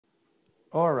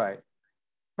All right,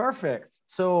 perfect.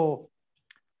 So,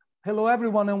 hello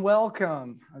everyone and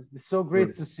welcome. It's so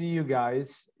great to see you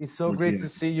guys. It's so great to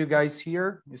see you guys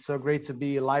here. It's so great to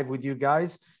be live with you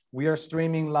guys. We are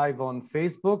streaming live on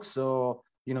Facebook. So,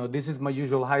 this is my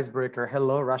usual icebreaker.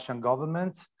 Hello, Russian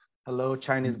government. Hello,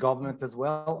 Chinese government as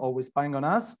well, always spying on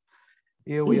us.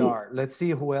 Here we are. Let's see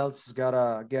who else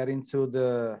gotta get into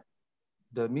the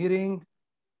meeting.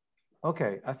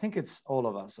 Okay, I think it's all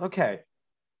of us. Okay,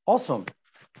 awesome.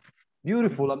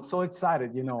 Beautiful. I'm so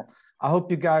excited. I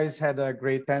hope you guys had a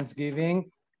great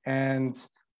Thanksgiving. And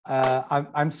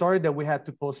I'm sorry that we had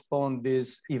to postpone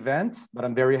this event, but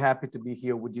I'm very happy to be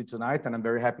here with you tonight. And I'm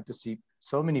very happy to see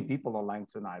so many people online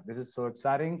tonight. This is so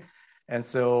exciting and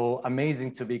so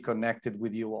amazing to be connected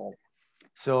with you all.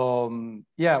 So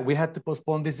yeah, we had to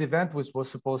postpone this event, which was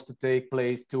supposed to take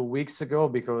place 2 weeks ago,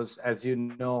 because as you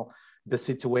know, the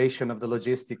situation of the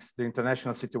logistics, the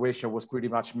international situation was pretty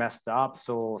much messed up.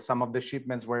 So some of the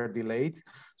shipments were delayed.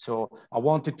 So I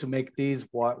wanted to make these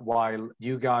while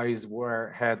you guys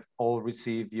had all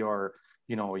received your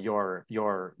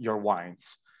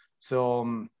wines.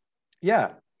 So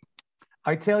yeah,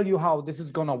 I tell you how this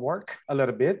is gonna work a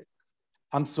little bit.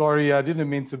 I'm sorry, I didn't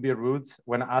mean to be rude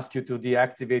when I asked you to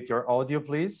deactivate your audio,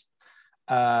 please.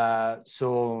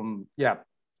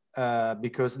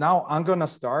 Because now I'm gonna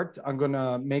start. I'm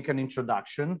gonna make an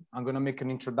introduction. I'm gonna make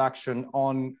an introduction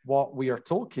on what we are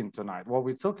talking tonight, what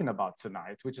we're talking about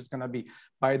tonight, which is gonna be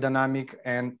biodynamic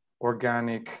and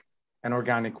organic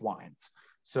wines.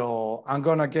 So I'm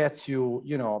gonna get you,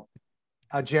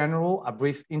 a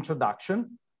brief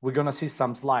introduction. We're gonna see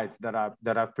some slides that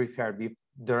I've prepared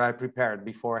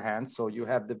beforehand, so you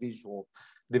have the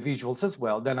visuals as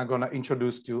well. Then I'm gonna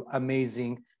introduce two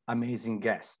amazing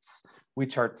guests,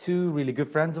 which are two really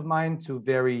good friends of mine, two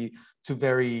very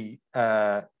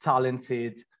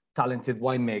talented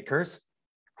winemakers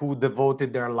who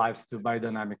devoted their lives to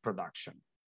biodynamic production.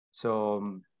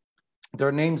 So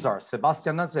their names are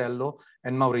Sebastian Nasello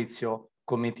and Maurizio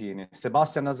Comitini.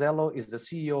 Sebastian Nasello is the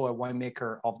CEO and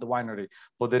winemaker of the winery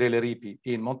Podere le Ripi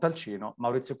in Montalcino.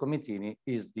 Maurizio Comitini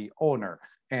is the owner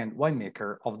and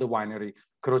winemaker of the winery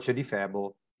Croce di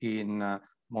Febo in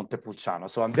Montepulciano.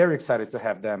 So I'm very excited to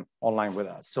have them online with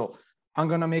us. So I'm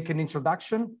going to make an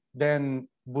introduction, then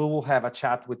we will have a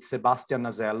chat with Sebastian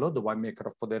Nasello, the winemaker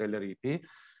of Podere le Ripi,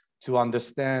 to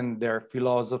understand their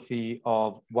philosophy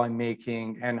of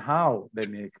winemaking and how they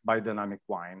make biodynamic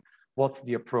wine. What's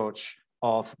the approach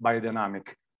of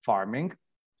biodynamic farming?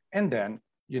 And then,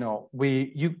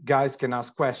 you guys can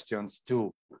ask questions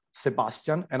to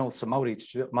Sebastian and also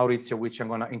Maurizio, which I'm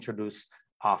going to introduce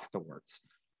afterwards.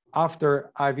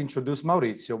 After I've introduced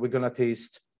Maurizio, we're going to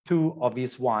taste two of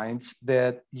his wines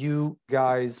that you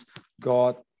guys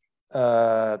got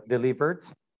delivered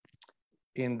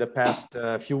in the past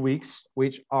few weeks,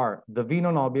 which are the Vino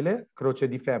Nobile Croce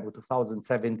di Febo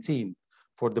 2017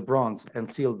 for the bronze and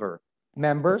silver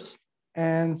members,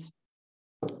 and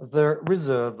the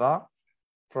Reserva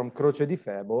from Croce di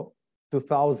Febo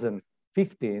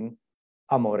 2015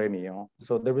 Amore Mio.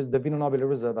 So there is the Vino Nobile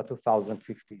Reserva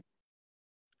 2015.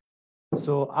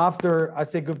 So after I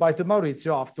say goodbye to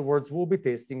Maurizio, afterwards we'll be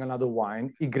tasting another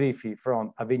wine, I Griffi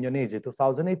from Avignonesi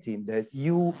 2018, that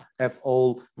you have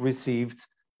all received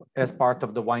as part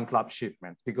of the wine club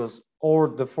shipment, because all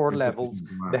the 4 levels,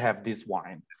 they have this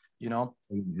wine,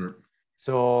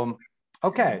 So,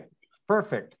 okay,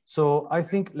 perfect. So I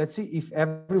think, let's see if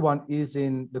everyone is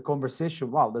in the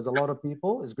conversation. Wow, there's a lot of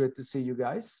people. It's great to see you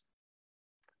guys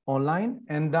online.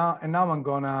 And now I'm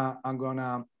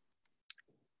gonna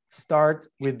start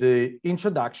with the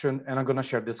introduction, and I'm gonna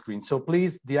share the screen. So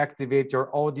please deactivate your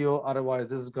audio, otherwise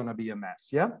this is gonna be a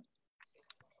mess, yeah?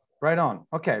 Right on,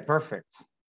 okay, perfect.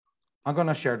 I'm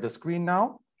gonna share the screen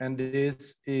now, and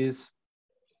this is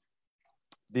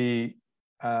the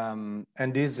the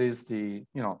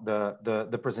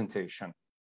presentation.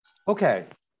 Okay.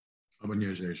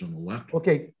 Avignonesi on the left.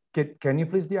 Okay, can you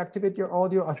please deactivate your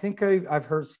audio? I think I've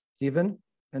heard Stephen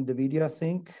and the video, I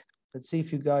think. Let's see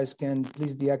if you guys can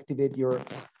please deactivate your,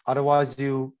 otherwise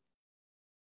you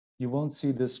won't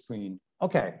see the screen.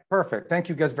 Okay, perfect. Thank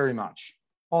you guys very much.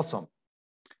 Awesome.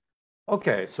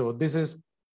 Okay, so this is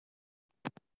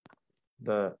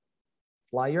the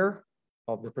flyer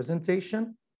of the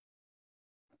presentation.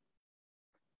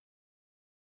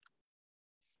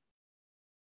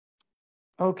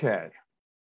 Okay.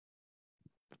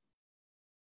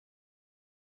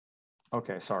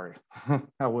 Okay, sorry.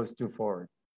 I was too forward.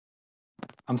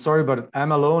 I'm sorry, but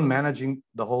I'm alone managing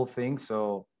the whole thing,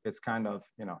 so it's kind of,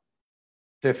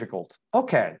 difficult.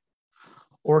 Okay.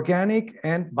 Organic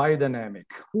and biodynamic.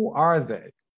 Who are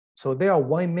they? So they are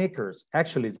winemakers.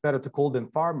 Actually, it's better to call them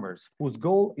farmers, whose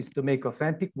goal is to make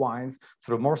authentic wines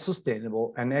through more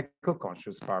sustainable and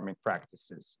eco-conscious farming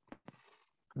practices.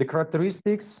 The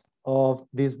characteristics of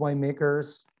these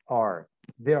winemakers are,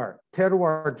 they are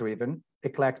terroir-driven,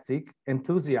 eclectic,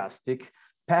 enthusiastic,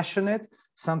 passionate,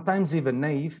 sometimes even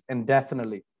naive, and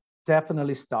definitely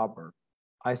stubborn.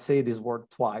 I say this word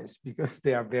twice because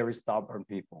they are very stubborn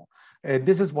people.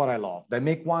 This is what I love. They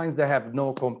make wines that have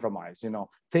no compromise, you know,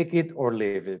 take it or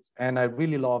leave it. And I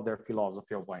really love their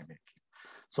philosophy of winemaking.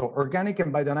 So organic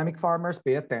and biodynamic farmers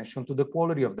pay attention to the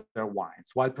quality of their wines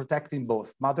while protecting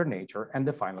both Mother Nature and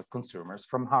the final consumers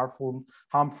from harmful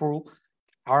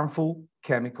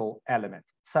chemical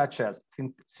elements, such as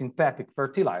synthetic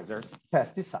fertilizers,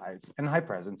 pesticides, and high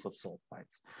presence of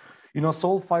sulfites. You know,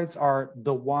 sulfites are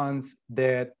the ones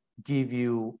that give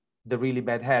you the really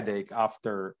bad headache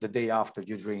after the day after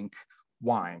you drink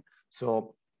wine.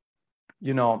 So,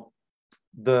 you know,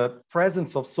 the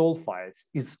presence of sulfites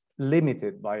is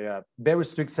limited by a very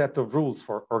strict set of rules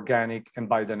for organic and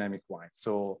biodynamic wine.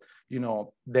 So, you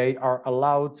know, they are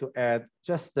allowed to add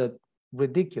just a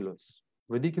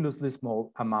ridiculously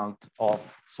small amount of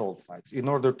sulfites in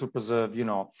order to preserve, you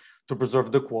know, to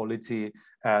preserve the quality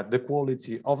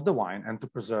of the wine and to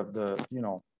preserve the, you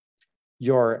know,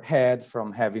 your head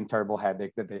from having terrible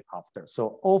headache the day after.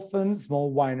 So often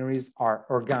small wineries are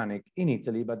organic in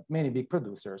Italy, but many big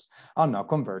producers are now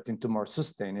converting to more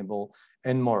sustainable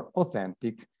and more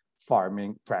authentic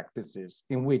farming practices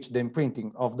in which the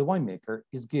imprinting of the winemaker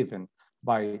is given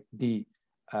by the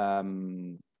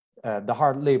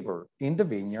hard labor in the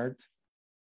vineyard.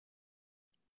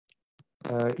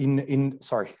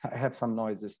 Sorry, I have some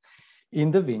noises in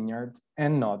the vineyard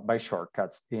and not by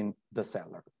shortcuts in the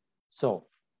cellar. So,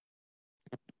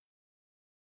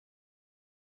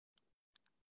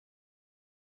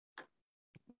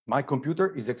 my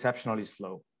computer is exceptionally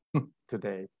slow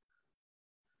today.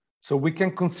 So we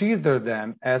can consider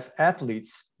them as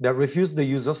athletes that refuse the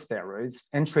use of steroids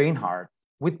and train hard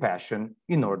with passion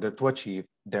in order to achieve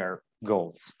their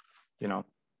goals, you know,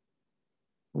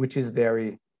 which is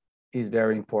very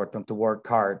important to work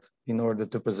hard in order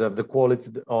to preserve the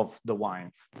quality of the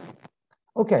wines.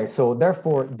 Okay, so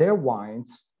therefore their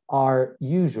wines are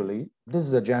usually, this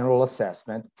is a general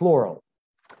assessment, floral,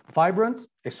 vibrant,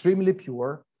 extremely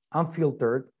pure,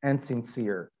 unfiltered, and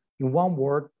sincere. In one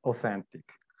word, authentic.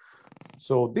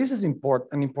 So this is an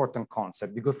important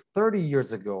concept because 30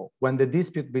 years ago, when the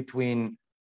dispute between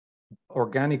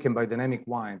organic and biodynamic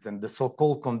wines and the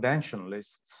so-called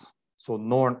conventionalists, so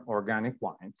non-organic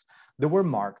wines, they were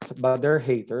marked by their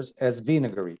haters as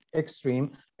vinegary,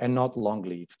 extreme, and not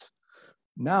long-lived.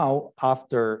 Now,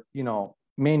 after, you know,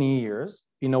 many years,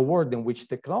 in a world in which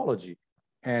technology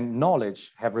and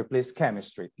knowledge have replaced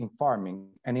chemistry in farming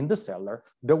and in the cellar,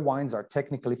 the wines are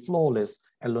technically flawless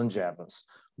and longevous,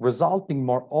 resulting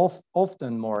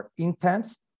often more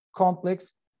intense,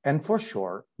 complex, and for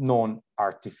sure,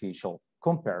 non-artificial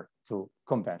compared to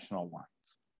conventional wines.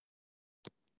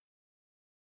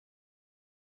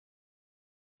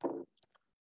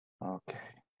 Okay,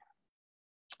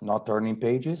 not turning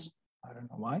pages. I don't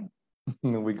know why.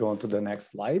 We go on to the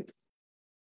next slide.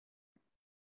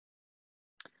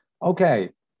 Okay,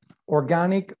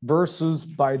 organic versus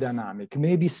biodynamic.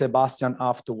 Maybe Sebastian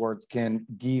afterwards can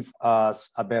give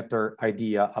us a better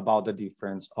idea about the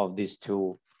difference of these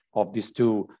two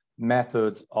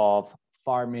methods of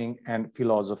farming and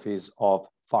philosophies of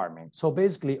farming. So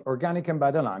basically, organic and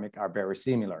biodynamic are very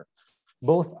similar.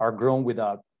 Both are grown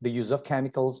without the use of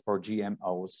chemicals or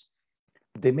GMOs.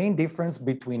 The main difference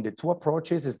between the two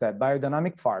approaches is that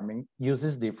biodynamic farming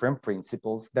uses different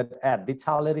principles that add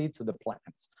vitality to the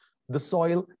plants, the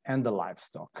soil, and the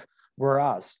livestock,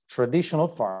 whereas traditional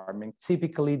farming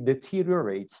typically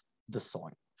deteriorates the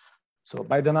soil. So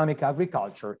biodynamic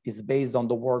agriculture is based on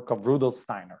the work of Rudolf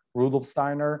Steiner. Rudolf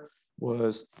Steiner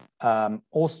was an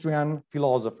Austrian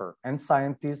philosopher and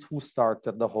scientist who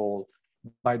started the whole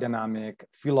biodynamic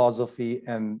philosophy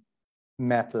and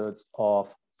methods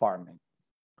of farming,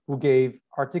 who gave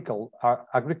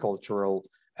agricultural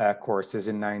courses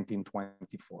in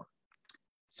 1924.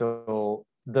 So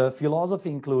the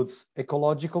philosophy includes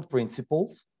ecological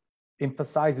principles,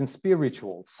 emphasizing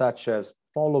spiritual, such as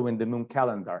following the moon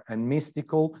calendar, and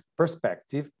mystical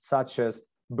perspective, such as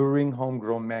burying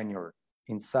homegrown manure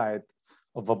inside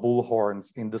of a bull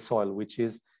horns in the soil, which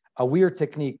is a weird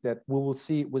technique that we will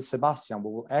see with Sebastian. We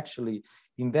will actually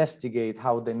investigate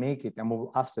how they make it, and we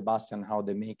will ask Sebastian how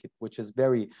they make it, which is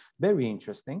very, very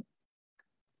interesting.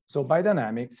 So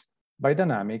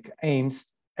biodynamic aims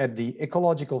at the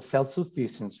ecological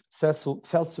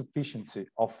self-sufficiency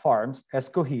of farms as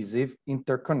cohesive,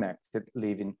 interconnected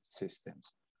living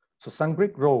systems. So some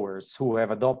Greek growers who have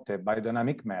adopted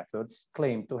biodynamic methods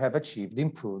claim to have achieved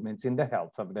improvements in the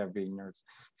health of their vineyards,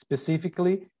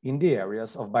 specifically in the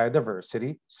areas of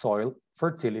biodiversity, soil,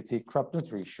 fertility, crop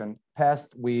nutrition,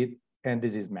 pest, weed, and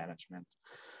disease management.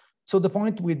 So the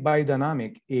point with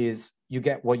biodynamic is you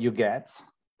get what you get,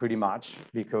 pretty much,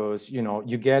 because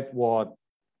you get what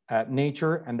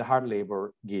nature and the hard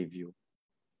labor give you.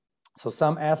 So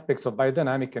some aspects of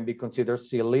biodynamic can be considered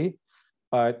silly,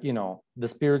 but the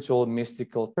spiritual,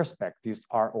 mystical perspectives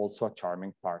are also a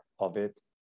charming part of it.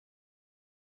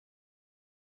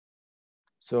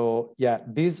 So yeah,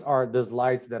 these are the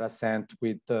slides that I sent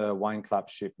with the wine club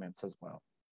shipments as well.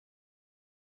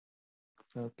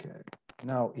 Okay,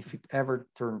 now if it ever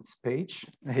turns page,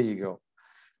 here you go.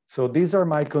 So these are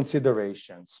my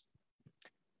considerations.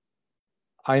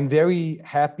 I'm very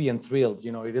happy and thrilled.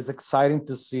 It is exciting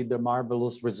to see the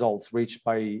marvelous results reached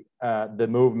by the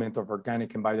movement of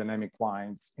organic and biodynamic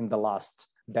wines in the last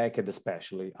decade,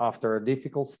 especially after a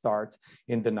difficult start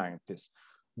in the 90s,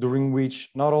 during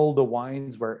which not all the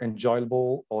wines were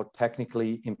enjoyable or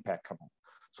technically impeccable.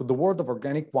 So the world of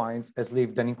organic wines has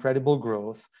lived an incredible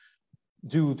growth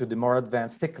due to the more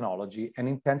advanced technology and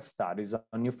intense studies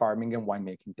on new farming and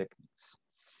winemaking techniques.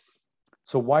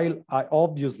 So while I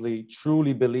obviously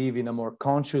truly believe in a more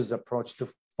conscious approach to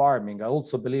farming, I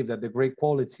also believe that the great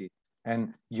quality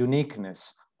and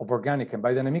uniqueness of organic and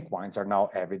biodynamic wines are now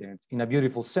evident in a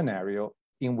beautiful scenario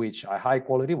in which a high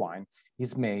quality wine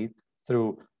is made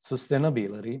through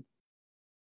sustainability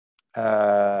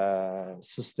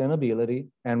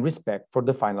and respect for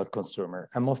the final consumer,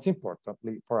 and most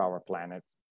importantly, for our planet.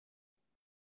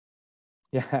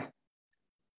 Yeah,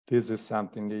 this is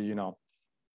something that,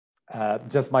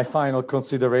 just my final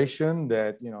consideration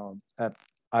that,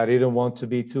 I didn't want to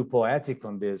be too poetic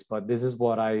on this, but this is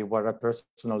what I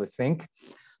personally think.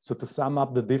 So to sum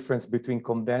up the difference between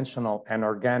conventional and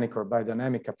organic or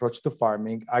biodynamic approach to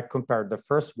farming, I compared the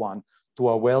first one to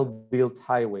a well-built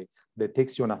highway that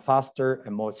takes you on a faster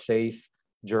and more safe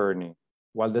journey,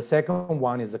 while the second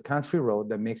one is a country road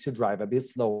that makes you drive a bit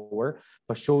slower,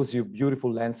 but shows you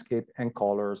beautiful landscape and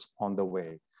colors on the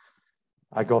way.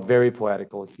 I got very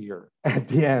poetical here. At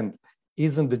the end,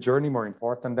 isn't the journey more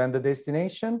important than the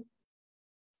destination?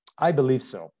 I believe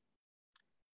so.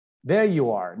 There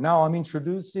you are. Now I'm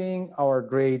introducing our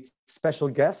great special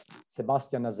guest,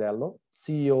 Sebastian Nasello,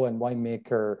 CEO and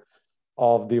winemaker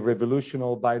of the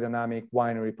revolutionary biodynamic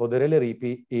winery Podere le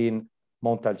Ripi in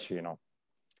Montalcino.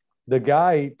 The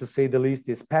guy, to say the least,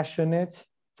 is passionate,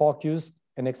 focused,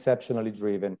 and exceptionally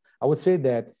driven. I would say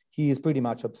that he is pretty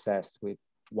much obsessed with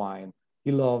wine.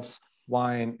 He loves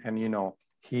wine and,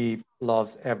 he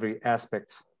loves every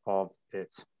aspect of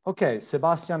it. Okay,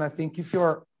 Sebastian, I think if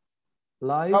you're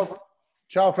live.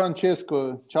 Ciao,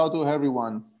 Francesco. Ciao to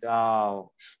everyone.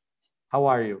 Ciao. How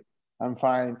are you? I'm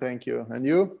fine, thank you. And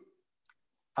you?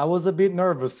 I was a bit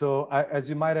nervous. So as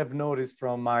you might have noticed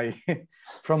from my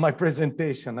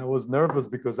presentation, I was nervous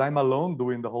because I'm alone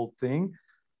doing the whole thing.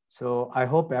 So I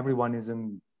hope everyone is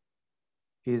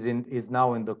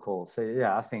now in the call. So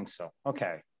yeah, I think so.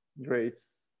 Okay. Great.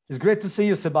 It's great to see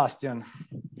you, Sebastian.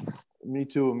 Me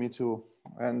too.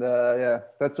 And yeah,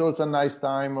 that's also a nice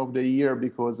time of the year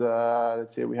because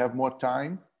let's say we have more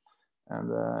time,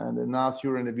 and the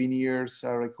nature and the vineyards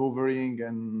are recovering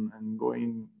and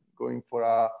going for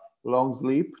a long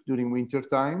sleep during winter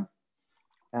time.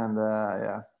 And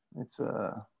yeah, it's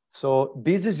So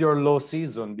this is your low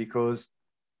season because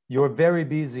you're very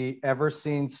busy ever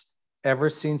since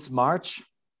March.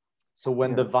 So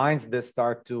when the vines they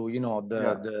start to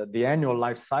the annual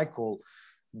life cycle,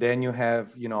 then you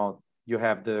have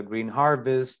the green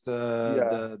harvest,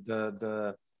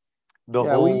 the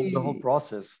whole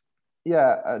process.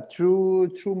 Yeah,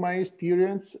 through my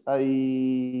experience,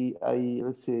 I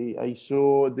let's say I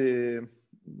saw the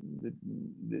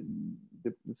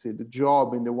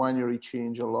job in the winery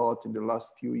change a lot in the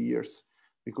last few years,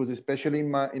 because especially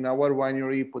in our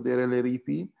winery Podere le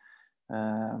Ripi,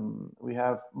 we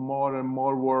have more and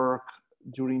more work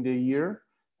during the year,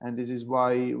 and this is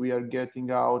why we are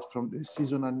getting out from the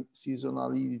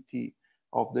seasonality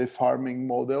of the farming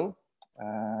model.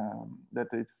 That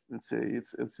it's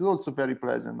also very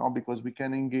pleasant, no? Because we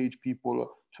can engage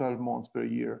people 12 months per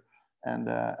year, and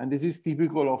this is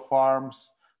typical of farms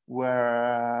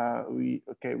where we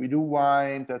do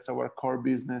wine, that's our core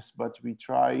business, but we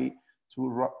try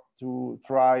to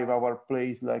thrive our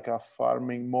place like a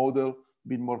farming model, a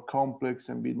bit more complex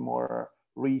and a bit more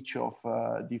rich of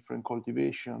different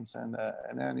cultivations and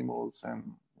animals, and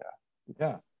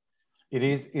It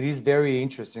is very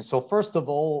interesting. So first of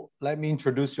all, let me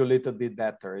introduce you a little bit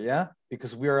better, yeah?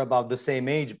 Because we are about the same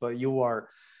age, but you are,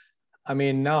 I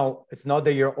mean, now it's not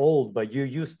that you're old, but you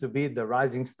used to be the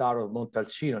rising star of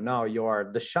Montalcino. Now you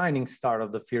are the shining star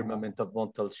of the firmament of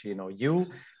Montalcino. You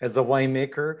as a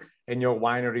winemaker and your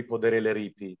winery Podere le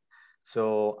Ripi.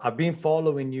 So I've been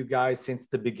following you guys since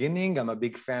the beginning. I'm a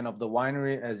big fan of the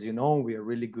winery. As you know, we are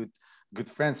really good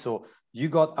friends. So you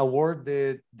got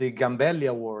awarded the Gambelli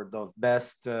Award of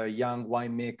Best Young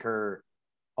Winemaker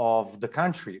of the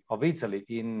country, of Italy,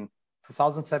 in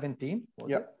 2017.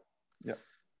 Yeah. Yeah.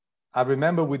 I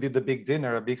remember we did the big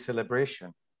dinner, a big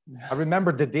celebration. I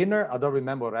remember the dinner. I don't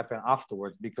remember what happened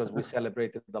afterwards because we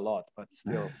celebrated a lot, but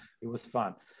still, it was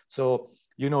fun. So,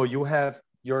 you know, you have,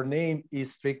 your name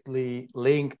is strictly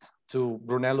linked to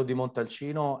Brunello di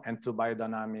Montalcino and to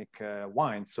biodynamic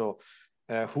wine. So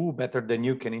who better than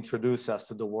you can introduce us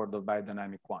to the world of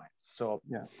biodynamic wines? So,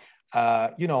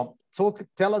 you know,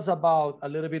 tell us about a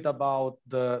little bit about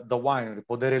the winery,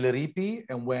 Podere le Ripi,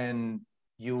 and when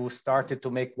you started to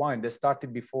make wine. They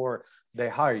started before they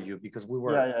hired you because we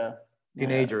were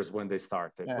teenagers when they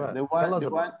started. Yeah. Well,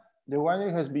 the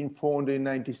winery has been founded in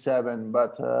 97,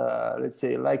 but let's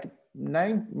say like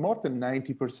more than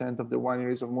 90% of the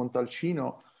wineries of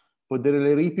Montalcino, Podere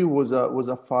le Ripi was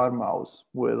a farmhouse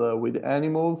with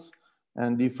animals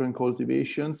and different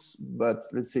cultivations, but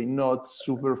let's say not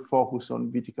super focused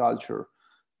on viticulture.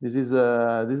 This is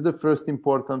the first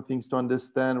important things to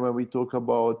understand when we talk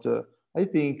about I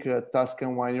think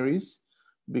Tuscan wineries,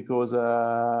 because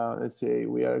let's say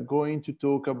we are going to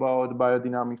talk about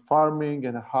biodynamic farming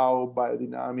and how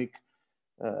biodynamic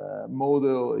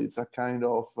model is a kind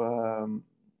of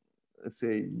let's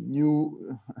say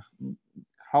new,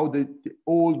 how the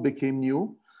old became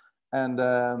new. And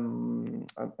I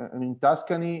mean,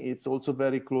 Tuscany, it's also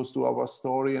very close to our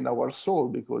story and our soul,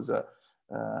 because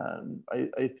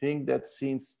I think that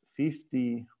since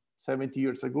 50, 70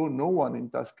 years ago, no one in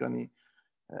Tuscany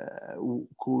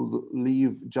could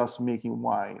live just making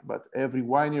wine, but every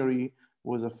winery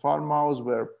was a farmhouse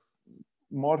where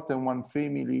more than one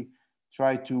family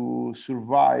tried to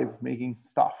survive making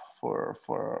stuff for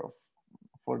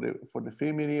the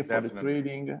family, for the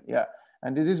trading. Yeah,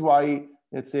 and this is why,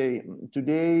 let's say,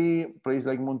 today places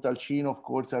like Montalcino, of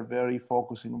course, are very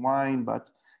focused in wine, but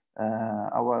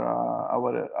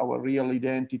our real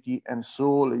identity and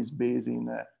soul is based in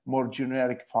more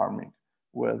generic farming,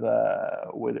 with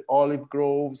olive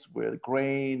groves, with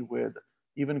grain, with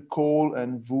even coal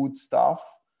and wood stuff,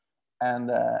 and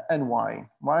wine.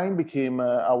 Wine became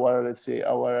our, let's say,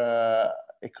 our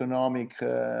economic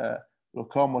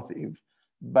locomotive.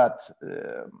 But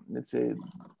let's say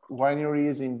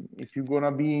wineries, if you're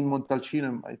gonna be in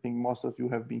Montalcino, I think most of you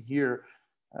have been here,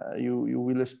 you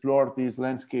will explore this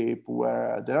landscape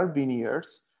where there are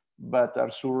vineyards, but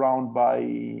are surrounded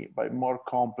by more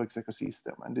complex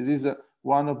ecosystem. And this is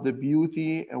one of the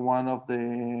beauty and one of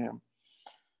the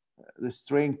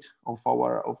strength of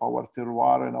our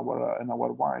terroir and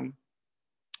our wine,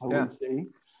 I would say.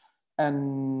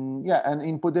 And and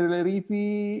in Podere le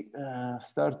Ripi,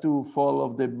 start to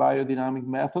follow the biodynamic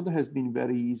method has been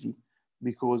very easy,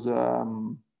 because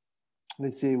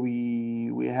let's say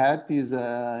we had this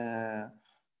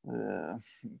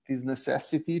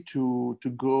necessity to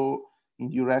go in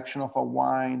direction of a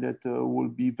wine that will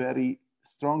be very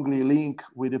strongly linked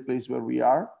with the place where we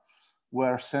are,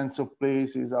 where sense of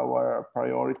place is our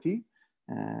priority.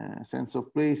 Sense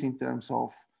of place in terms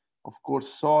of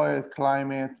course, soil,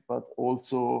 climate, but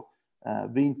also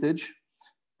vintage,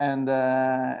 and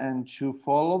to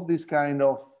follow this kind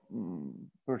of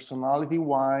personality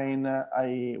wine,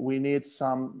 we need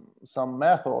some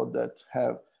method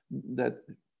that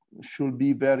should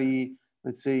be very,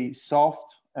 let's say,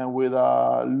 soft and with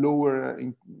a lower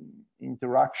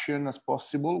interaction as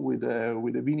possible with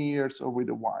the vineyards or with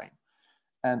the wine.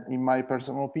 And in my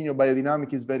personal opinion,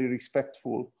 biodynamic is very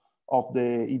respectful of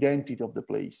the identity of the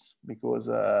place, because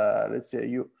let's say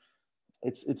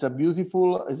it's a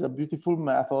beautiful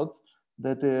method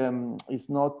that is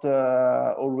not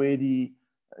already,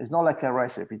 it's not like a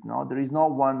recipe. No, there is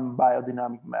not one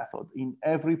biodynamic method. In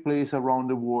every place around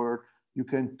the world, you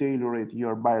can tailor it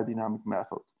your biodynamic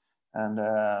method, and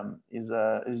is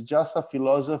just a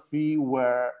philosophy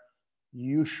where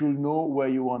you should know where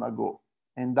you want to go,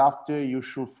 and after you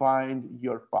should find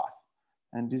your path.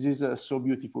 And this is so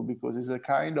beautiful, because it's a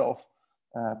kind of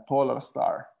polar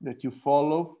star that you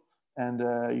follow, and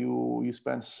you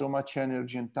spend so much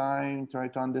energy and time try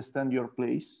to understand your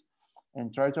place,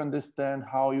 and try to understand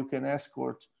how you can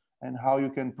escort and how you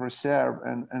can preserve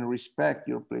and respect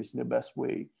your place in the best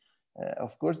way.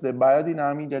 Of course, the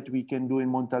biodynamic that we can do in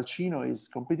Montalcino is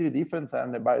completely different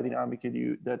than the biodynamic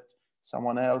that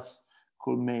someone else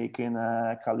could make in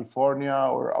California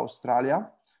or Australia,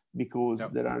 because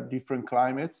there are different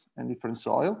climates and different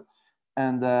soil.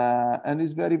 And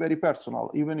it's very, very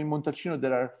personal. Even in Montalcino,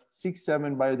 there are 6,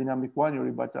 7 biodynamic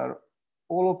winery, but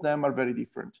all of them are very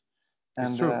different.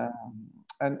 And,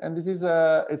 and this is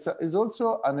it's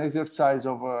also an exercise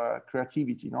of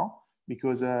creativity, no?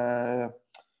 Because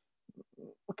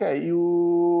okay,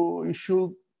 you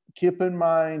should keep in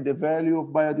mind the value of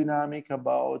biodynamic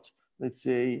about, let's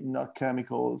say, not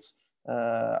chemicals,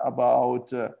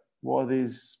 about what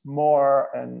is more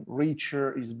and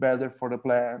richer is better for the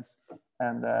plants.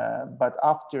 And but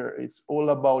after, it's all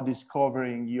about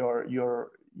discovering your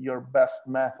best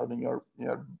method and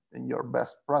your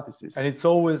best practices. And it's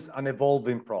always an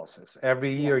evolving process.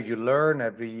 Every year you learn,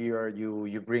 every year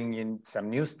you bring in some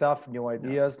new stuff, new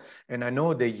ideas. And I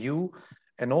know that you,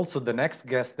 and also the next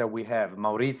guest that we have,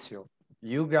 Maurizio,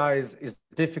 you guys is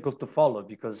difficult to follow,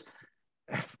 because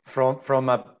from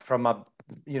a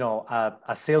you know,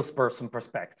 a salesperson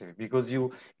perspective, because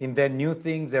you invent new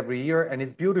things every year, and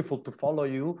it's beautiful to follow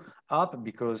you up,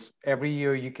 because every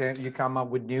year you come up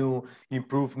with new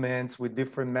improvements with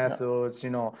different methods, you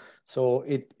know. So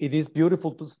it is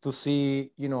beautiful to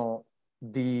see, you know,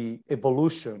 the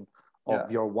evolution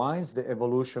of your wines, the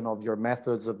evolution of your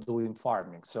methods of doing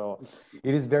farming. So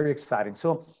it is very exciting.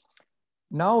 So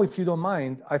now, if you don't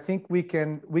mind, I think we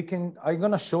can, I'm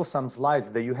going to show some slides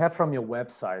that you have from your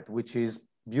website, which is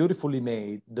beautifully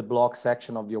made, the blog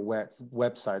section of your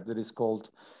website that is called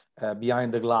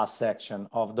Behind the Glass section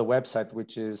of the website,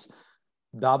 which is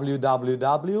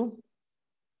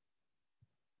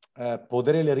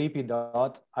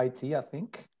www.podereleripi.it, I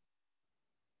think.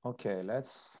 Okay,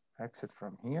 let's exit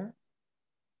from here.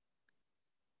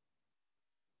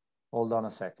 Hold on a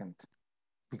second,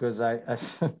 because I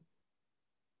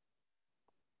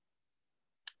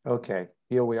okay,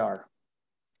 here we are.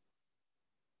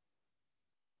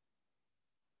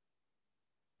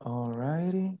 All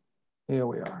righty, here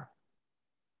we are.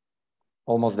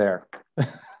 Almost there.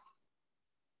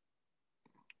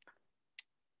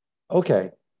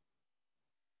 Okay.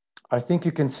 I think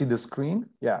you can see the screen.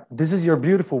 Yeah, this is your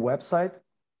beautiful website.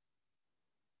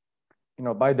 You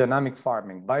know, biodynamic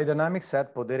farming, biodynamics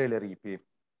at Podere le Ripi.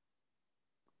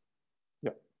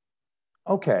 Yeah.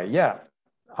 Okay, yeah.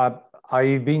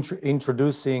 I've been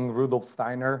introducing Rudolf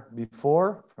Steiner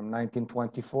before, from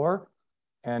 1924.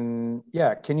 And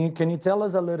yeah, can you tell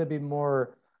us a little bit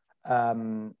more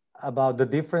about the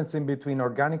difference in between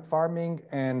organic farming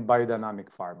and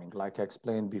biodynamic farming, like I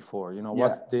explained before? You know,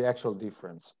 what's the actual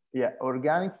difference? Yeah,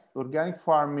 organic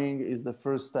farming is the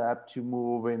first step to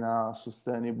move in a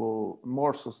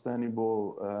more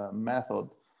sustainable method,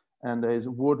 and is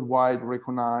worldwide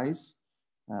recognized.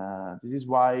 This is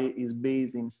why it's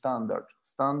based in standard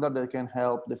that can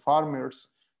help the farmers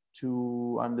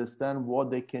to understand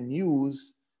what they can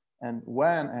use and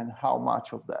when and how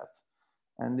much of that.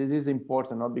 And this is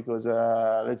important, not because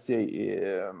let's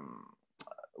say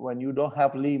when you don't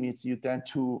have limits, you tend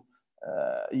to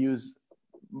use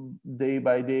day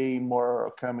by day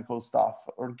more chemical stuff.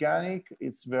 Organic,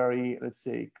 it's very, let's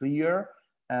say, clear,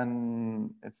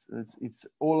 and it's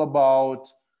all about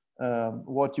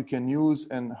what you can use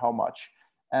and how much.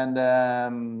 And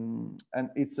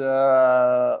it's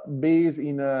based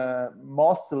in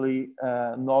mostly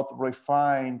not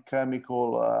refined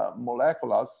chemical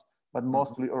molecules, but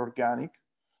mostly organic.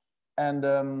 And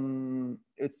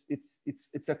it's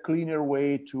a cleaner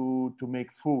way to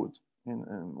make food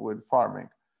with farming.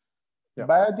 Yeah.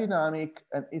 Biodynamic,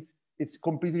 and it's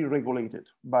completely regulated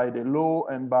by the law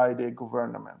and by the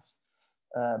governments.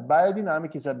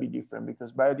 Biodynamic is a bit different,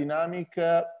 because biodynamic,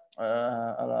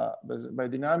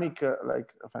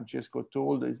 like Francesco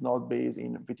told, is not based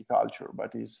in viticulture,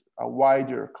 but is a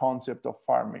wider concept of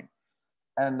farming.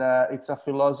 And it's a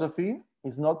philosophy.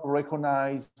 It's not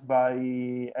recognized by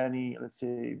any, let's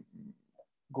say,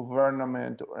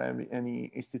 government or any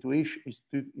institutions,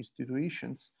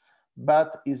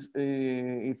 but it's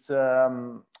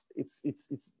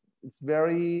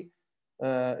very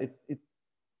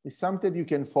it's something you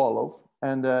can follow,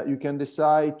 and you can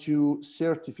decide to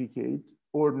certificate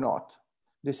or not.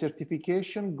 The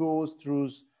certification goes through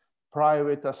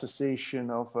private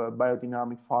association of a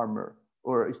biodynamic farmer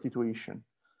or institution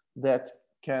that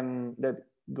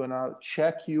gonna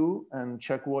check you and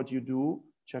check what you do,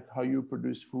 check how you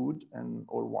produce food and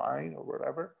or wine or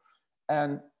whatever,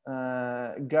 and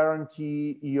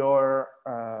guarantee their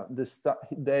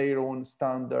own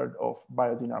standard of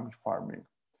biodynamic farming.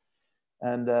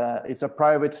 And it's a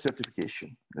private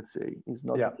certification, let's say. It's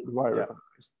not recognized.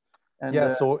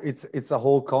 And, so it's a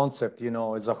whole concept,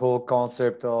 it's a whole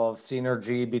concept of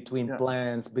synergy between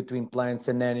plants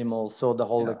and animals, so the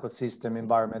whole ecosystem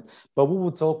environment. But we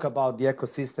will talk about the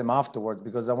ecosystem afterwards,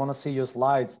 because I want to see your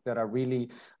slides that are really,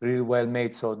 really well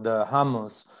made. So the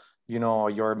humus,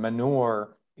 your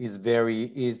manure is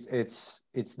it's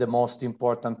the most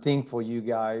important thing for you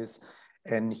guys.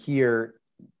 And here,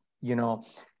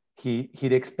 he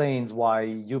explains why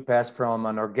you pass from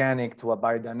an organic to a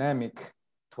biodynamic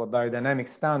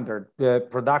standard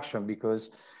production, because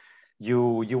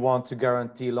you want to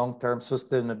guarantee long-term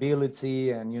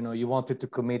sustainability, and you wanted to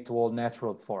commit to all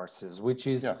natural forces, which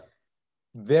is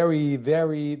very,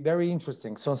 very, very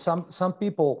interesting. So some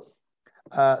people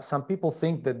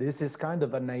think that this is kind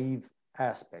of a naive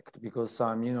aspect, because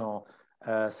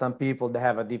some people, they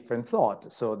have a different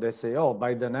thought. So they say, oh,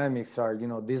 biodynamics are,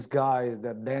 these guys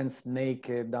that dance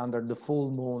naked under the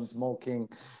full moon, smoking,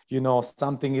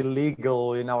 something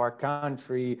illegal in our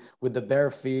country with the bare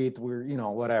feet, we're,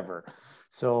 whatever.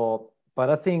 So,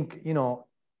 but I think,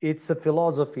 it's a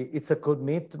philosophy, it's a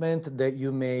commitment that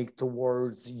you make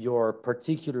towards your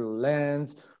particular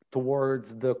land,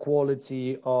 towards the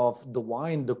quality of the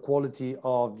wine, the quality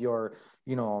of your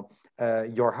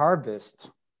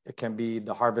harvest. It can be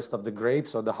the harvest of the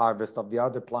grapes or the harvest of the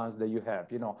other plants that you have,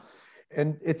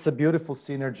 and it's a beautiful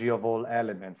synergy of all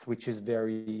elements, which is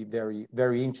very, very,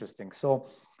 very interesting. So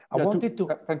I wanted to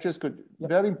Francesco,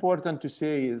 very important to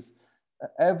say is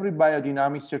every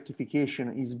biodynamic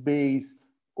certification is based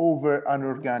over an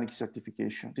organic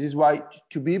certification. This is why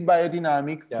to be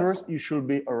biodynamic, first you should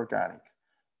be organic.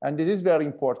 And this is very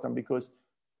important, because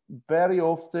very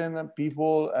often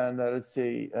people, and let's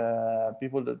say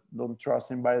people that don't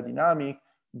trust in biodynamic,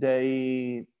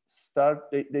 they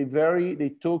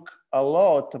talk a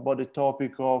lot about the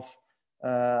topic of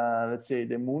let's say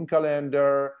the moon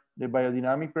calendar, the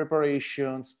biodynamic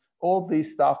preparations, all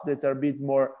these stuff that are a bit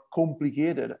more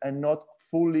complicated and not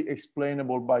fully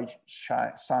explainable by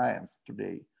science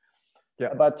today.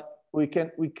 But we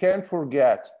can't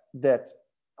forget that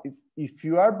if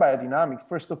you are biodynamic,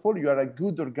 first of all, you are a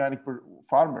good organic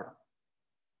farmer.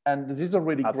 And this is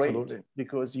already great,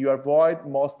 because you avoid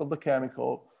most of the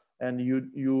chemical, and you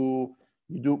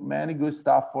do many good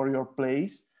stuff for your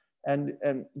place.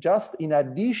 And just in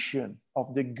addition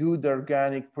of the good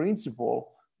organic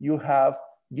principle, you have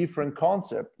different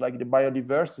concepts like the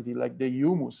biodiversity, like the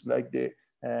humus, like the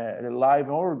live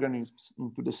organisms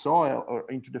into the soil or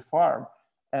into the farm.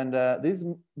 And this is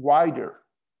wider,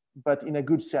 but in a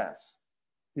good sense.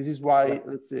 This is why,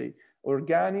 let's say,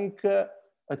 organic,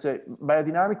 let's say,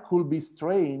 biodynamic could be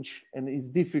strange and it's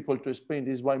difficult to explain.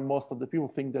 This is why most of the people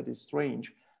think that it's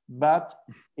strange, but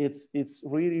it's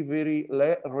really very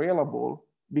reliable,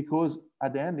 because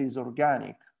at the end it's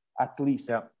organic, at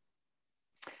least.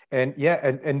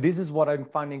 And this is what I'm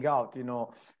finding out,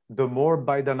 the more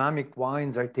biodynamic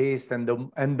wines I taste, and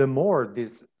the more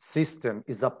this system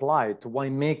is applied to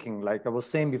winemaking, like I was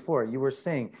saying before, you were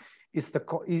saying,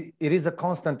 it is a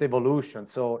constant evolution.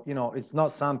 So, it's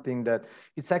not something that,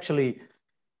 it's actually,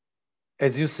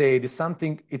 as you say,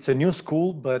 it's a new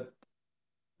school, but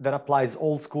that applies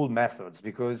old school methods,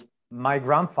 because my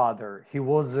grandfather, he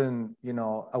wasn't,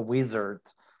 a wizard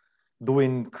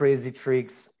doing crazy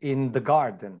tricks in the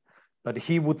garden, but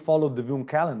he would follow the moon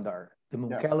calendar. The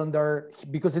moon calendar,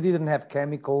 because he didn't have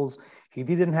chemicals, he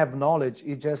didn't have knowledge.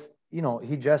 He just,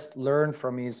 he just learned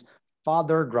from his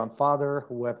father, grandfather,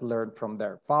 who have learned from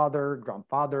their father,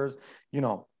 grandfathers,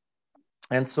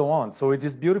 and so on. So it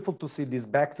is beautiful to see this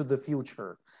back to the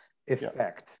future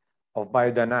effect of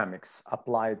biodynamics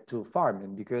applied to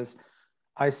farming, because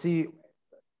I see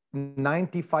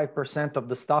 95% of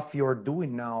the stuff you're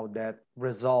doing now that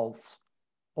results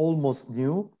almost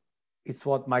new. It's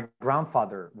what my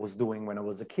grandfather was doing when I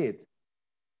was a kid.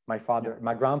 My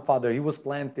grandfather, he was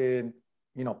planting,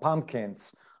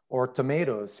 pumpkins or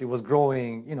tomatoes. He was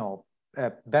growing,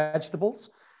 vegetables,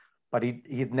 but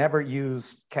he'd never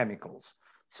used chemicals.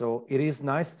 So it is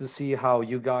nice to see how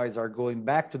you guys are going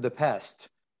back to the past,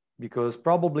 because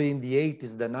probably in the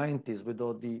 80s, the 90s, with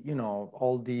all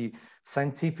the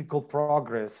scientific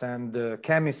progress and the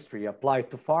chemistry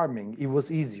applied to farming, it was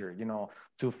easier,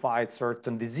 to fight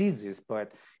certain diseases.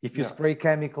 But if you spray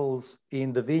chemicals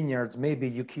in the vineyards, maybe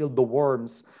you kill the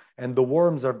worms, and the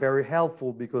worms are very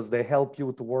helpful because they help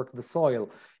you to work the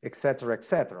soil, et cetera, et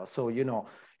cetera. So,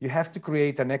 you have to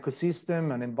create an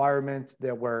ecosystem, an environment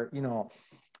where,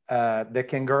 they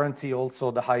can guarantee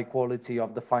also the high quality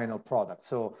of the final product.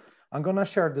 So I'm going to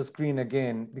share the screen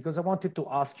again, because I wanted to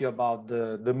ask you about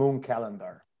the moon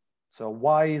calendar. So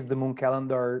why is the moon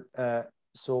calendar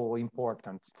so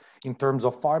important in terms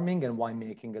of farming and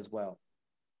winemaking as well?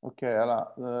 Okay,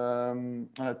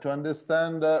 to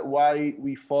understand why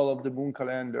we follow the moon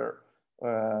calendar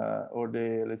or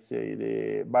the, let's say,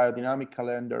 the biodynamic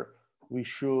calendar, we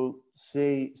should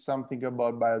say something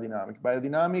about biodynamic.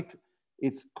 Biodynamic,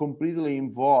 it's completely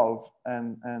involved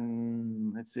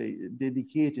and let's say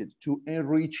dedicated to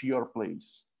enrich your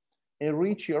place.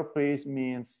 Enrich your place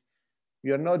means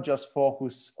you are not just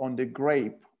focused on the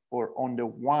grape or on the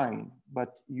wine,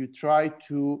 but you try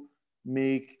to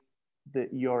make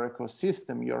your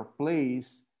ecosystem, your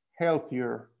place,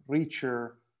 healthier,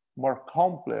 richer, more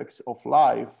complex of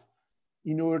life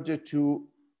in order to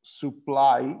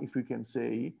supply, if we can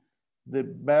say, the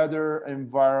better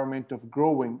environment of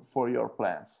growing for your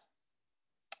plants.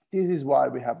 This is why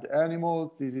we have the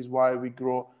animals. This is why we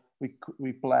grow,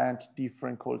 we plant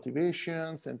different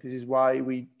cultivations. And this is why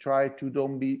we try to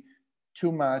don't be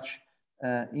too much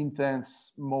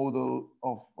intense model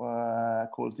of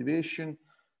cultivation.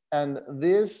 And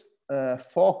this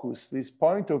focus, this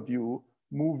point of view,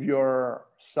 move your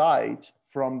sight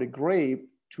from the grape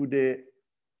to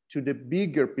the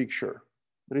bigger picture.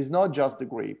 There is not just the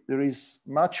grape. There is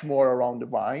much more around the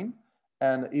vine.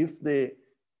 And if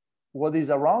what is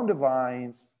around the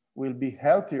vines will be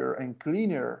healthier and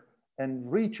cleaner and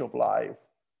rich of life,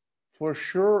 for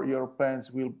sure your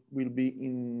plants will be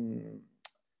in,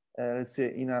 let's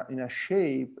say, in a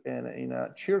shape and in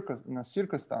a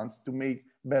circumstance to make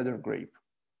better grape.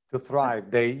 To thrive.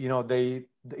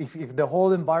 If the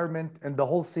whole environment and the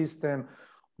whole system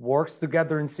works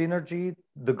together in synergy,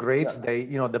 the grapes,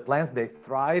 the plants, they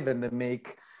thrive and they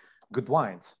make good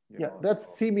wines.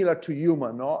 That's similar to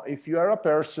human, no? If you are a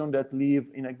person that live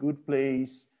in a good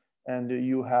place and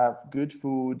you have good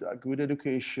food, a good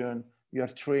education, you are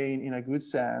trained in a good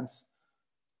sense,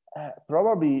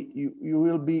 probably you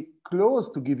will be close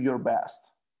to give your best.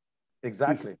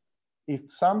 Exactly.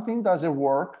 If something doesn't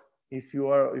work, if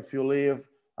you live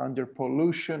under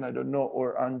pollution, I don't know,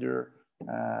 or under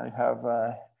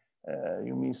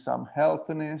you mean some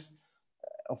healthiness,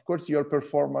 of course your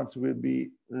performance will be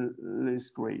less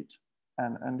great.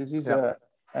 And this is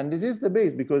this is the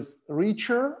base, because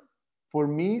richer for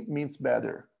me means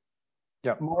better.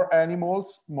 More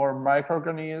animals, more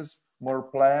microorganisms, more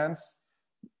plants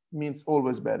means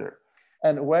always better.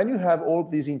 And when you have all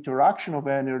this interaction of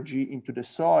energy into the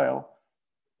soil,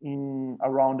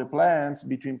 around the plants,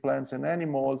 between plants and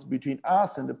animals, between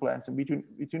us and the plants, and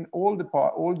between all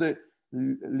the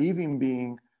living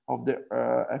being of the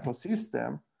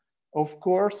ecosystem, of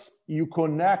course, you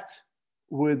connect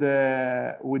with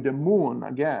the moon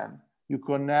again. You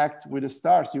connect with the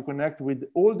stars. You connect with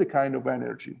all the kind of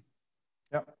energy.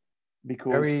 Yeah.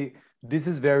 Because this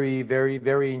is very, very,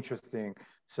 very interesting.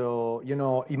 So,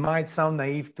 it might sound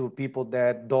naive to people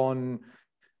that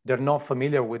they're not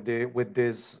familiar with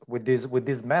this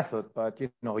method, but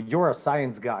you're a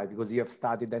science guy because you have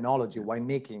studied enology,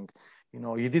 winemaking.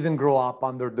 You didn't grow up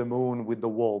under the moon with the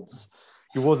wolves.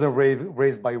 You wasn't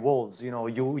raised by wolves.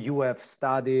 You have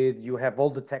studied, you have all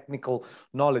the technical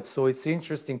knowledge. So it's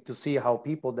interesting to see how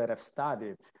people that have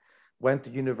studied, went to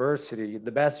university,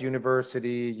 the best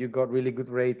university, you got really good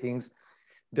ratings,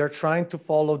 they're trying to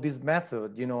follow this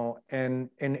method, and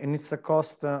it's a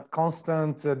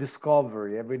constant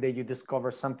discovery. Every day you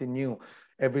discover something new.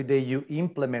 Every day you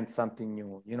implement something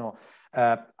new.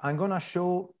 I'm gonna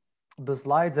show the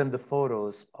slides and the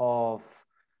photos of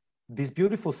this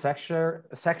beautiful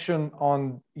section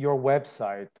on your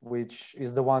website, which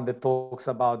is the one that talks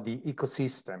about the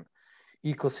ecosystem.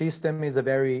 Ecosystem is a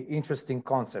very interesting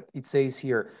concept. It says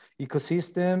here,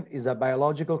 ecosystem is a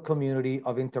biological community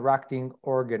of interacting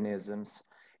organisms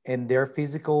and their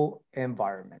physical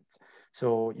environment.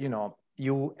 So,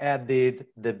 you added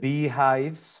the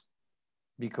beehives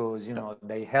because,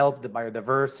 they help the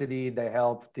biodiversity, they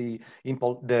help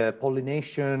the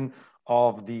pollination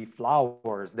of the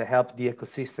flowers, they help the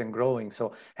ecosystem growing.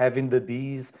 So having the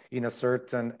bees in a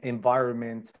certain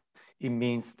environment, it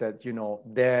means that,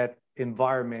 that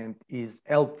environment is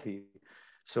healthy.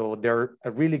 So they're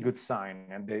a really good sign,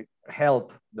 and they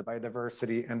help the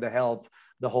biodiversity and they help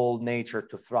the whole nature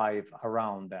to thrive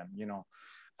around them.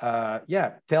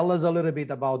 Tell us a little bit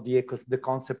about the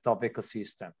concept of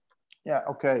ecosystem. Yeah,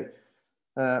 okay.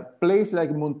 Place like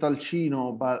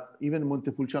Montalcino, but even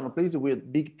Montepulciano, places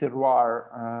with big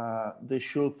terroir, they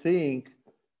should think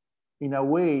in a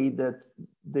way that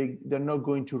they're not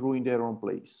going to ruin their own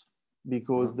place,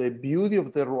 because the beauty of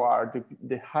terroir,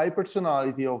 the high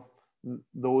personality of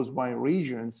those wine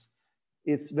regions,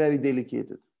 it's very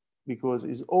delicate, because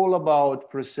it's all about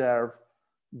preserve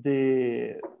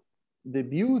the the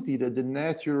beauty that the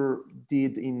nature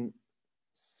did in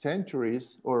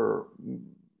centuries, or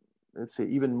let's say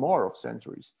even more of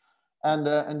centuries.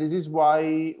 And this is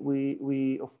why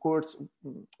we of course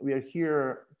we are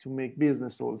here to make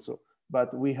business also,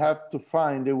 but we have to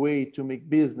find a way to make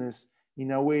business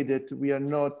in a way that we are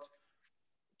not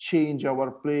change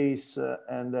our place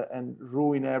and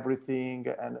ruin everything.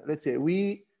 And let's say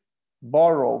we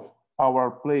borrow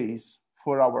our place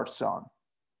for our son,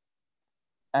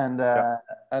 and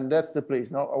that's the place.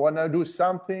 Now I want to do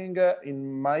something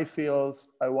in my fields.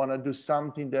 I want to do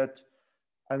something that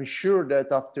I'm sure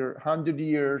that after 100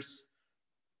 years,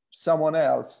 someone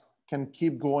else can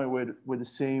keep going with the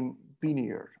same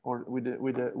vineyard or with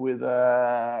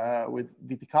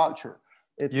viticulture.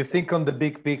 You think on the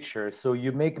big picture. So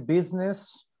you make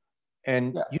business,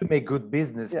 and you make good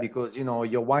business because, you know,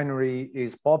 your winery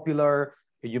is popular.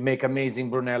 You make amazing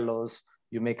Brunellos.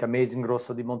 You make amazing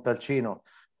Rosso di Montalcino.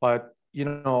 But, you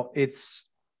know,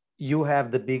 you have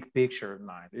the big picture in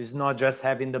mind. It's not just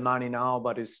having the money now,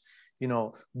 but it's, you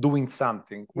know, doing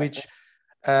something, which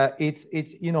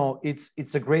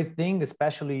it's a great thing,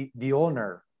 especially the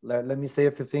owner. Let me say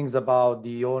a few things about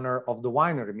the owner of the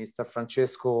winery, Mr.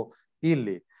 Francesco.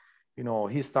 You know,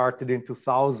 he started in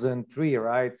 2003,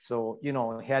 right? So, you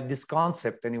know, he had this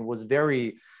concept, and it was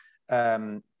very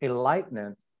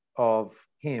enlightened of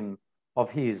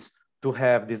his to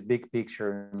have this big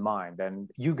picture in mind. And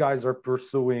you guys are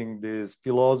pursuing this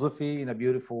philosophy in a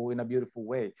beautiful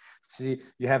way. See,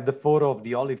 you have the photo of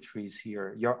the olive trees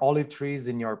here. Your olive trees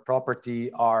in your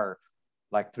property are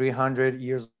like 300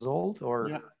 years old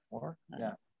or more.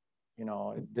 Yeah. You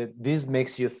know, this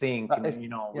makes you think, you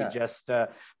know,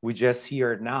 we just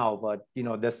here now, but, you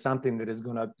know, there's something that is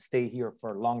going to stay here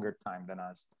for a longer time than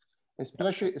us.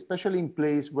 Especially in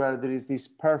place where there is this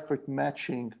perfect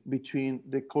matching between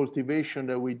the cultivation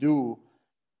that we do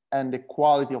and the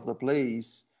quality of the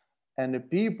place. And the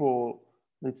people,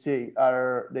 let's say,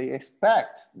 they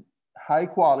expect high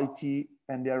quality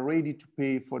and they are ready to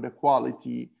pay for the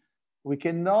quality. We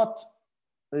cannot,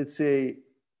 let's say,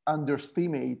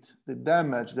 underestimate the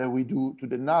damage that we do to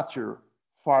the nature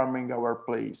farming our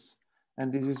place.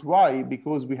 And this is why,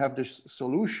 because we have the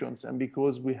solutions and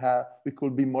because we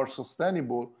could be more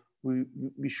sustainable, we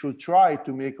should try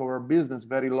to make our business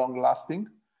very long lasting,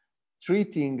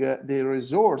 treating the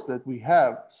resource that we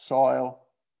have, soil,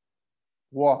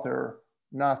 water,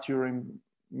 nature in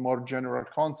more general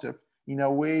concept, in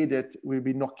a way that will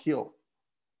be not killed.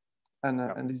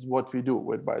 And this is what we do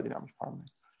with biodynamic farming.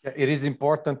 It is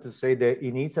important to say that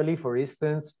in Italy, for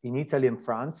instance, in Italy and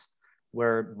France,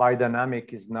 where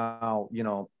biodynamic is now, you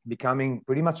know, becoming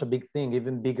pretty much a big thing,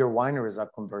 even bigger wineries are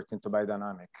converting to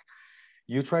biodynamic.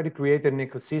 You try to create an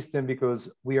ecosystem because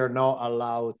we are not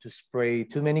allowed to spray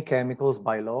too many chemicals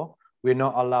by law. We're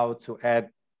not allowed to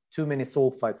add too many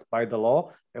sulfites by the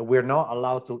law, and we're not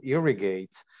allowed to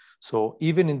irrigate. So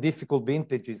even in difficult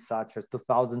vintages such as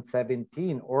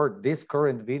 2017 or this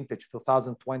current vintage,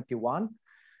 2021,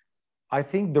 I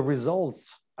think the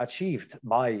results achieved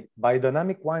by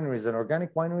biodynamic wineries and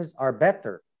organic wineries are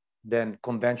better than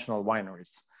conventional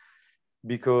wineries.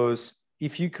 Because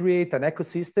if you create an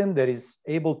ecosystem that is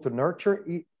able to nurture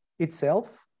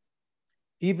itself,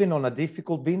 even on a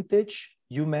difficult vintage,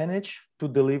 you manage to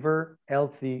deliver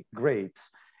healthy grapes.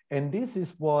 And this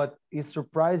is what is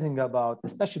surprising about,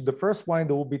 especially the first wine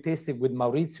that will be tasted with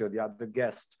Maurizio, the other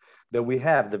guest that we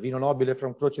have, the Vino Nobile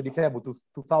from Croce di Febo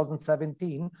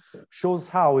 2017, shows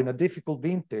how in a difficult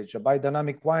vintage, a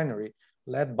biodynamic winery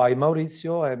led by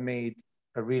Maurizio have made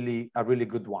a really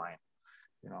good wine,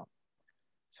 you know.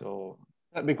 So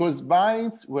because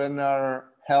vines, when are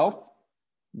health,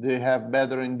 they have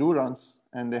better endurance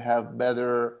and they have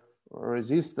better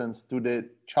resistance to the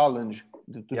challenge,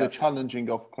 to the challenging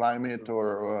of climate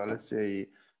or let's say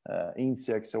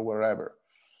insects or wherever.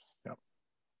 Yeah.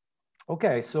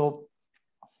 Okay, so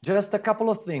just a couple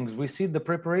of things. We see the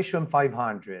preparation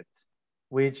 500,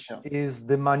 which is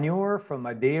the manure from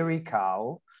a dairy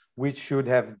cow, which should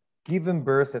have given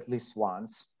birth at least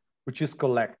once, which is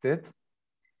collected,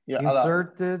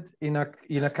 inserted in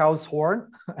a cow's horn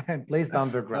and placed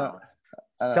underground.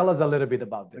 Tell us a little bit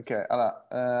about this. Okay,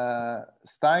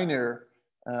 Steiner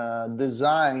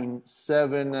designed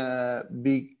 7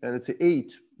 big, let's say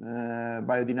 8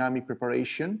 biodynamic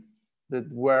preparation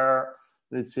that were,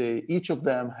 let's say, each of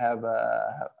them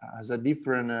has a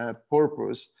different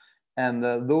purpose. And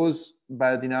those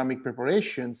biodynamic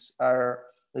preparations are,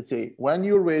 let's say, when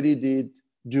you already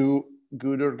do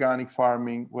good organic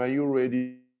farming, when you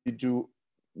already do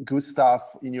good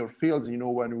stuff in your fields, you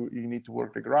know, when you need to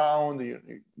work the ground,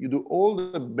 you do all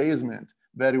the basement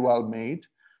very well made.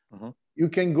 you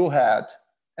can go ahead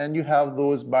and you have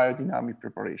those biodynamic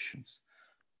preparations.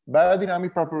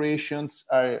 Biodynamic preparations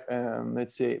are,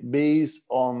 let's say, based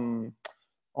on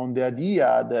the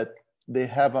idea that they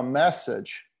have a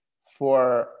message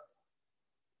for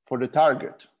the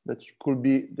target. That could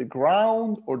be the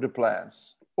ground or the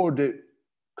plants or the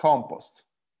compost.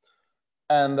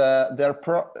 And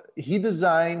he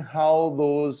designed how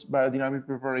those biodynamic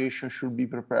preparations should be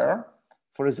prepared.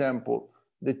 For example,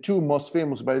 the two most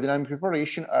famous biodynamic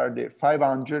preparations are the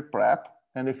 500 prep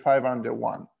and the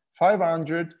 501.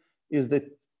 500 is the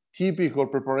typical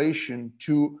preparation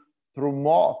to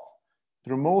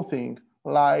promoting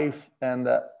life and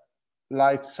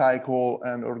life cycle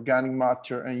and organic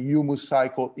matter and humus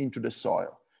cycle into the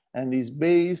soil, and is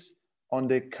based on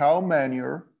the cow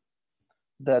manure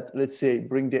that, let's say,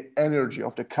 bring the energy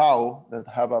of the cow, that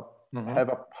have a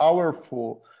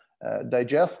powerful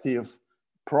digestive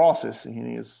process in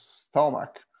his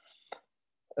stomach,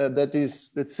 that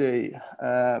is, let's say,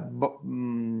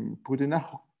 put in a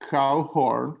cow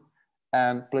horn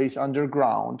and placed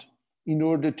underground in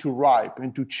order to ripe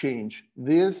and to change.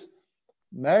 This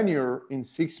manure in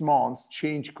 6 months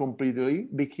changed completely,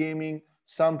 becoming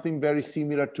something very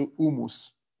similar to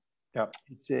humus. Yeah,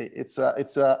 it's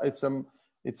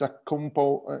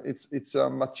a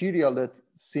material that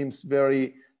seems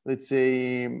very, let's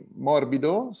say,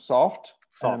 morbido, soft,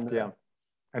 and it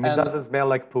doesn't smell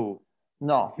like poo.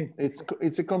 No,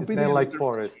 it's a completely like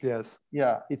forest. Yes.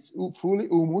 Yeah, it's fully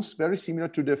humus, very similar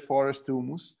to the forest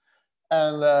humus,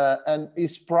 and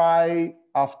is sprayed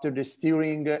after the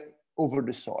steering over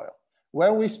the soil.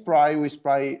 When we spray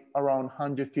around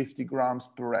 150 grams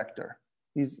per hectare.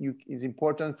 It's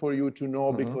important for you to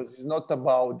know, because it's not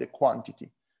about the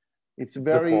quantity. It's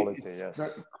very, the quality,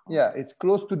 yes. Yeah, it's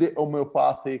close to the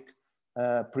homeopathic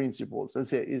principles. Let's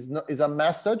say it's a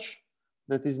message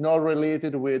that is not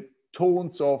related with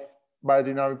tons of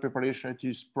biodynamic preparation that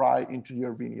you spray into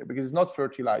your vineyard, because it's not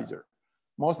fertilizer.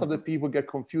 Most of the people get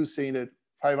confused saying that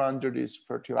 500 is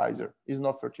fertilizer. It's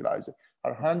not fertilizer.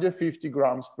 150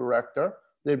 grams per hectare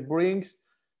that brings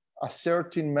a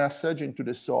certain message into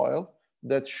the soil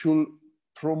that should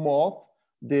promote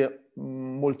the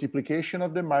multiplication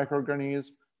of the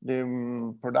microorganisms, the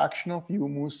production of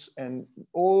humus, and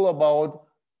all about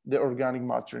the organic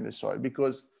matter in the soil.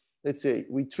 Because, let's say,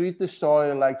 we treat the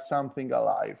soil like something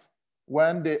alive.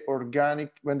 When the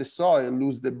soil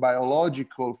loses the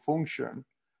biological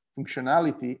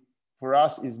functionality, for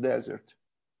us is desert.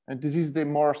 And this is the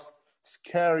most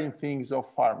scary things of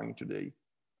farming today.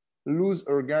 Lose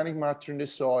organic matter in the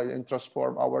soil and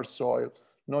transform our soil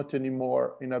not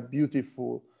anymore in a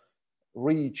beautiful,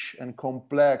 rich and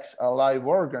complex alive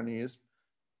organism,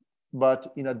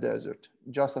 but in a desert,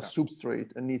 just a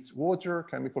substrate, and needs water,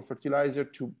 chemical fertilizer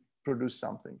to produce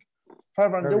something.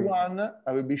 501,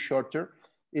 I will be shorter.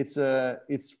 It's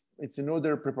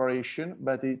another preparation,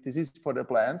 but this is for the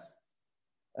plants.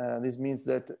 This means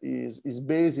that is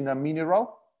based in a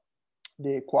mineral,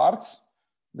 the quartz,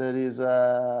 that is,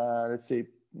 let's say,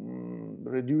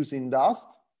 reduced in dust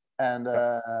and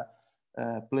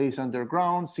placed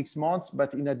underground 6 months,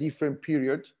 but in a different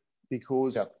period,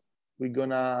 because we're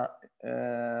gonna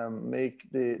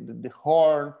make the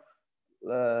horn,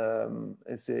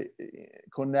 let's say,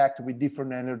 connect with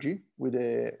different energy, with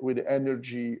the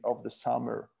energy of the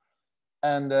summer,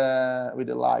 and with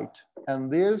the light. And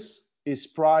this is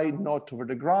sprayed not over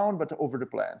the ground, but over the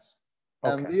plants.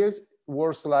 And this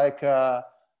works like an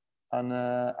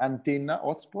antenna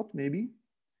hotspot, maybe.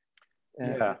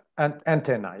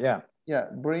 Antenna, yeah,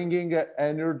 bringing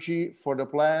energy for the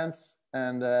plants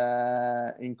and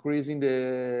increasing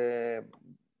the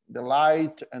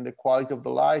light and the quality of the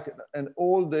light, and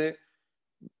all the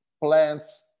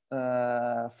plants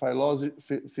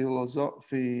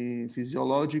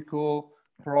physiological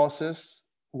process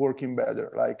working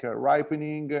better, like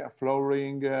ripening,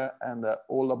 flowering, and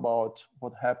all about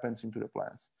what happens into the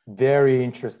plants. Very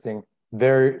interesting.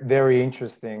 Very, very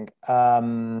interesting.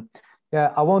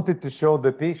 Yeah, I wanted to show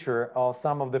the picture of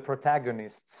some of the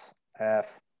protagonists at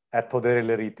Podere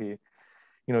le Ripi.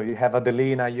 You know, you have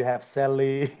Adelina, you have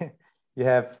Sally, you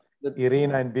have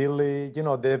Irina and Billy. You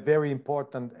know, they're very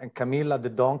important. And Camilla, the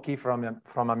donkey from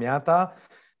Amiata,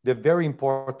 they're very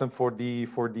important for the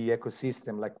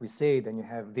ecosystem. Like we say, then you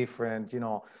have different,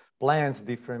 plants,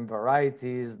 different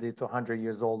varieties, the 200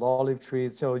 years old olive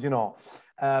trees. So,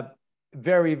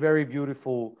 very, very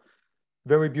beautiful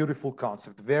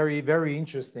concept. Very, very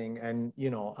interesting. And,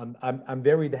 I'm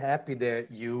very happy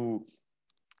that you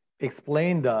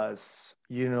explained us,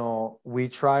 we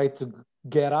try to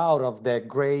get out of that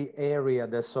gray area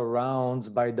that surrounds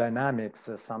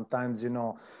biodynamics. Sometimes,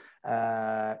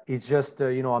 it's just,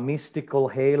 you know, a mystical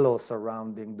halo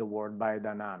surrounding the word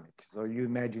biodynamic. So you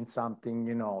imagine something,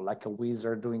 you know, like a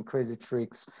wizard doing crazy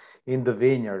tricks in the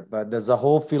vineyard, but there's a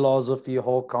whole philosophy, a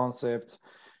whole concept.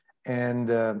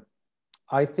 And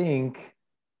I think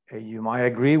you might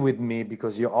agree with me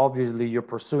because you're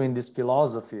pursuing this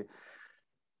philosophy.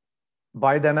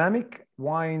 Biodynamic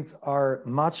wines are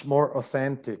much more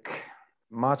authentic,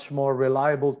 much more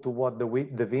reliable to what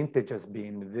the vintage has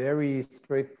been. Very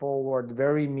straightforward,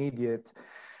 very immediate,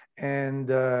 and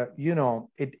you know,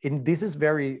 this is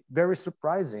very, very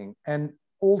surprising. And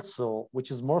also, which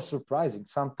is more surprising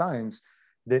sometimes,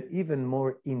 that even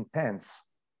more intense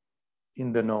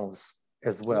in the nose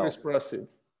as well. Very expressive.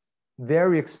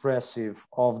 Very expressive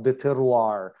of the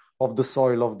terroir, of the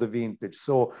soil, of the vintage.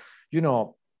 So, you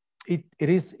know, it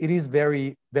is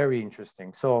very, very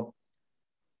interesting. So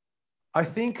I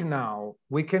think now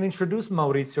we can introduce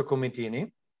Maurizio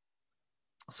Comitini.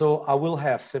 So I will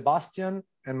have Sebastian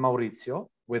and Maurizio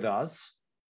with us.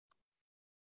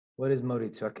 Where is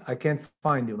Maurizio? I can't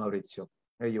find you, Maurizio.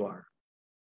 There you are.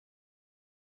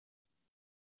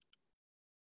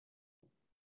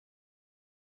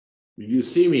 You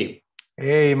see me?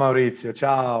 Hey, Maurizio.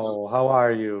 Ciao. How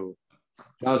are you?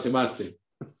 Ciao Sebastian.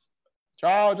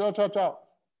 Ciao, ciao, ciao, ciao.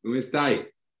 Come stai?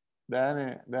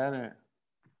 Bene, bene.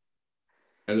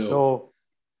 Hello. So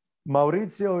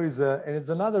Maurizio is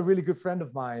another really good friend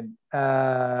of mine.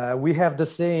 We have the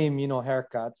same, you know,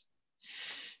 haircut.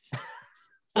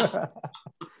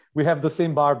 We have the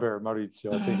same barber,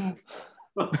 Maurizio, I think.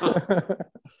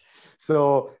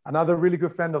 So another really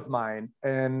good friend of mine,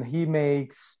 and he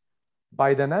makes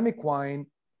biodynamic wine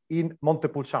in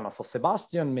Montepulciano. So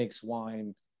Sebastian makes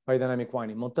biodynamic wine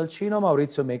in Montalcino.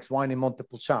 Maurizio makes wine in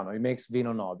Montepulciano. He makes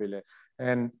Vino Nobile.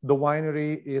 And the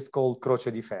winery is called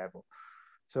Croce di Febo.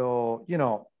 So, you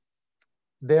know,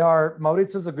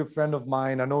 Maurizio's a good friend of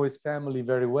mine. I know his family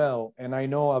very well. And I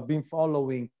know I've been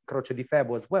following Croce di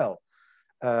Febo as well.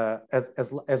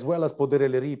 As well as Podere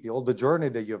le Ripi, all the journey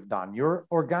that you've done. You're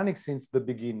organic since the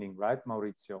beginning, right,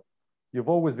 Maurizio? You've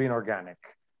always been organic.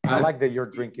 I like that you're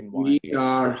drinking wine. We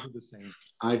are,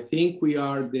 I think we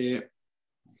are the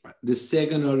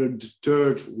second or the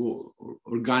third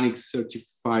organic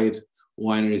certified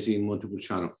wineries in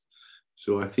Montepulciano.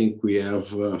 So I think we have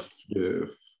the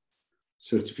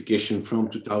certification from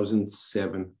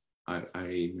 2007, I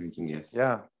imagine, yes.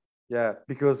 Yeah,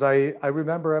 because I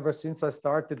remember ever since I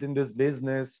started in this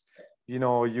business, you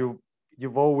know,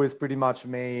 you've always pretty much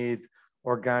made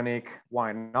organic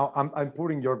wine. Now I'm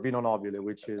putting your Vino Nobile,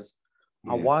 which is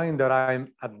a wine that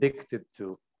I'm addicted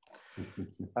to.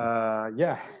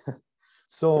 Yeah.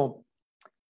 So,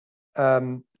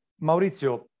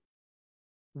 Maurizio,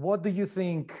 what do you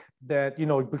think that, you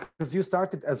know, because you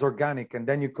started as organic and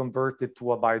then you converted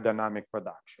to a biodynamic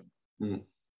production.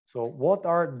 So what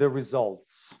are the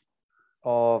results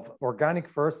of organic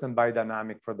first and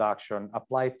biodynamic production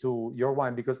applied to your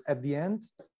wine? Because at the end,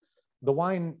 the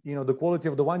wine, you know, the quality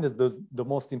of the wine is the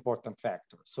most important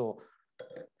factor. So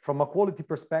from a quality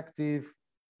perspective,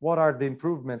 what are the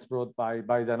improvements brought by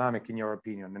biodynamic in your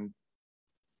opinion? And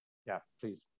yeah,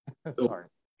 please. Sorry.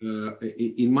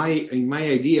 In my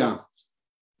idea,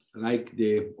 like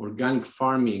the organic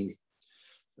farming,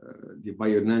 the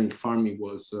biodynamic farming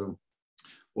was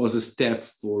a step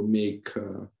for make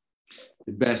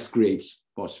the best grapes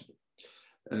possible.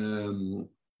 And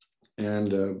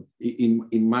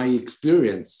in my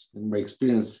experience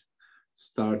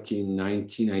started in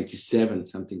 1997,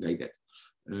 something like that.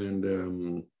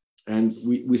 And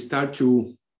we start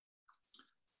to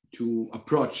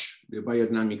approach the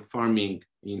biodynamic farming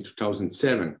in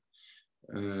 2007.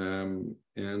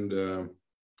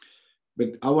 But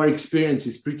our experience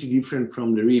is pretty different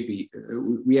from the Ripi.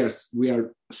 We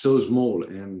are so small,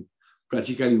 and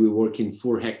practically we work in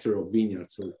 4 hectares of vineyard.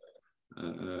 So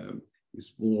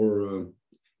it's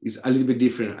a little bit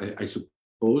different, I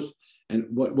suppose. And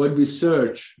what we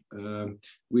search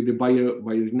with the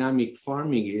biodynamic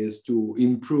farming is to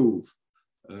improve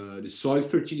the soil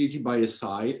fertility by a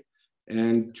side,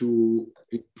 and to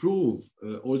improve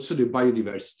also the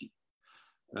biodiversity.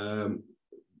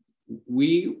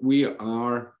 We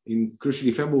are in Croce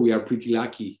di Febo, we are pretty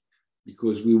lucky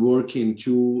because we work in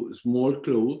 2 small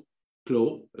closed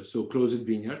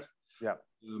vineyards. Yeah.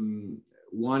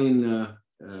 One in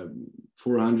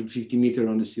 450 meters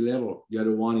on the sea level, the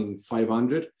other one in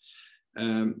 500.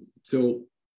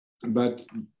 But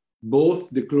both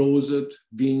the closed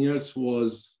vineyards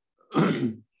was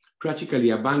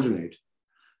practically abandoned,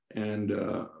 and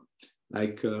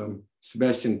like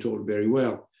Sebastian told very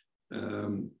well,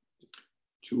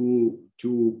 to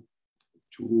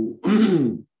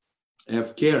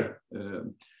have care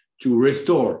to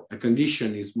restore a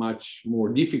condition is much more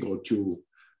difficult to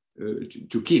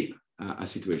keep a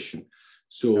situation.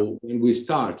 So when we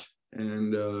start,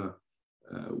 and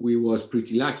we was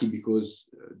pretty lucky because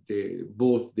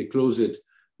both the closet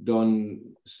don't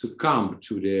succumb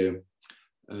to the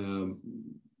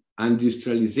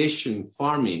industrialization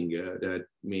farming that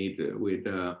made with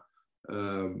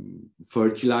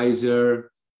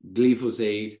fertilizer,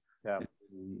 glyphosate,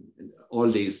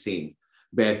 all these things,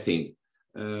 bad thing.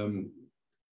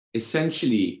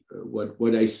 Essentially,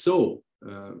 what I saw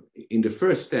in the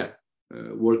first step,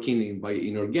 working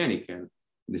in organic, and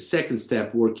the second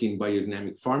step, working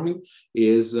biodynamic farming,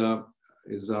 is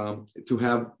to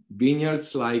have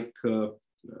vineyards like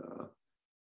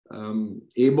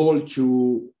able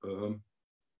to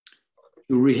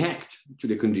react to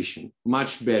the condition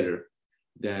much better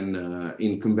than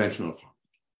in conventional farming.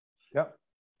 Yeah.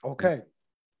 Okay.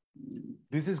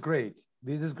 This is great.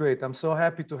 This is great. I'm so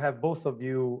happy to have both of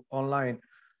you online.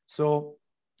 So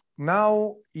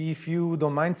now, if you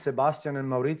don't mind, Sebastian and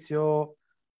Maurizio,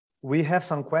 we have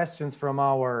some questions from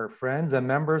our friends and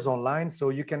members online, so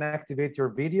you can activate your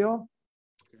video.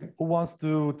 Okay. Who wants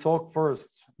to talk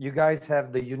first? You guys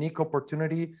have the unique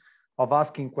opportunity of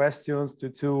asking questions to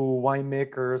two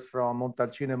winemakers from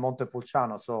Montalcino and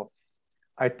Montepulciano. So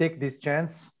I take this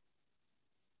chance.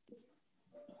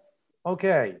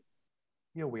 Okay,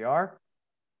 here we are.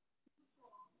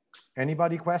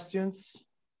 Anybody questions?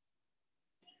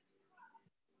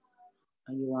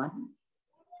 Are you on?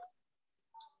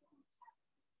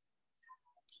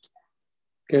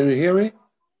 Can you hear me?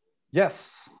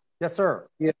 Yes. Yes, sir.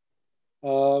 Yeah.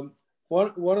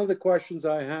 One of the questions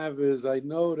I have is, I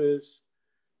noticed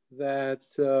that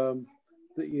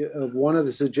one of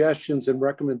the suggestions and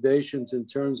recommendations in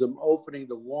terms of opening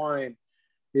the wine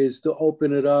is to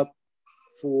open it up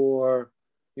for,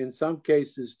 in some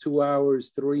cases, 2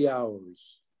 hours, 3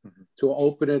 hours, to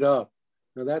open it up.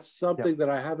 Now that's something that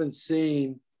I haven't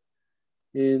seen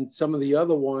in some of the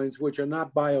other wines, which are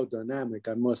not biodynamic,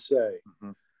 I must say.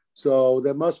 So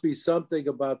there must be something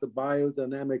about the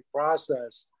biodynamic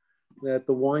process that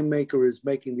the winemaker is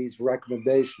making these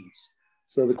recommendations.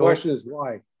 So the question is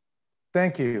why?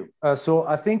 Thank you. So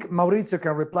I think Maurizio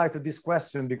can reply to this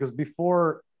question, because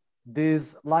before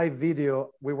this live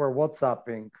video, we were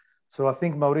WhatsApping. So I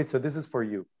think, Maurizio, this is for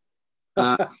you.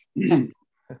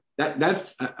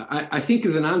 That's I think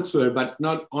is an answer, but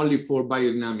not only for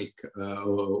biodynamic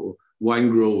wine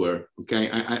grower. Okay,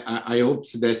 I hope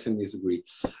Sebastian disagrees.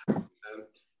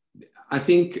 I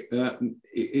think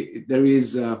there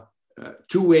is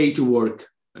two ways to work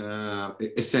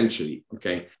essentially.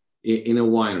 Okay, in a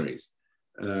wineries,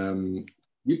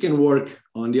 you can work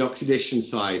on the oxidation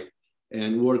side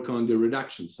and work on the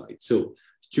reduction side. So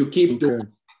to keep from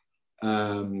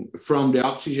the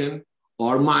oxygen,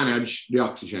 or manage the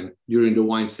oxygen during the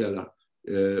wine cellar,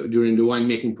 during the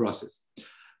winemaking process.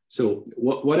 So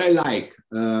what I like,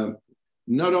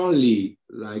 not only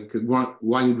like a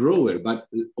wine grower, but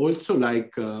also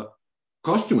like a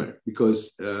customer,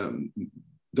 because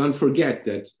don't forget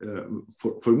that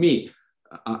for me,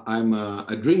 I'm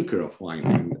a drinker of wine,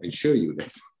 and I show you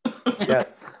that.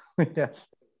 Yes, yes.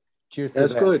 Cheers to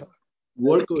That's that. good.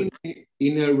 Working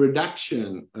in a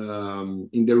reduction,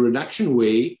 in the reduction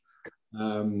way,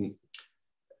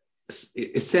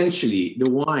 essentially the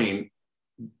wine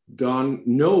don't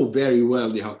know very well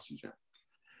the oxygen.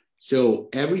 So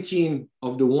everything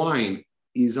of the wine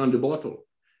is on the bottle.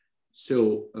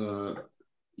 So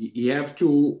you have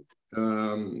to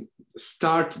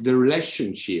start the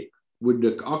relationship with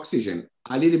the oxygen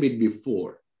a little bit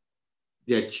before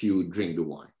that you drink the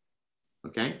wine.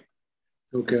 Okay?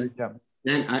 Okay. Yeah.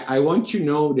 And I want to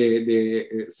know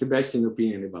the Sebastian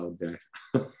opinion about that.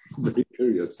 Very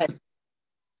curious.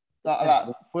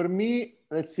 For me,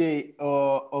 let's say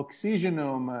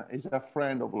oxygenum is a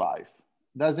friend of life.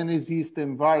 Doesn't exist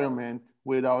environment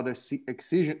without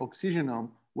oxygenum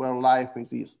where life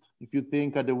exists. If you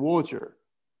think of the water,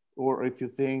 or if you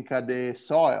think of the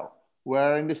soil,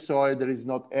 where in the soil there is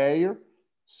not air,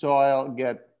 soil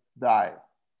get die.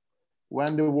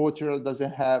 When the water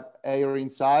doesn't have air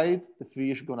inside, the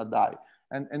fish gonna die.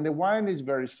 And the wine is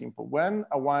very simple. When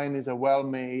a wine is well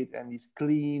made and is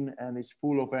clean and is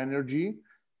full of energy,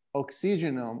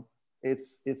 oxygenum,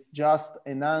 it's just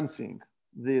enhancing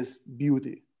this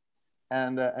beauty.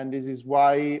 And this is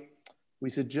why we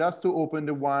suggest to open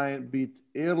the wine a bit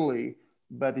early,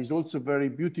 but it's also very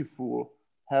beautiful.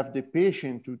 Have the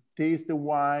patient to taste the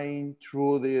wine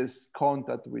through this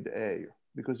contact with air,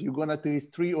 because you're gonna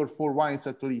taste 3 or 4 wines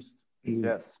at least.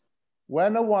 Yes.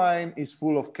 When a wine is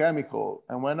full of chemical,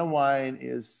 and when a wine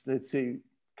is, let's say,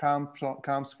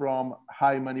 comes from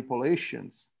high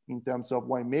manipulations in terms of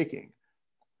winemaking.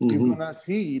 You're gonna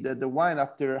see that the wine,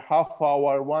 after half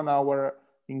hour, 1 hour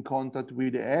in contact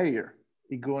with the air,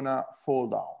 it's gonna fall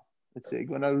down. Let's say,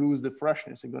 gonna lose the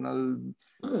freshness, it's gonna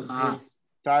get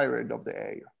tired of the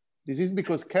air. This is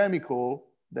because chemical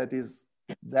that is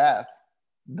death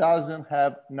doesn't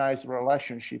have nice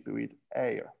relationship with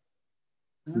air.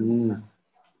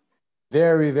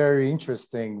 Very, very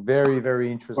interesting. Very, very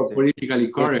interesting. Or politically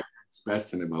correct,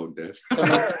 Sebastian, about that.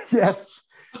 Yes,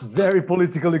 very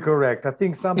politically correct. I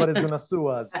think somebody's gonna sue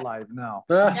us live now.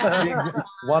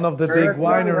 One of the big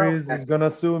wineries is gonna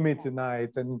sue me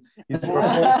tonight, and it's your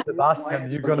fault, Sebastian.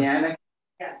 You're gonna.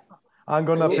 I'm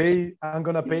gonna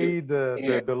pay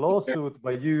the lawsuit,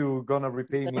 but you gonna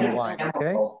repay me in wine,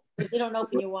 okay? If you don't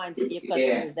open your wine to your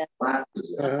customers, that's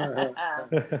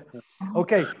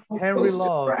Okay, Henry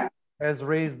Love has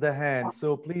raised the hand.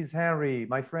 So please, Henry,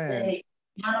 my friend.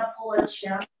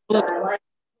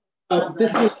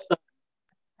 This is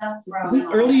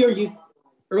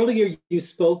earlier you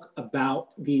spoke about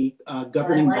the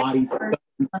governing bodies,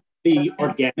 the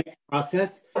organic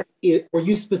process. Were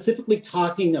you specifically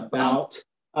talking about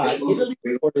Italy,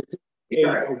 or is it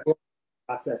a world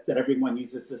process that everyone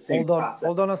uses the same process?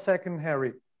 Hold on a second,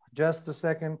 Harry. Just a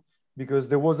second, because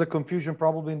there was a confusion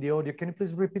probably in the audio. Can you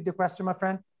please repeat the question, my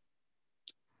friend?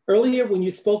 Earlier, when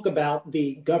you spoke about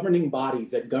the governing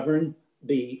bodies that govern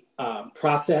the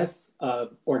process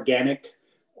of organic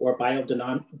or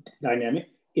biodynamic,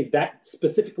 is that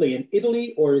specifically in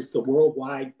Italy, or is the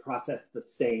worldwide process the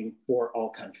same for all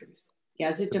countries?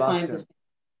 Yes, it defines the same.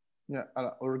 Yeah,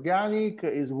 organic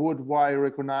is worldwide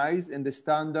recognized, and the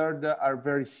standards are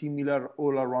very similar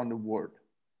all around the world.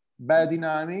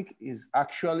 Biodynamic is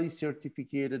actually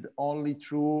certificated only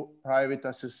through private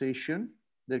association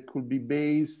that could be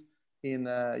based in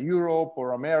Europe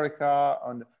or America.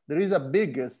 And there is a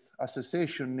biggest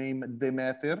association named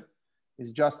Demeter.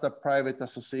 It's just a private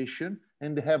association,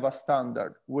 and they have a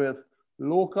standard with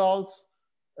locals,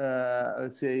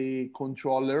 let's say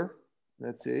controller,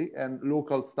 let's say, and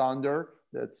local standard,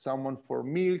 that someone for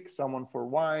milk, someone for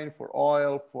wine, for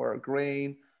oil, for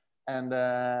grain, and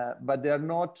but they are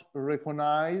not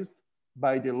recognized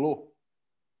by the law.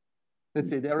 Let's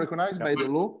say they are recognized by the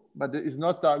law, but it's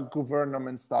not a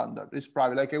government standard. It's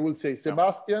private. Like I will say,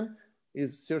 Sebastian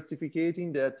is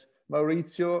certificating that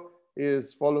Maurizio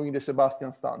is following the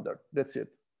Sebastian standard. That's it.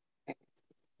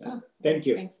 Thank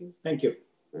you. Thank you. Thank you.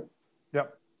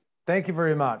 Yep. Thank you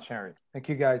very much, Harry. Thank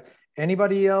you, guys.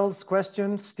 Anybody else?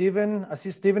 Questions? Stephen? I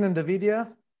see Stephen and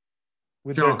Davidia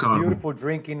with their beautiful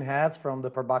drinking hats from the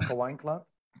Perbacco Wine Club.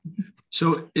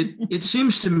 So it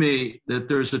seems to me that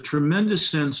there's a tremendous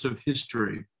sense of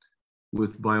history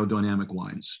with biodynamic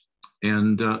wines.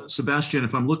 And Sebastian,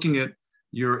 if I'm looking at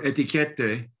your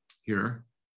etiquette here.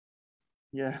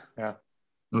 Yeah.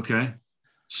 Okay.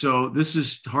 So this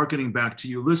is harkening back to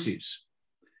Ulysses.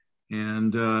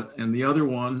 And the other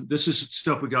one, this is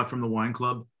stuff we got from the wine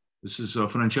club. This is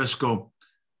Francesco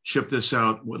shipped this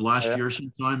out, what, last year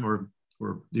sometime or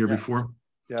the year before?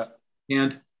 Yeah.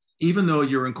 And even though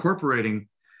you're incorporating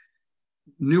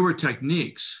newer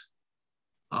techniques,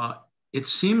 it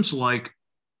seems like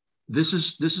this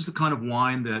is the kind of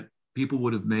wine that people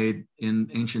would have made in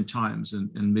ancient times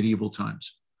and medieval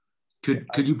times.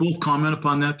 Could you both comment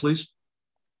upon that, please?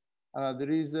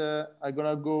 There is I'm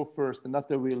gonna go first, and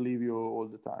after we'll leave you all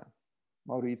the time,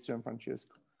 Maurizio and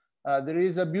Francesco. There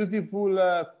is a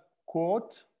beautiful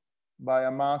quote by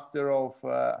a master of,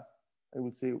 I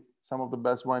would say, some of the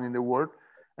best wine in the world,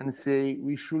 and say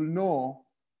we should know,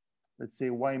 let's say,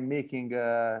 winemaking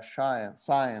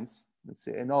science, let's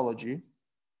say, enology,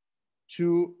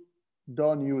 to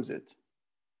don't use it.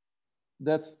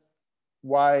 That's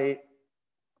why,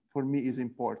 for me, is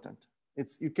important.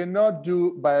 You cannot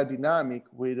do biodynamic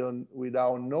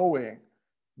without knowing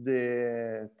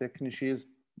the techniques,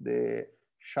 the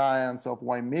science of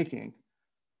winemaking.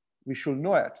 We should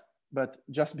know it, but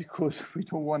just because we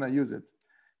don't want to use it.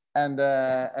 And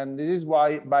this is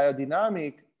why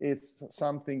biodynamic is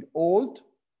something old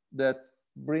that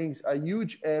brings a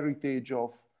huge heritage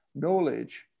of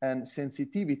knowledge and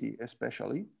sensitivity,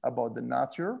 especially about the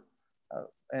nature,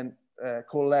 and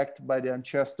collected by the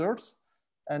ancestors.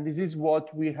 And this is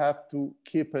what we have to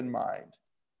keep in mind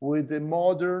with the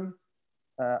modern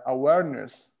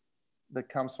awareness that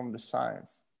comes from the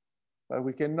science. But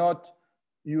we cannot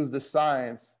use the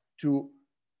science to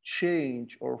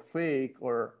change or fake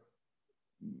or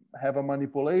have a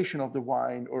manipulation of the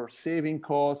wine, or saving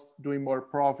costs, doing more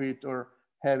profit, or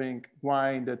having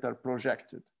wine that are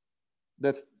projected.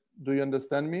 Do you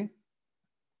understand me?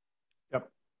 Yep.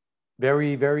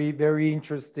 Very, very, very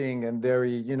interesting and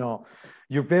very, you know,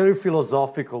 you're very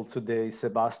philosophical today,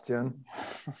 Sebastian.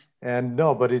 And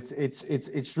no, but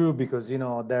it's true because, you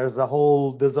know, there's a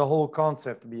whole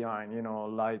concept behind, you know,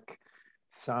 like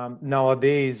some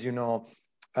nowadays, you know,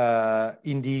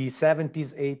 in the 70s,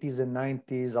 80s, and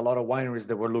 90s, a lot of wineries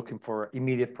that were looking for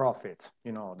immediate profit,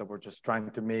 you know, that were just trying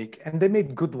to make, and they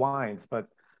made good wines, but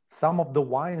some of the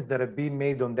wines that have been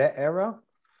made on that era,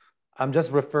 I'm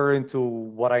just referring to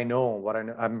what I know,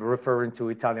 I'm referring to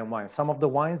Italian wines. Some of the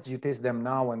wines, you taste them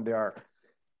now and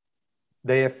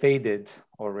they have faded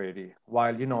already.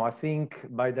 While, you know, I think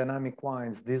biodynamic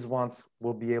wines, these ones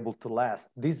will be able to last.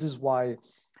 This is why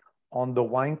on the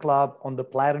wine club, on the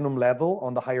platinum level,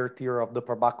 on the higher tier of the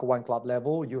Perbacco Wine Club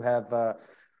level, you have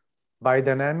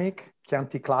biodynamic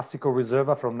Chianti Classico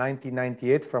Reserva from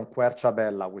 1998 from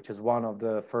Querciabella, which is one of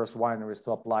the first wineries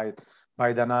to apply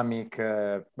biodynamic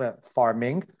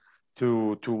farming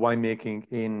to winemaking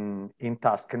in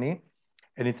Tuscany.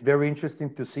 And it's very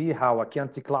interesting to see how a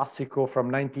Chianti Classico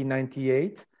from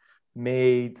 1998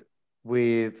 made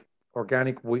with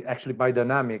organic, actually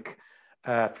biodynamic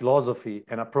philosophy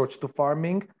and approach to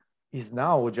farming is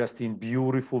now just in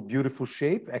beautiful, beautiful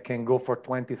shape. It can go for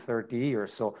 20, 30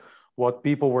 years. So what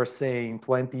people were saying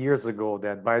 20 years ago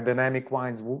that biodynamic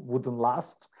wines wouldn't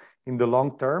last in the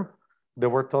long term, they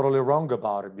were totally wrong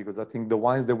about it, because I think the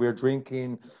wines that we're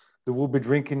drinking, that we'll be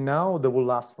drinking now, they will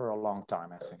last for a long time,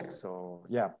 I think. So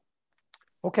yeah.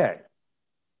 Okay,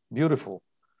 beautiful.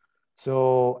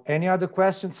 So any other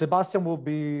questions? Sebastian will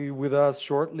be with us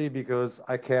shortly because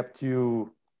I kept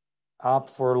you up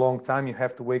for a long time. You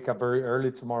have to wake up very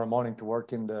early tomorrow morning to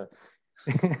work in the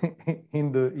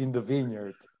in the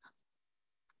vineyard.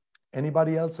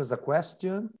 Anybody else has a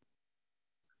question?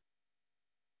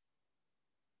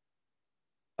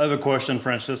 I have a question,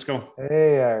 Francesco.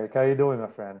 Hey, Eric, how you doing, my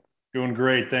friend? Doing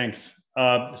great, thanks.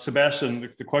 Sebastian,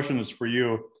 the question is for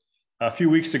you. A few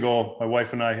weeks ago, my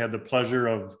wife and I had the pleasure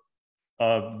of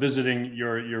visiting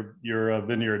your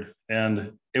vineyard,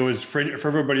 and it was for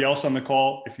everybody else on the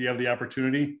call. If you have the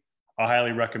opportunity, I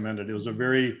highly recommend it. It was a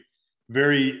very,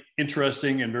 very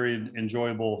interesting and very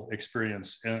enjoyable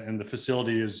experience, and the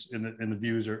facility is and the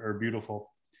views are beautiful.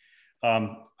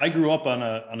 I grew up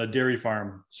on a dairy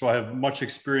farm, so I have much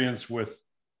experience with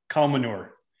cow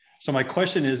manure. So my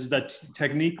question is, that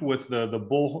technique with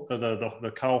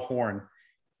the cow horn,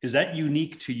 is that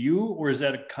unique to you, or is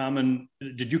that a common?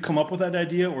 Did you come up with that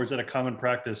idea, or is that a common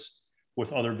practice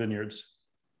with other vineyards?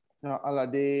 No,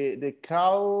 the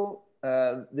cow,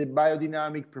 the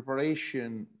biodynamic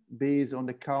preparation based on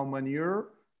the cow manure,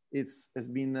 has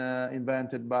been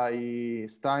invented by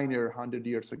Steiner 100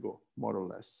 years ago, more or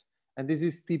less. And this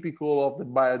is typical of the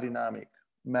biodynamic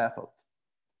method,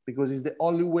 because it's the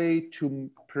only way to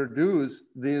produce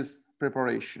this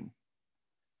preparation.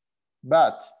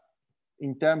 But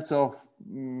in terms of,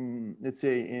 let's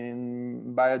say,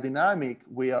 in biodynamic,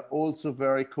 we are also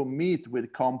very committed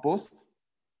with compost.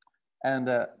 And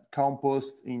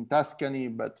compost in Tuscany,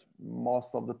 but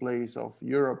most of the place of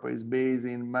Europe is based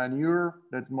in manure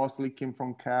that mostly came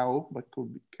from cow, but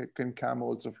can come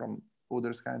also from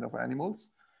other kind of animals.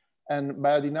 And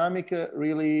biodynamic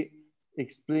really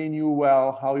explain you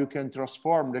well how you can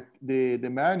transform the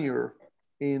manure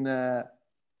in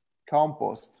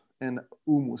compost and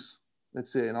humus.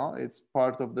 Let's say, you know, it's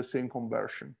part of the same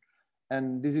conversion.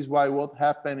 And this is why what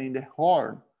happened in the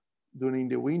horn during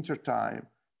the winter time,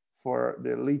 for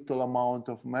the little amount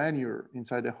of manure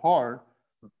inside the horn,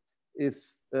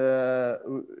 it's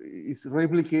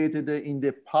replicated in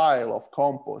the pile of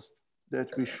compost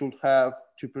that we should have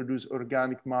to produce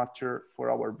organic matter for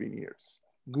our vineyards.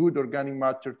 Good organic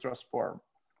matter transform.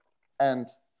 And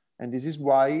this is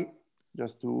why,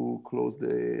 just to close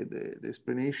the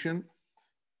explanation,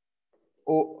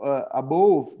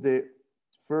 above the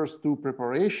first two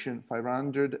preparation,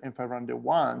 500 and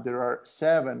 501, there are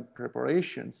 7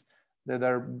 preparations that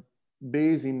are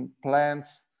based in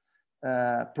plants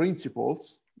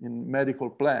principles, in medical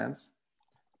plants,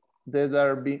 that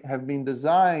have been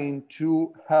designed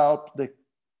to help the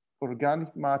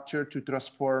organic matter to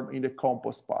transform in the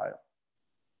compost pile.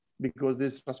 Because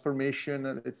this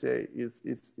transformation, let's say,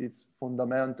 it's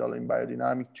fundamental in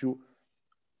biodynamic to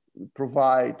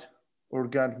provide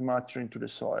organic matter into the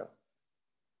soil.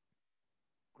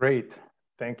 Great,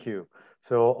 thank you.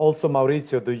 So also,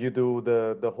 Maurizio, do you do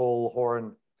the whole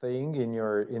horn thing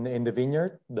in the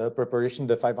vineyard, the preparation,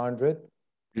 the 500?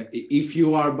 If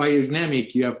you are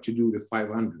biodynamic, you have to do the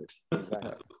 500.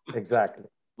 Exactly.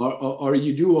 Or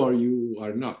you do, or you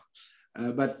are not.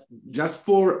 But just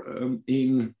for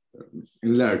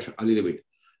enlarge a little bit,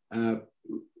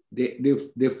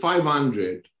 the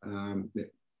 500,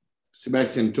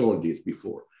 Sebastian told this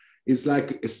before, it's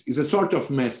like, it's a sort of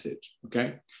message,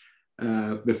 okay?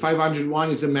 The 501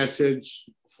 is a message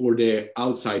for the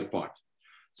outside part.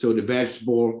 So the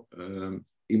vegetable,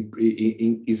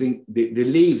 the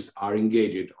leaves are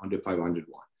engaged on the 501.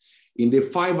 In the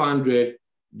 500,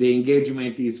 the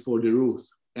engagement is for the root,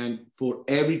 and for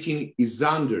everything is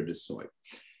under the soil.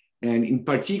 And in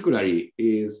particular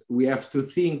is we have to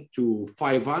think to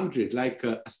 500 like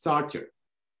a starter.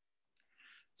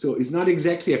 So it's not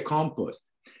exactly a compost.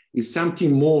 It's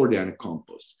something more than a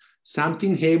compost.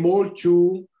 Something able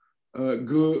to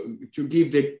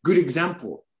give the good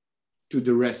example to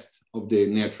the rest of the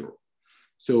natural.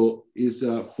 So it's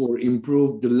for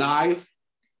improve the life,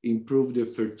 improve the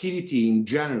fertility in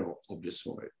general of the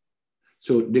soil.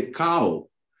 So the cow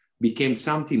became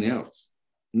something else,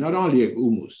 not only a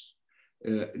humus,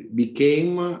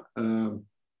 became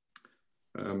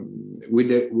with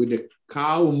the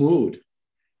cow mood,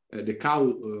 the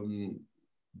cow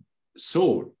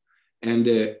soul, and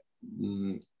the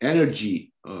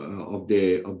energy of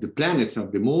the planets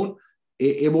of the moon,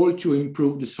 able to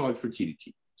improve the soil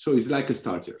fertility. So it's like a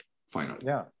starter, finally.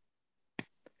 Yeah.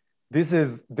 This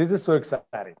is so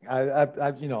exciting.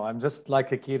 I'm just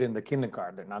like a kid in the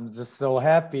kindergarten. I'm just so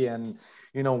happy, and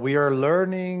we are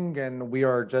learning, and we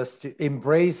are just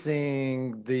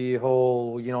embracing the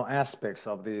whole aspects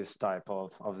of this type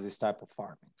of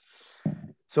farming.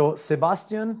 So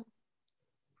Sebastian,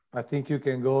 I think you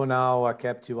can go now. I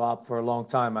kept you up for a long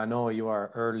time. I know you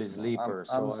are early sleeper,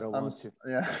 so I don't want to.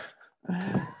 Yeah,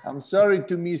 I'm sorry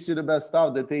to miss you the best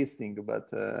out the tasting, but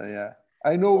yeah.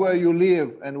 I know where you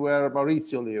live and where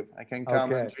Maurizio live. I can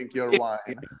come and drink your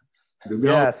wine.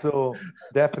 Yeah, so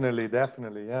definitely,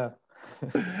 yeah.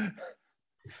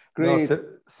 Great. No,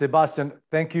 Sebastian,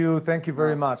 thank you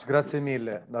very much. Grazie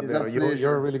mille, davvero.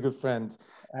 You're a really good friend.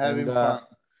 Having fun.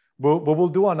 We'll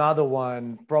do another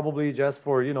one, probably just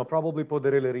for, probably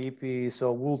Podere le Ripi.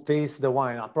 So we'll taste the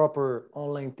wine. A proper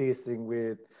online tasting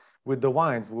with the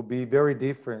wines will be very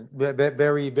different,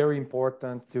 very, very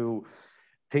important to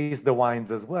taste the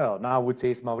wines as well. Now we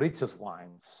taste Maurizio's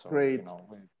wines. So, great.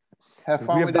 Have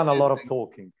fun. We have done a lot of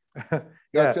talking.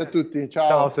 Grazie a tutti. Ciao.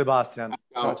 Ciao, Sebastian.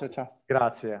 Ciao.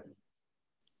 Grazie.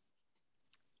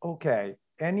 Okay.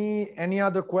 Any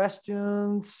other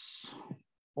questions?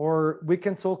 Or we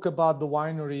can talk about the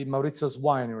winery, Maurizio's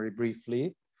winery,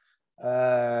 briefly.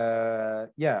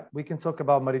 Yeah, we can talk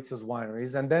about Maurizio's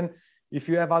wineries. And then if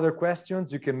you have other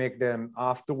questions, you can make them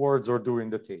afterwards or during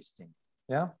the tasting.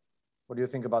 Yeah? What do you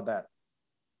think about that?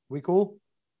 We cool?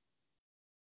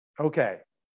 Okay,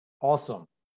 awesome.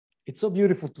 It's so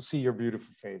beautiful to see your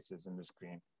beautiful faces in the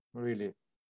screen, really.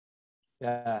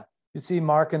 Yeah, you see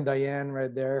Mark and Diane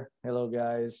right there. Hello,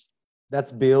 guys.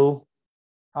 That's Bill.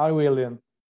 Hi, William.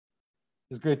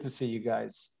 It's great to see you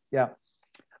guys. Yeah.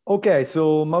 Okay,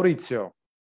 so Maurizio,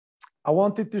 I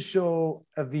wanted to show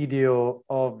a video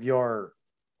of your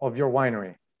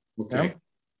winery. Okay. Yeah?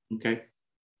 Okay.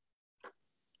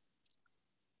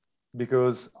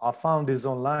 Because I found this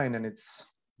online and it's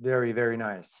very, very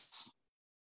nice.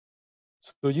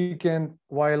 So you can,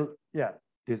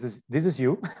 this is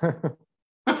you.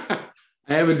 I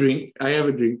have a drink,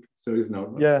 so it's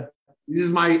normal. Yeah. This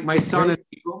is my son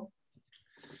Enrico.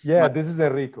 Yeah, this is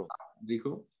Enrico.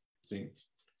 Enrico.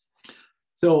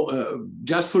 So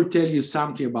just for tell you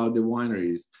something about the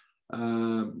wineries,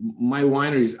 my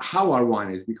wineries, how are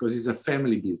wineries? Because it's a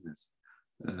family business.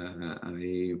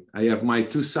 I have my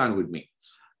two sons with me.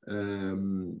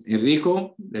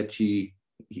 Enrico, that he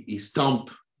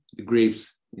stomped the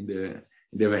grapes in the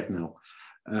vat now.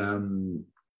 And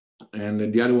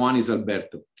the other one is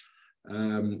Alberto.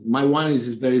 My wineries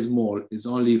is very small. It's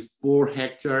only 4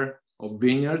 hectares of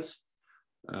vineyards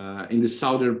in the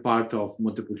southern part of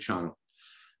Montepulciano.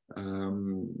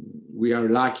 We are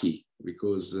lucky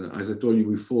because, as I told you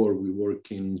before, we work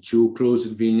in 2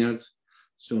 closed vineyards,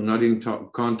 so not in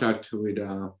contact with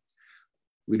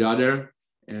other,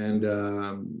 and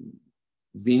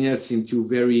vineyards into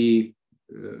very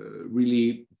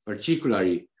really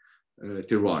particular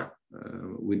terroir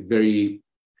with very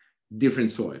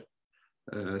different soil.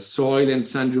 Soil and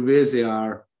Sangiovese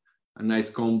are a nice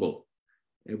combo,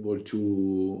 able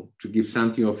to give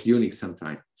something of unique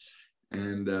sometimes.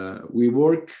 And we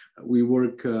work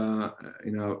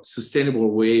in a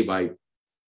sustainable way by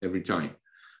every time.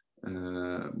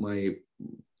 I'm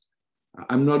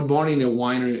not born in a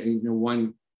winery, in a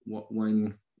one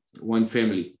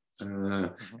family,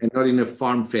 and not in a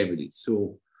farm family.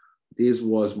 So this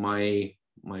was my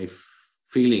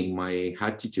feeling, my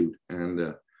attitude,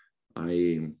 and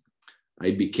I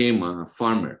became a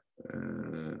farmer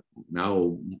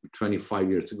now 25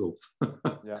 years ago.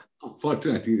 Yeah.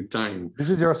 Unfortunately, the time. This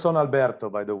is your son Alberto,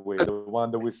 by the way, the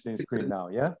one that we see on screen now,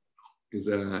 yeah? Is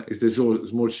a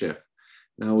small chef.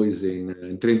 Now he's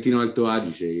in Trentino Alto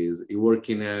Adige. He works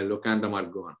in Locanda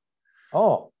Margona.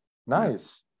 Oh,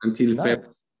 nice. Until nice.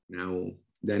 February. Now,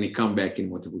 then he come back in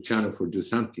Montepulciano for do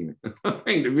something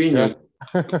in the vineyard.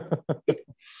 Yeah.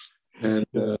 And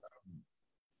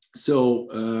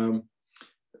so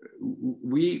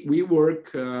we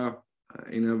work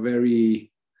in a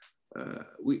very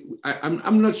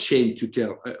I'm not ashamed to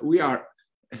tell we are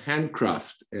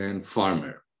handcraft and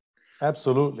farmer.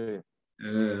 Absolutely.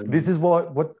 This is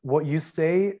what you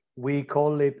say. We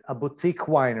call it a boutique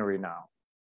winery now.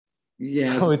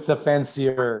 Yeah, so it's a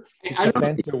fancier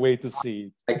way to see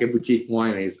it. Like a boutique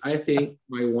winery. I think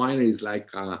my winery is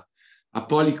like a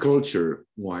polyculture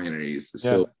wineries.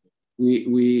 So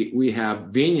we have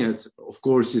vineyards. Of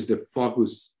course, is the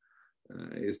focus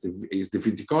is the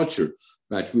viticulture,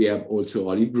 but we have also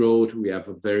olive growth. We have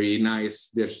a very nice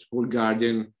vegetable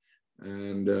garden,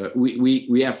 and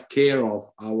we have care of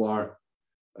our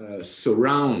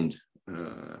surround.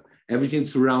 Everything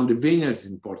surround the vineyards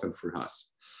is important for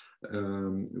us.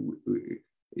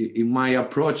 In my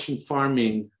approach in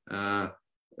farming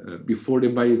before the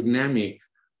biodynamic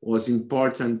was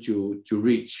important to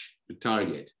reach the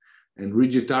target, and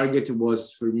reach the target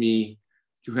was for me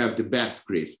to have the best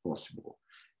grapes possible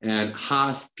and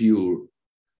as pure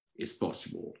as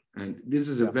possible. And this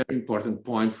is a very important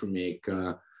point for me.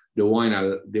 The wine I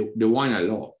love,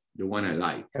 the one I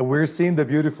like. And we're seeing the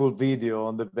beautiful video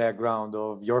on the background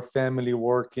of your family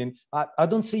working. I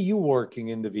don't see you working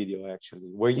in the video,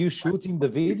 actually. Were you shooting the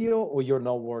video or you're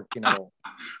not working at all?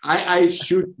 I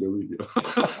shoot the video.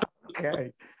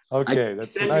 Okay,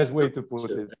 that's a nice way to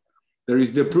put it. There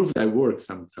is the proof that I work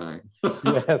sometimes.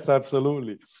 Yes,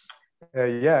 absolutely.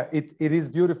 It is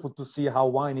beautiful to see how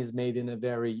wine is made in a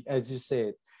very, as you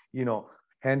said,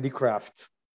 handicraft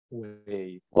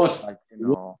way. Like,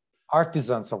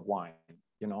 artisans of wine,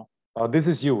 this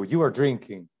is you are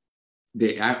drinking.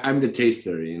 I'm the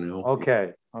taster,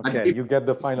 Okay, you get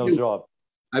the final job.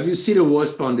 Have you seen a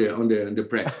wasp on the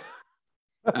press?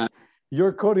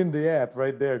 You're caught in the act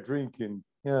right there drinking.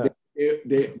 Yeah.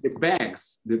 The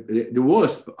bags, the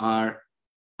wasp are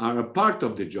a part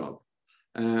of the job.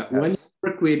 When you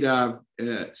work with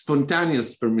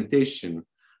spontaneous fermentation,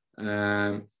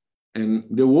 and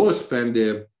the wasp and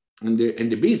the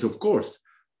bees, of course,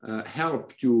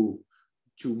 help to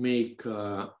make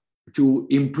to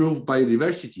improve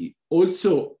biodiversity,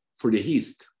 also for the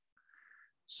yeast.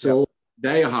 So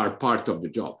they are part of the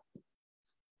job.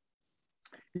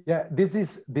 Yeah, this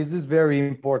is very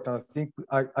important. I think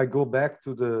I go back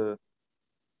to the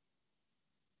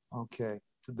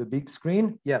big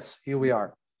screen. Yes, here we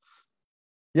are.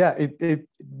 Yeah,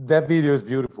 that video is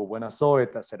beautiful. When I saw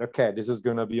it, I said, okay, this is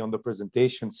going to be on the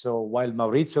presentation. So while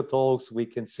Maurizio talks, we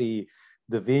can see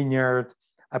the vineyard.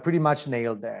 I pretty much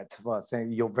nailed that. Well,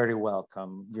 you're very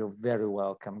welcome. You're very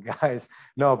welcome, guys.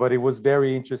 No, but it was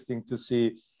very interesting to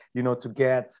see, to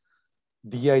get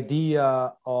the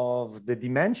idea of the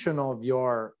dimension of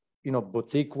your,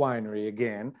 boutique winery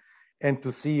again, and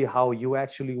to see how you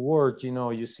actually work.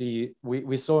 You see,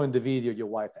 we saw in the video your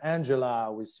wife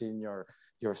Angela, we seen your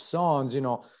sons,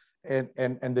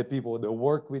 and the people that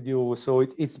work with you. So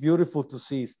it's beautiful to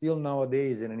see still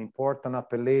nowadays in an important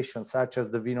appellation such as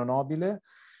the Vino Nobile,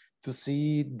 to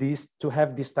see this, to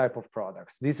have this type of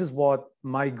products. This is what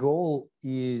my goal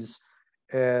is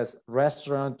as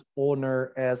restaurant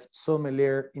owner, as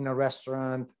sommelier in a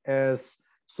restaurant, as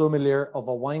sommelier of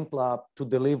a wine club, to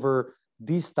deliver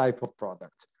this type of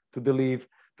product, to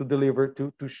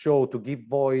show, to give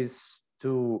voice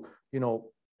to,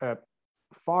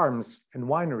 farms and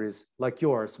wineries like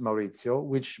yours, Maurizio,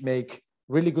 which make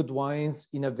really good wines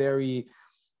in a very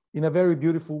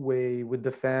beautiful way, with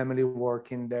the family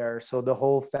working there. So the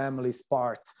whole family is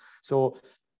part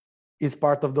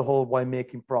of the whole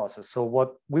winemaking process. So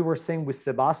what we were saying with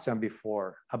Sebastian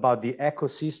before about the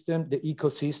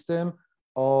ecosystem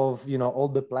of, all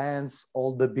the plants,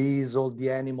 all the bees, all the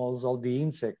animals, all the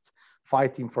insects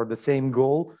fighting for the same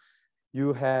goal,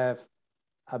 you have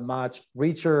a much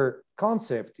richer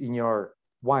concept in your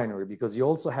winery, because you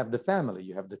also have the family.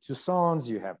 You have the two sons,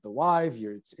 you have the wife,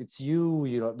 it's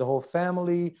you, the whole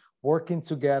family working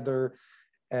together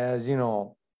as, in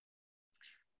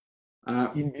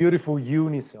beautiful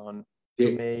unison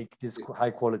to make this high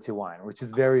quality wine, which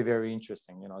is very, very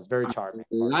interesting. It's very charming.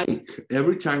 Like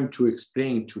every time to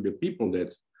explain to the people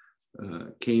that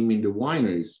came in the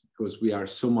wineries, because we are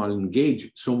so much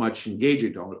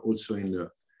engaged also in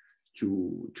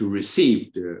to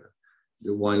receive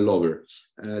the wine lover,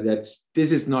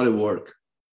 this is not a work.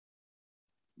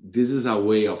 This is a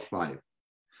way of life.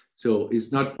 So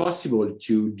it's not possible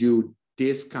to do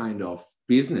this kind of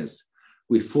business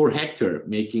with 4 hectares,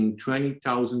 making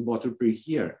 20,000 bottles per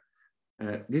year.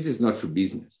 This is not for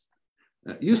business.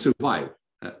 You survive,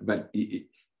 but it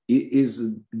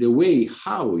is the way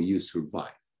how you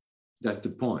survive. That's the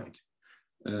point.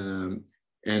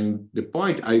 And the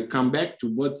point, I come back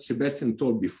to what Sebastian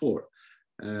told before,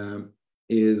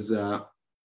 is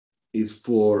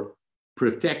for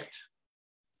protect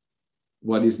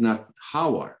what is not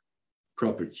our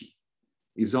property.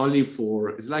 It's only for,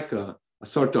 it's like a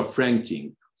sort of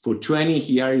renting. For 20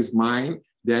 years is mine,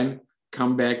 then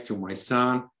come back to my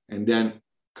son, and then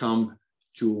come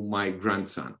to my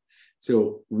grandson.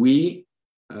 So we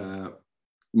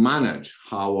manage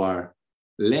our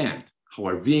land,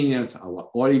 our vineyards, our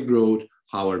olive grove,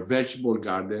 our vegetable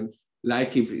garden,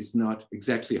 like if it's not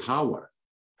exactly our.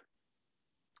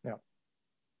 Yeah.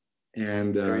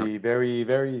 And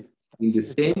very. In the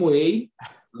same way,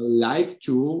 I like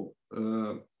to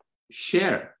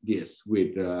share this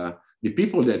with the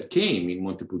people that came in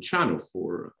Montepulciano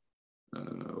for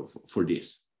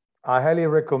this. I highly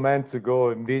recommend to go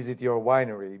and visit your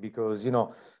winery because, you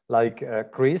know, like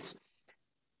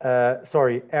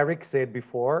Eric said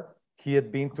before, he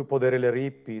had been to Podere le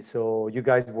Ripi. So you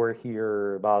guys were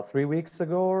here about 3 weeks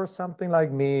ago or something,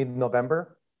 like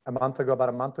mid-November, about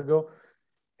a month ago.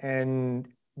 And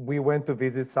we went to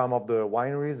visit some of the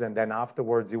wineries. And then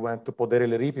afterwards you went to Podere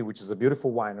le Ripi, which is a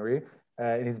beautiful winery.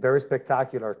 And it's very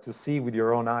spectacular to see with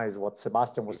your own eyes what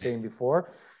Sebastian was saying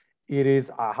before. It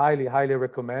is, I highly, highly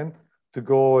recommend to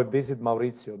go and visit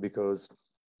Maurizio because,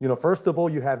 you know, first of all,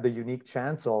 you have the unique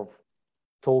chance of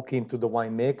talking to the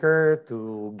winemaker,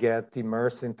 to get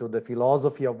immersed into the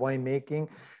philosophy of winemaking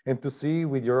and to see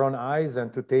with your own eyes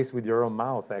and to taste with your own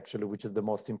mouth, actually, which is the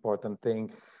most important thing.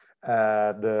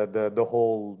 The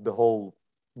whole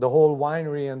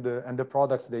winery and the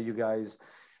products that you guys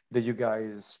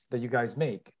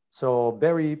make. So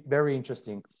very, very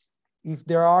interesting. If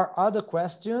there are other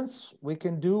questions, we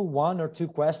can do 1 or 2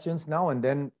 questions now, and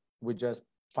then we just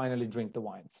finally drink the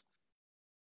wines.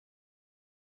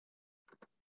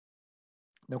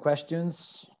 No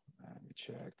questions? Let me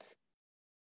check.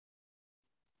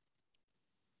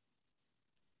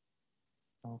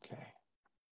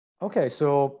 Okay,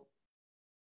 so,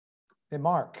 hey,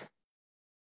 Mark.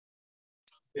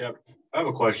 Yeah, I have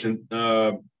a question.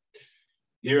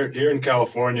 Here in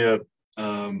California,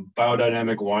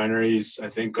 biodynamic wineries, I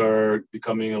think, are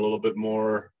becoming a little bit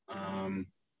more,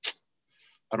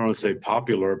 I don't want to say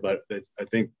popular, but I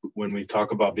think when we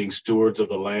talk about being stewards of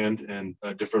the land and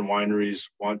different wineries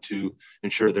want to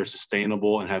ensure they're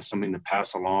sustainable and have something to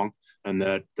pass along and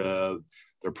that their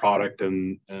product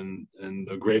and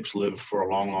the grapes live for a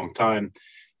long, long time.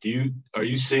 Are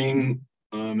you seeing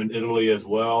in Italy as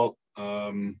well,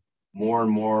 more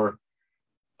and more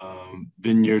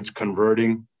vineyards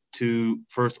converting to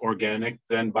first organic,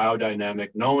 then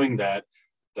biodynamic, knowing that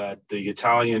the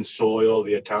Italian soil,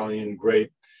 the Italian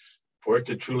grape, for it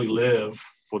to truly live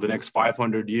for the next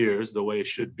 500 years the way it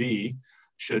should be,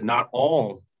 should not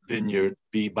all vineyard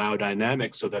be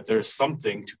biodynamic so that there's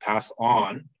something to pass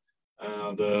on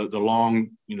the long,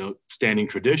 standing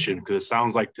tradition? Because it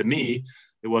sounds like to me,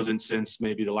 it wasn't since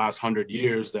maybe the last 100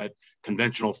 years that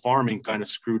conventional farming kind of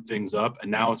screwed things up, and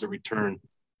now it's a return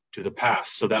to the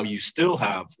past, so that you still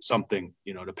have something,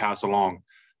 to pass along.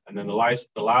 And then the last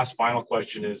final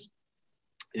question is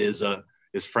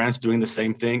France doing the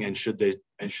same thing, and should they?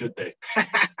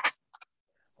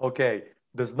 Okay,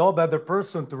 there's no better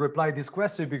person to reply this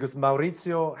question because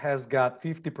Maurizio has got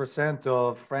 50%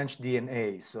 of French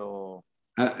DNA, so...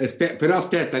 Però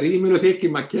aspetta, ridimelo te che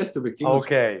mi ha chiesto perché...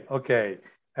 Okay.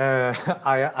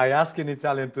 I ask in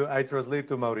Italian, I translate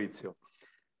to Maurizio.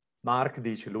 Mark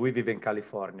dice, lui vive in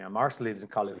California. Mark lives in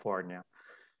California.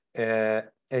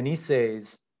 And he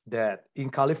says that in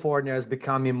California is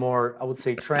becoming more, I would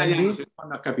say, trendy.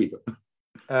 Non ho capito.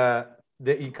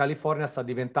 In California sta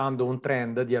diventando un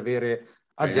trend di avere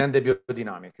aziende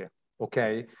biodinamiche,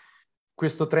 ok?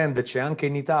 Questo trend c'è anche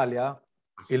in Italia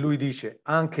e lui dice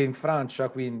anche in Francia,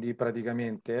 quindi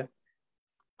praticamente.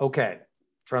 Ok,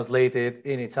 translated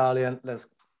in Italian. Let's...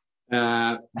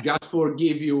 just for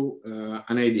give you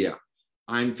an idea,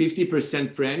 I'm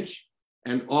 50% French,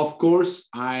 and of course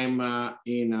I'm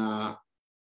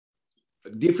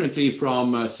differently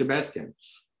from Sebastian.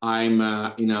 I'm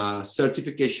in a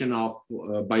certification of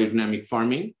biodynamic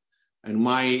farming, and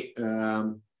my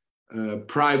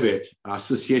private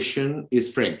association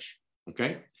is French.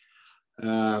 Okay,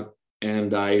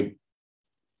 and I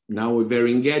now we're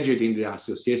very engaged in the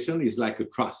association. It's like a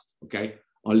trust, okay?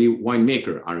 Only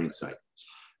winemakers are inside.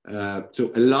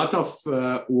 So a lot of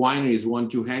wineries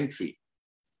want to entry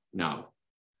now.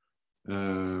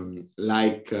 5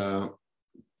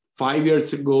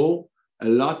 years ago, a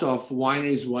lot of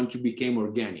wineries want to become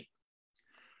organic.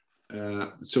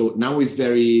 So now it's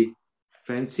very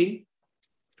fancy.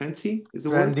 Fancy is the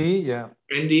word? Trendy, yeah.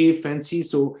 Trendy, fancy.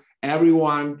 So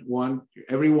everyone want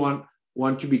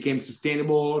to become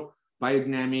sustainable,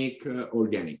 biodynamic,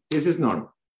 organic. This is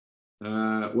normal.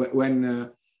 In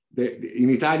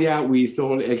Italia we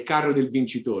sold el carro del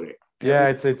vincitore. Yeah,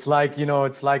 it's like, you know,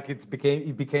 it's like it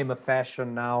became a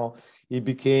fashion now. It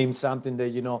became something that,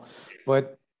 you know,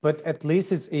 but at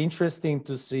least it's interesting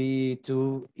to see,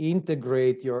 to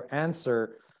integrate your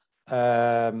answer,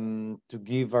 to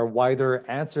give a wider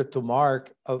answer to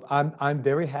Mark. I'm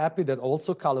very happy that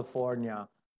also California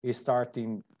is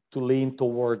starting to lean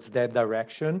towards that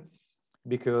direction,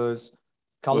 because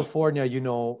California, you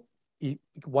know,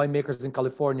 winemakers in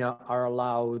California are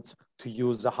allowed to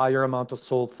use a higher amount of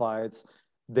sulfides.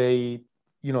 They,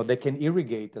 you know, they can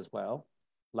irrigate as well.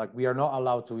 Like, we are not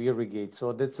allowed to irrigate.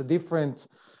 So that's a different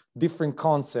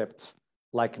concept.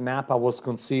 Like Napa was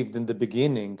conceived in the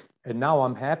beginning. And now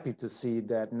I'm happy to see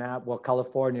that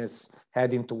California is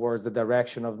heading towards the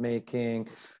direction of making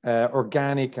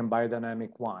organic and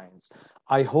biodynamic wines.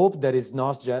 I hope that is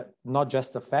not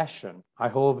just a fashion. I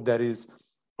hope that is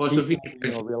also people,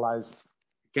 you know, realized.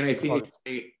 Can I finish?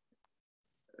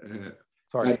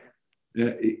 Sorry.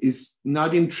 It's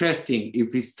not interesting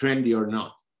if it's trendy or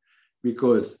not,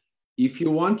 because if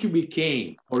you want to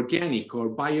become organic or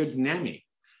biodynamic,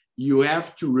 you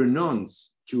have to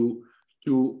renounce to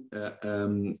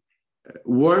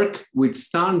work with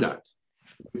some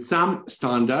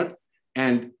standard,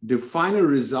 and the final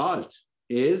result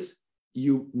is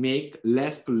you make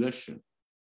less pollution.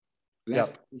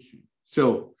 Pollution.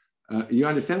 So you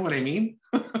understand what I mean?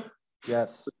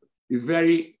 Yes. It's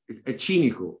very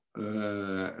cynical.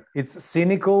 It's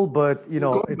cynical, but you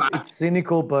know, it's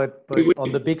cynical, but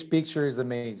on the big picture is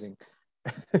amazing.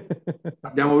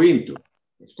 Abbiamo vinto.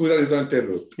 Scusa se sono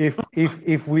interrotto.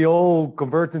 If we all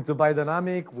convert into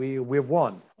biodynamic, we've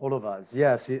won, all of us.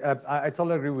 Yes, I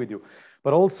totally agree with you.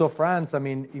 But also France, I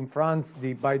mean, in France,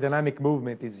 the biodynamic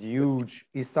movement is huge.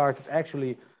 It started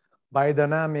actually,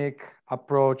 biodynamic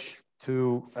approach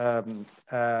to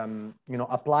you know,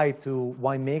 apply to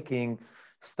winemaking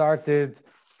started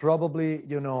probably,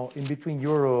 you know, in between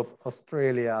Europe,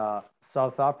 Australia,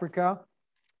 South Africa.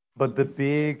 But the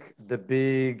big,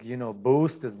 you know,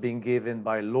 boost is being given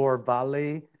by Loire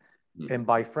Valley and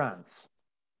by France.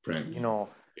 You know,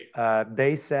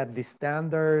 they set the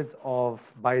standard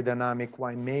of biodynamic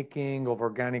winemaking, of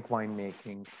organic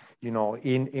winemaking, you know,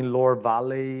 in Loire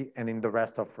Valley and in the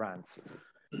rest of France.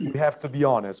 We have to be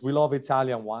honest. We love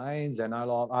Italian wines, and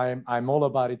I'm all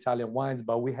about Italian wines,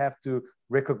 but we have to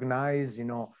recognize, you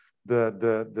know,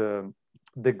 the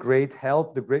great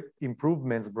help, the great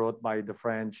improvements brought by the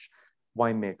French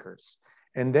winemakers.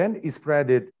 And then it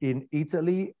spread it in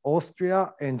Italy,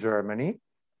 Austria, and Germany.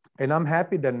 And I'm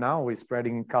happy that now it's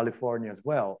spreading in California as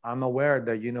well. I'm aware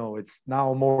that, you know, it's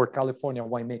now more California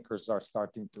winemakers are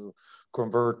starting to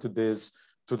convert to this,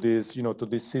 you know, to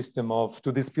this system of,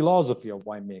 to this philosophy of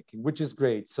winemaking, which is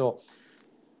great. So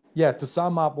yeah, to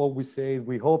sum up what we say,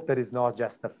 we hope that it's not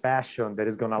just a fashion that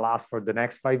is going to last for the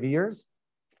next 5 years,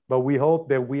 but we hope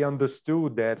that we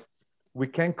understood that we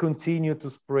can continue to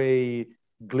spray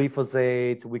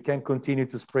glyphosate, we can continue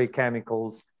to spray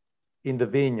chemicals in the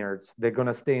vineyards. They're going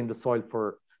to stay in the soil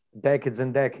for decades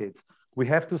and decades. We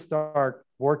have to start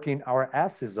working our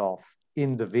asses off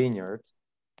in the vineyards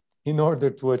in order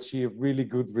to achieve really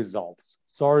good results.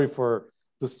 Sorry for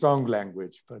the strong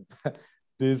language, but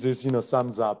this is, you know,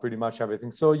 sums up pretty much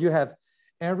everything. So you have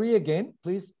Henry again,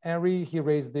 please. Henry, he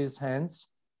raised his hands.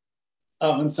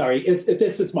 I'm sorry,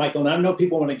 this is Michael, and I know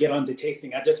people want to get on to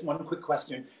tasting. I just one quick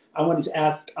question. I wanted to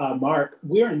ask Mark,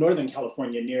 we're in Northern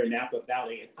California near Napa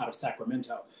Valley out of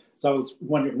Sacramento. So I was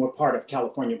wondering what part of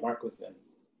California Mark was in.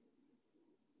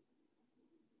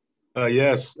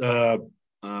 Yes,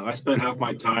 I spent half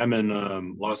my time in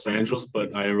Los Angeles,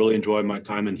 but I really enjoyed my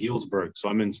time in Healdsburg. So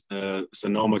I'm in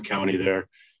Sonoma County there.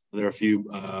 There are a few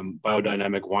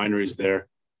biodynamic wineries there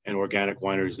and organic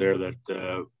wineries there that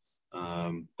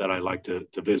I like to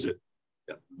visit.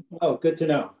 Yeah. Oh, good to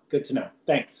know. Good to know.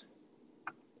 Thanks.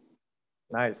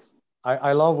 Nice.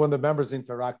 I love when the members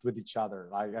interact with each other.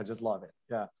 I just love it.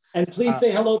 Yeah. And please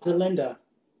say hello to Linda.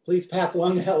 Please pass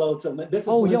along the hello to Linda. This is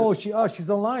Linda. She's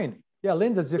online. Yeah,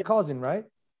 Linda's your cousin, right?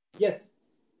 Yes.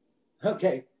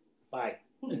 Okay. Bye.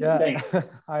 Yeah. Thanks.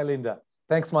 Hi, Linda.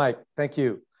 Thanks, Mike. Thank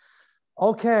you.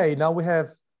 Okay, now we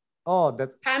have, oh,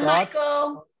 that's Hi, Scott.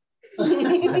 Michael.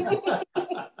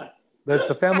 That's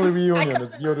a family Hi, reunion.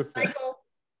 It's beautiful. Michael.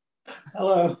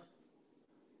 Hello.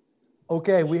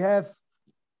 Okay, we have,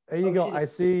 there you go. shit. I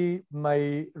see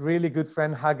my really good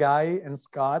friend Hagai and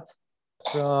Scott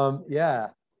from, yeah.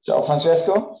 Ciao,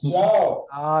 Francesco. Ciao.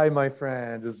 Hi, my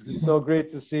friend. It's so great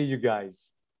to see you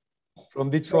guys from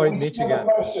Detroit, Michigan.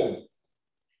 Question.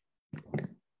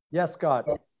 Yes, Scott.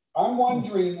 I'm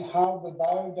wondering how the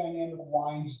biodynamic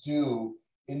wines do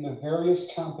in the various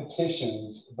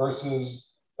competitions versus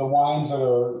the wines that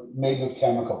are made with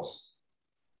chemicals.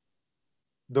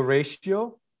 The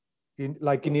ratio,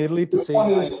 like in Italy, to say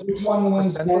Which one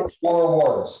wins percentage? more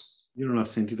awards? Io non ho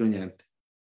sentito niente.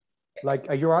 Like,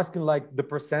 are you asking like the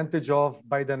percentage of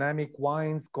biodynamic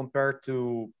wines compared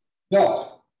to?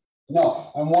 No.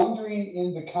 I'm wondering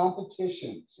in the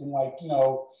competitions, in like, you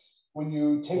know, when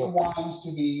you take wines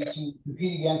to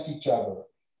compete against each other,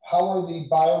 how are the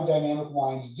biodynamic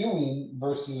wines doing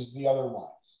versus the other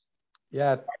wines?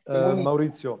 Yeah,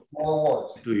 Maurizio. More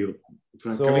awards.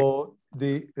 So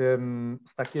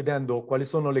sta chiedendo quali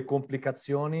sono le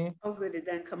complicazioni. Oh, good,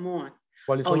 then come on.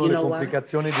 Quali sono you le know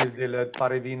complicazioni del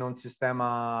fare vino in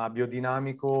sistema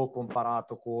biodinamico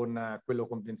comparato con quello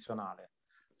convenzionale?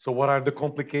 So what are the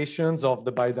complications of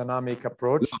the biodynamic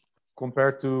approach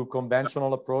compared to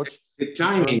conventional approach in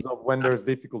terms of when there's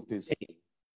difficulties?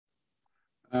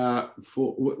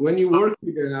 When you work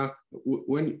with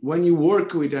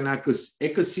an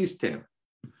ecosystem,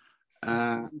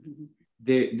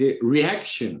 the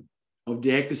reaction of the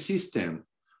ecosystem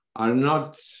are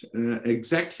not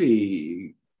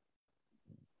exactly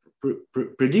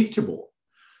predictable.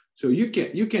 So you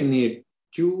can need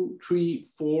 2, 3,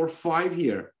 4, 5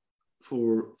 years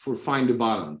for find the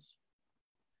balance,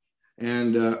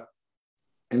 and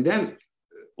then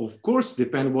of course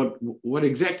depend what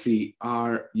exactly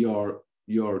are your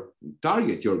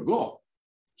target, your goal.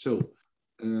 So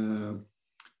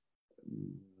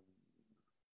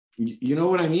you know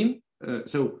what I mean?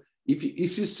 So if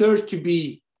you search to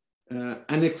be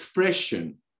an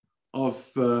expression of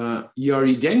your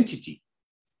identity,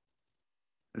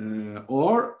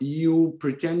 or you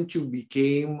pretend to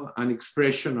become an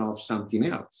expression of something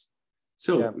else.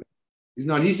 So yeah. It's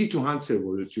not easy to answer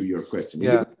to your question.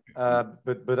 Yeah,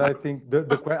 but I think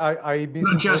I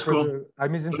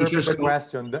misinterpreted the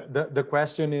question. The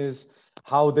question is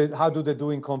how do they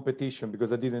do in competition,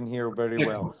 because I didn't hear very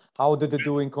well. How did they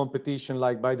do in competition,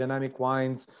 like biodynamic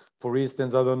wines, for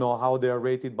instance? I don't know how they are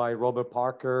rated by Robert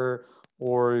Parker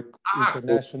or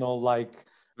international like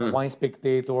Wine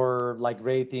Spectator like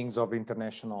ratings of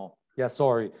international. Yeah,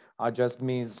 sorry, I just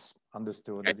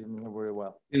misunderstood. I didn't hear very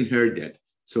well. Didn't hear that.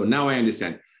 So now I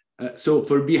understand. So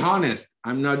for be honest,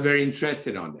 I'm not very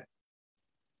interested on that.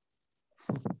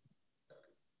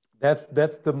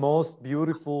 That's the most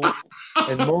beautiful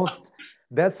and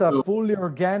that's a fully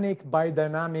organic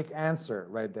biodynamic answer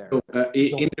right there. So,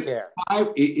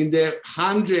 in the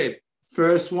 100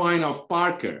 first wine of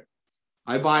Parker,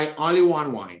 I buy only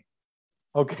one wine.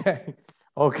 Okay.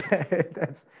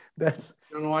 That's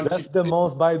the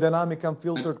most biodynamic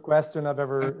unfiltered question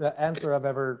answer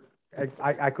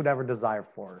I could ever desire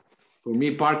for. For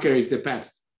me, Parker is the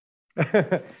best.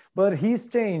 But he's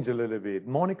changed a little bit.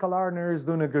 Monica Larner is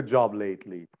doing a good job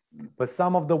lately. But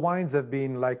some of the wines have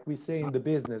been, like we say in the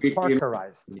business,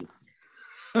 Parkerized.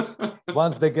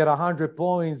 Once they get 100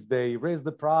 points, they raise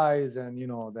the price, and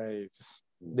they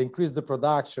increase the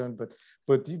production. But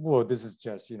well, this is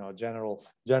just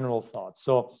general thoughts.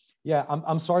 So yeah,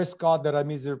 I'm sorry, Scott, that I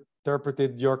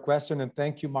misinterpreted your question, and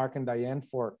thank you, Mark and Diane,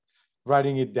 for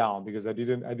writing it down, because I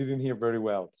didn't hear very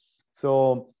well.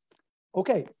 So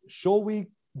okay, shall we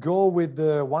go with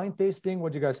the wine tasting?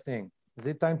 What do you guys think? Is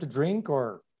it time to drink,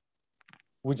 or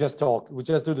we just talk? We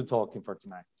just do the talking for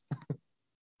tonight.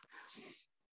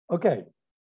 Okay,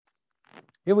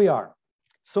 here we are.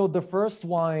 So the first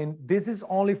wine, this is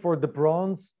only for the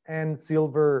bronze and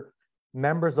silver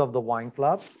members of the wine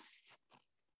club.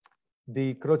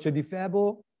 The Croce di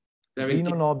Febo,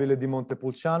 Vino Nobile di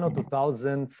Montepulciano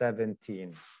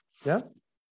 2017. Yeah.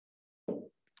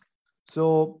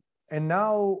 So, and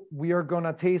now we are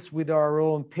gonna taste with our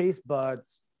own taste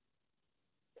buds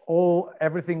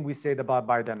everything we said about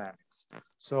biodynamics.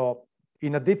 So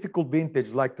in a difficult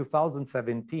vintage like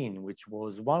 2017, which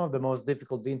was one of the most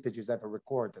difficult vintages ever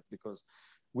recorded, because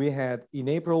in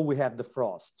April, we had the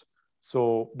frost.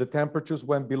 So the temperatures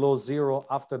went below 0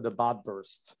 after the bud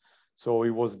burst. So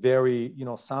it was very,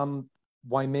 some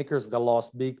winemakers that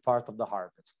lost big part of the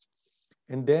harvest.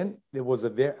 And then there was a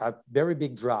very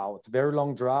big drought, very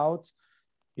long drought.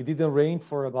 It didn't rain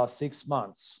for about 6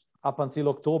 months. up until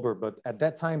October, but at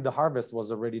that time the harvest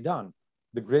was already done.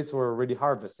 The grapes were already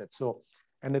harvested. So,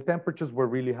 and the temperatures were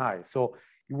really high. So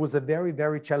it was a very,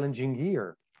 very challenging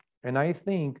year. And I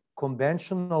think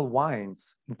conventional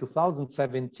wines in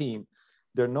 2017,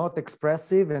 they're not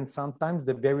expressive and sometimes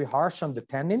they're very harsh on the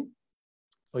tannin.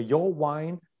 But your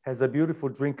wine has a beautiful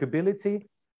drinkability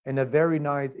and a very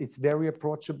nice, it's very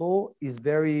approachable, it's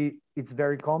very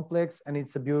complex, and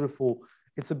it's a beautiful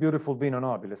Vino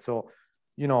Nobile. So,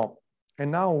 you know, and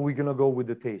now we're gonna go with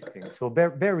the tasting. So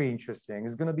very, very interesting.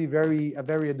 It's gonna be a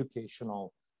very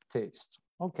educational taste.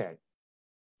 Okay,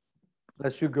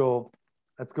 let's go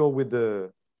with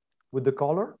the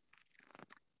color,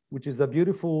 which is a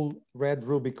beautiful red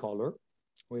ruby color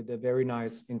with a very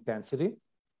nice intensity.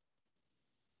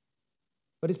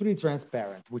 But it's pretty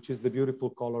transparent, which is the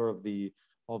beautiful color of the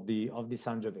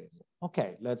Sangiovese.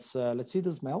 Okay, let's see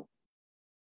the smell.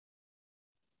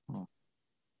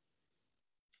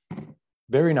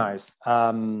 Very nice.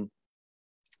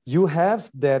 You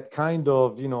have that kind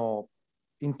of, you know,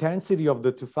 intensity of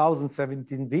the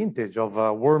 2017 vintage of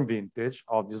worm vintage,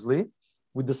 obviously,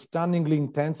 with the stunningly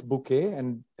intense bouquet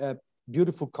and a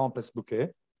beautiful complex bouquet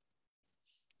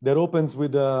that opens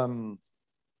with a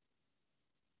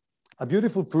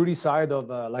beautiful fruity side of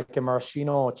like a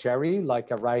maraschino cherry, like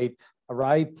a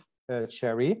ripe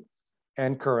cherry,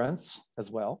 and currants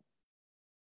as well,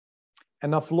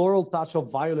 and a floral touch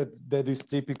of violet that is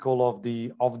typical of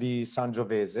the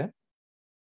Sangiovese.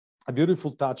 A beautiful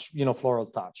touch, you know, floral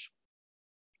touch.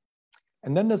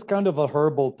 And then there's kind of a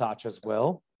herbal touch as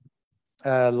well,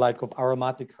 like of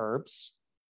aromatic herbs,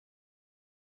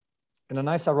 and a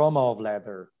nice aroma of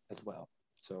leather as well.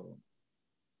 So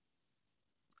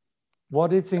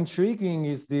what is intriguing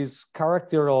is this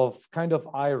character of kind of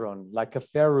iron, like a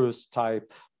ferrous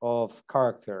type of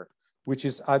character, which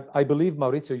is, I believe,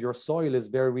 Maurizio, your soil is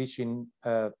very rich in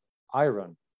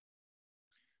iron.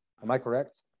 Am I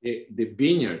correct? The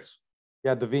vineyards.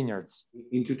 Yeah, the vineyards.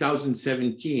 In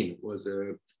 2017 was,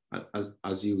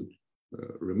 as you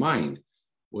remind,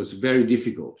 was very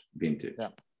difficult vintage. Yeah.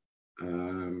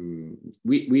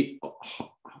 We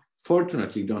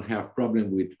fortunately don't have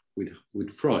problem with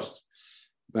frost,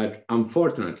 but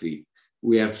unfortunately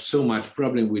we have so much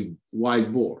problem with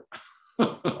wild boar.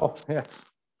 Oh, yes.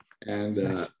 And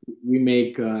yes. We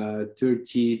make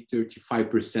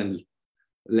 30-35%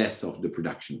 less of the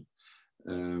production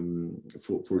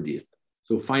for this.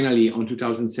 So finally, on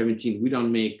 2017, we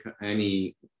don't make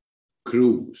any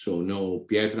cru, so no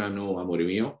Pietra, no Amore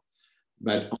Mio,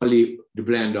 but only the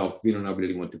blend of Vino Nobile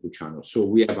di Montepulciano. So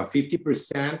we have a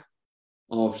 50%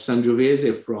 of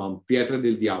Sangiovese from Pietra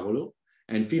del Diavolo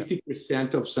and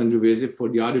 50% of Sangiovese for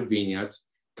the other vineyards,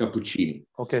 Cappuccini.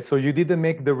 Okay, so you didn't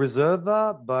make the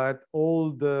Reserva, but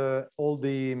all the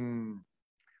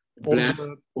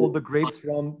grapes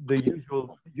from the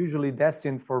usually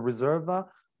destined for Reserva,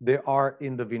 they are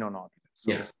in the Vino Nobile. So,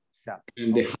 yes. Yeah.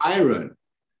 And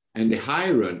the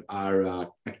Hiron are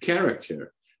a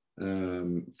character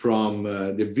from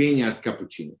the vineyards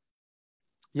Cappuccini.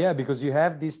 Yeah, because you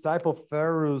have this type of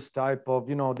ferrous type of,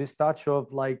 you know, this touch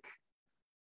of like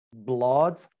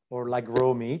blood or like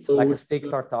raw meat, like a steak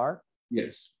tartare.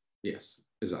 Yes, yes,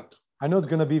 exactly. I know it's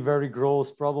going to be very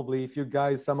gross, probably. If you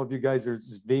guys, some of you guys are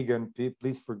just vegan,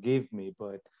 please forgive me,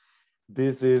 but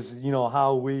this is, you know,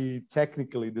 how we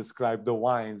technically describe the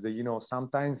wines. That, you know,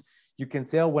 sometimes you can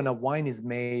tell when a wine is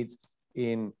made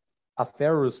in a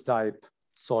ferrous type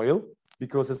soil,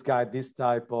 because it's got this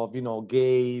type of, you know,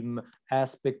 game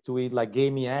aspect to it, like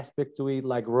gamey aspect to it,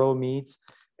 like raw meats.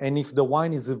 And if the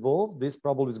wine is evolved, this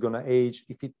probably is going to age.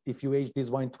 If you age this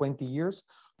wine 20 years,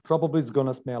 probably it's going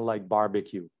to smell like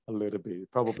barbecue a little bit,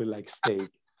 probably like steak.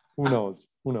 Who knows?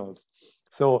 Who knows?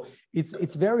 So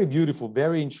it's very beautiful,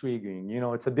 very intriguing. You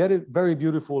know, it's a very, very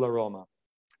beautiful aroma.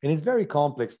 And it's very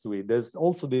complex to it. There's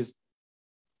also this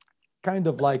kind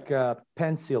of like a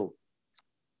pencil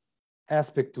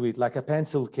aspect to it, like a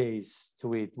pencil case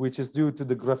to it, which is due to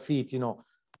the graphite, you know,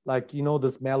 like, you know, the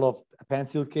smell of a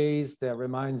pencil case that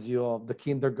reminds you of the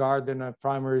kindergarten and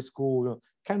primary school,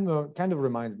 kind of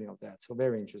reminds me of that. So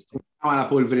very interesting. La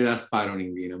polvere da sparo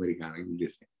in americano, in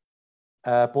inglese.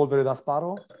 Polvere da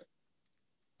sparo?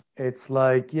 It's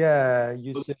like, yeah,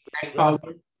 you say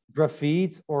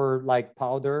graphite or like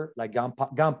powder, like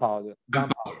gunpowder.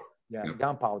 Yeah,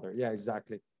 gunpowder. Yeah,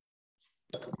 exactly.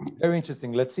 Very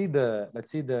interesting. Let's see the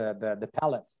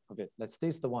palate of it. Let's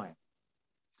taste the wine.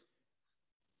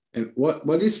 And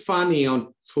what is funny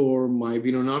for my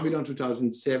Vino Nobile on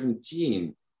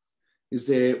 2017 is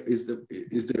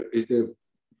the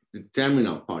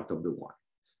terminal part of the wine.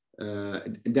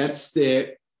 That's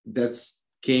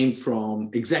came from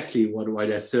exactly what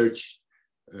I searched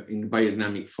in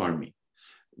biodynamic farming,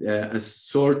 a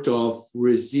sort of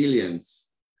resilience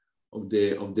of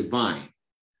the vine.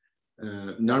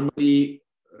 Normally,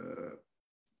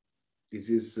 this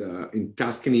is in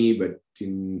Tuscany, but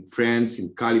in France,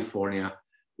 in California,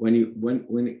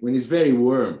 when it's very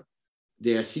warm,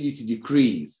 the acidity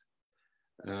decrease.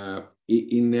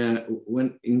 In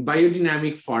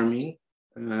biodynamic farming,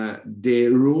 the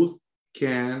root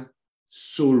can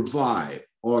survive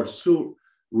or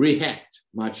react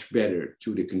much better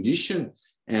to the condition,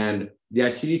 and the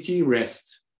acidity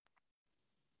rests.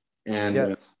 And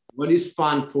yes. What is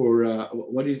fun for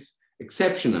what is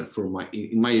exceptional for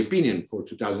in my opinion for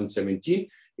 2017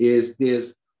 is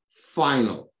this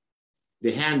final,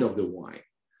 the hand of the wine.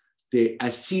 The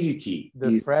acidity,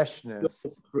 the freshness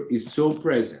is so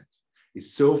present,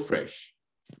 is so fresh.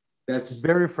 It's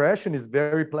very fresh and it's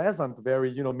very pleasant,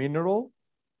 very, mineral.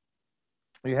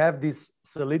 You have this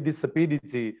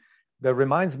sapidity that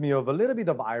reminds me of a little bit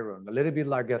of iron, a little bit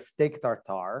like a steak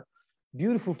tartare,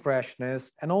 beautiful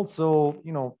freshness, and also,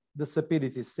 the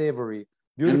sapidity, savory,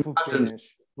 beautiful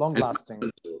finish, long lasting.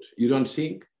 You don't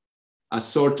think? A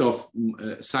sort of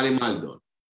sale maldo.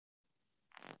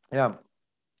 Yeah.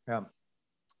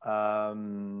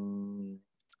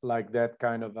 Like that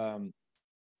kind of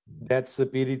that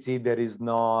sapidity that is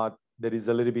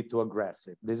a little bit too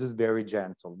aggressive. This is very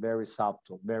gentle, very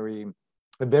subtle, very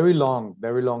long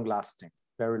lasting.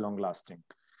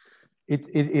 It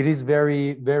is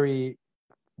very, very,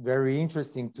 very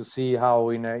interesting to see how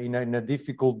in a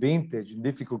difficult vintage, in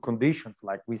difficult conditions,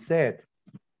 like we said,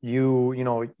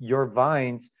 your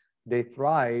vines, they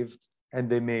thrived and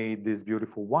they made this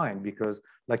beautiful wine because,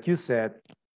 like you said,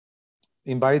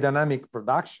 in biodynamic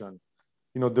production,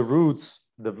 the roots,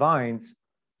 the vines,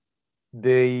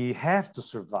 they have to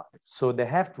survive. So they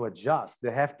have to adjust,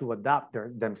 they have to adapt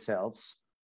themselves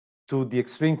to the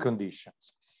extreme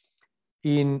conditions.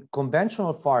 In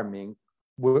conventional farming,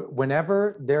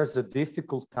 whenever there's a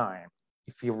difficult time,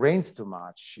 if it rains too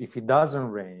much, if it doesn't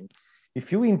rain,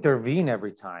 if you intervene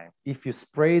every time, if you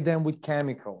spray them with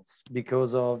chemicals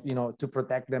because of, to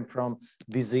protect them from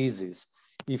diseases,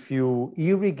 if you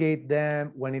irrigate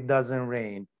them when it doesn't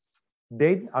rain,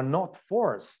 they are not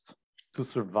forced to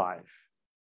survive.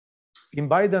 In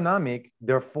biodynamic,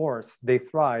 they're forced, they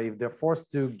thrive, they're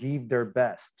forced to give their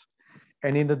best.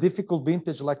 And in the difficult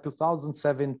vintage like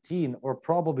 2017 or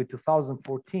probably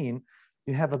 2014,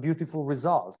 you have a beautiful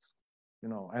result,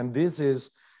 and this is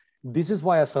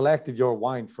why I selected your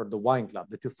wine for the wine club,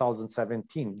 the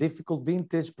 2017. Difficult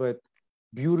vintage, but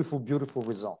beautiful, beautiful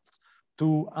result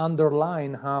to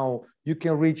underline how you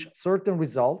can reach certain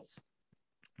results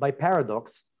by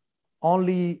paradox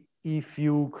only if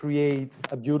you create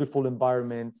a beautiful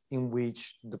environment in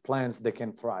which the plants, they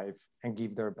can thrive and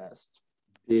give their best.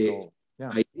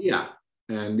 Idea,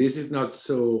 and this is not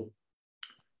so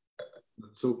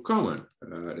common.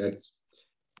 Let's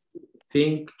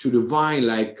think to the vine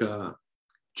like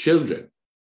children.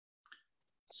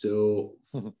 So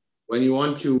when you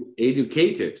want to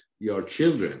educate your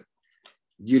children,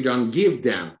 you don't give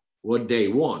them what they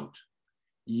want,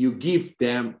 you give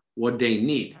them what they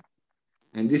need.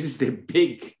 And this is the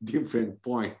big different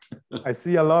point. I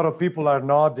see a lot of people are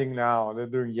nodding now. They're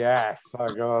doing yes. I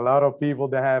got a lot of people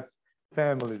that have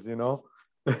families,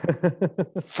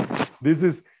 This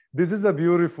is a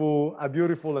beautiful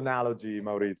analogy,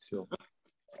 Maurizio.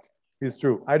 It's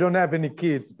true. I don't have any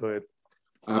kids, but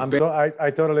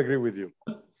I totally agree with you.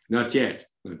 Not yet.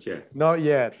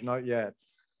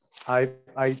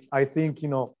 I think,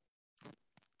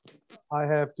 I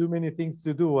have too many things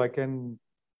to do. I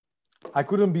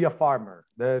couldn't be a farmer.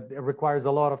 That requires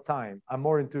a lot of time. I'm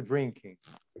more into drinking.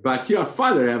 But your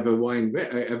father have a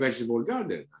vegetable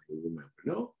garden, I remember,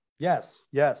 no? Yes.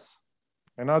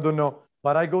 And I don't know,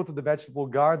 but I go to the vegetable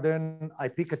garden. I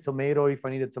pick a tomato if I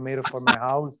need a tomato for my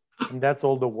house. And that's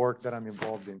all the work that I'm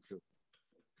involved into.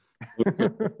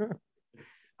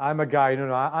 I'm a guy,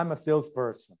 I'm a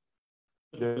salesperson.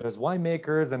 There's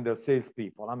winemakers and there's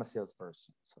salespeople. I'm a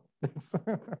salesperson. So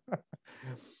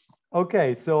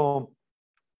okay, so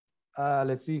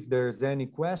let's see if there's any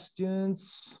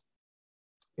questions.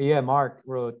 Yeah, Mark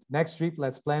wrote, next trip,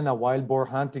 let's plan a wild boar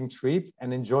hunting trip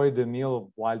and enjoy the meal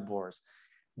of wild boars.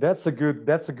 That's a good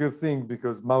thing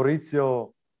because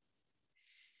Maurizio,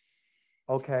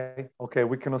 okay,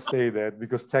 we cannot say that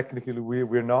because technically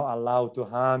we're not allowed to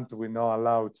hunt. We're not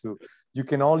allowed to, you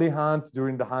can only hunt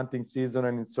during the hunting season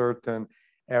and in certain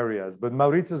areas. But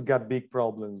Maurizio's got big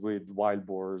problems with wild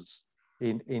boars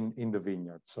in the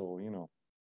vineyard. So,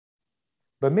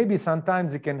 but maybe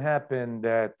sometimes it can happen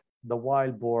that the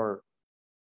wild boar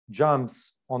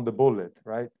jumps on the bullet,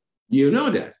 right? You know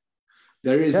that.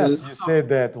 There is yes, you said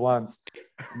that once.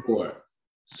 Boar,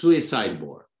 suicide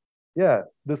boar. Yeah,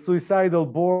 the suicidal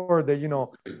boar that, you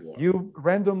know, you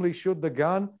randomly shoot the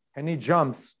gun and he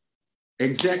jumps.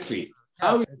 Exactly.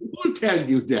 How will tell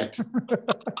you that?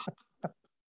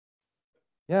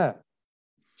 Yeah,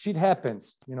 shit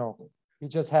happens, you know, it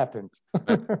just happened.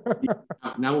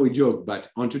 Now we joke, but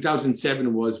on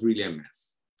 2007 was really a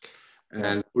mess.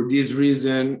 And for this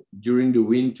reason, during the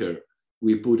winter,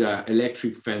 we put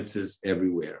electric fences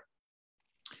everywhere.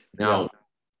 Now,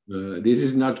 this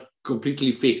is not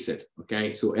completely fixed,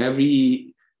 okay? So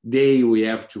every day we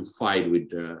have to fight with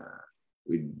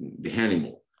the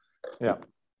animal. Yeah.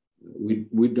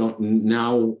 We don't,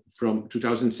 now from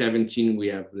 2017, we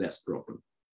have less problem.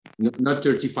 Not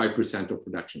 35% of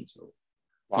production, so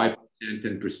 5%,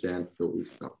 10%, so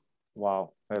it's not.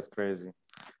 Wow, that's crazy.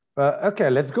 Okay,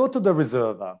 let's go to the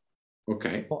Reserva.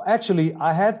 Okay. Well, actually,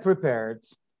 I had prepared,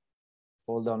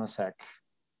 hold on a sec.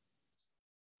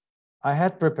 I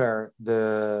had prepared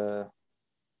the,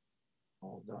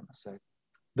 hold on a sec,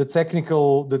 the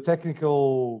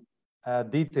technical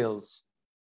details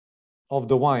of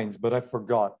the wines, but I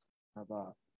forgot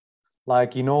about,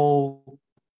 like, you know,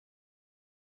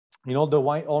 the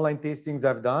wine online tastings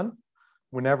I've done.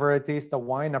 Whenever I taste a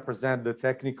wine, I present the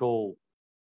technical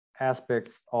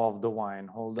aspects of the wine.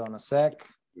 Hold on a sec.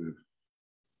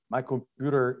 My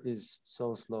computer is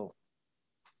so slow.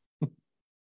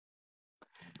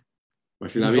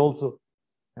 It's also,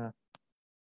 yeah.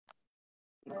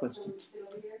 Question.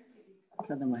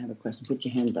 Tell them I have a question. Put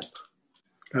your hand up.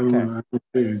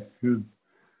 Okay.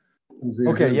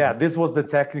 Okay, yeah, this was the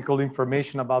technical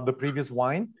information about the previous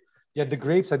wine. Yeah, the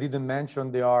grapes I didn't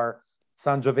mention, they are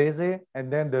Sangiovese,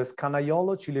 and then there's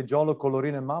Canaiolo, Ciliegio,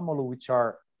 Colorino, and Mammolo, which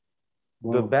are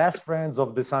the best friends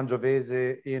of the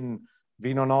Sangiovese in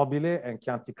Vino Nobile and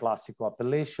Chianti Classico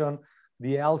appellation.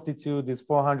 The altitude is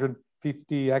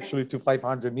 450, actually, to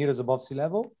 500 meters above sea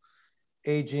level.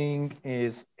 Aging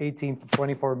is 18 to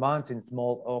 24 months in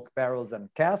small oak barrels and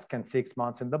cask, and 6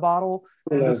 months in the bottle.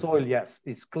 And the soil, yes,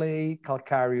 is clay,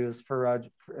 calcareous,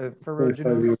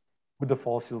 ferruginous, with the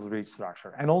fossils-rich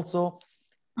structure. And also,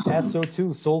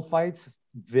 SO2 sulfites,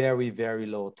 very, very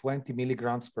low, 20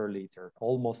 milligrams per liter,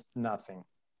 almost nothing,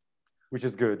 which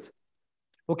is good.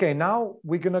 Okay, now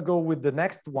we're gonna go with the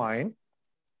next wine,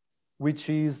 which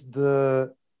is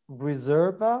the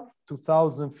Reserva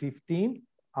 2015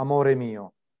 Amore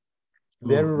Mio.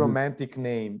 Very romantic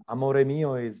name. Amore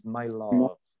Mio is my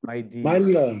love, my dear. My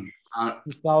love.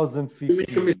 You 2015.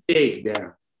 make a mistake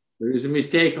there. There is a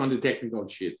mistake on the technical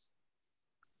sheets.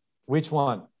 Which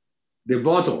one? The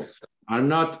bottles are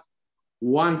not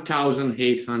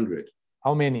 1,800.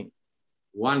 How many?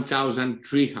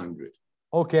 1,300.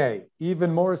 Okay,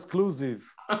 even more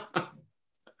exclusive.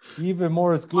 Even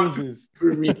more exclusive.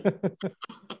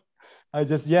 I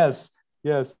just, yes,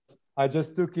 I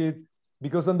just took it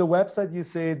because on the website you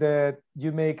say that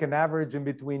you make an average in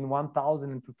between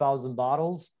 1,000 and 2,000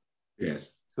 bottles.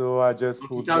 Yes. So I just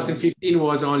put 2015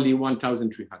 was only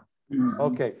 1,300.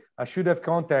 Okay, I should have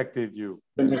contacted you.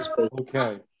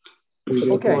 Okay.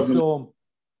 Okay, so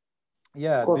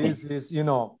yeah, this is, you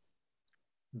know,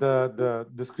 the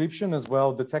description as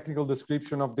well, the technical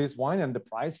description of this wine, and the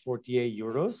price, 48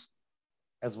 euros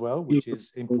as well, which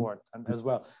is important as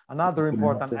well. Another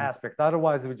important aspect.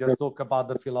 Otherwise, we just talk about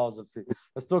the philosophy.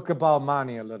 Let's talk about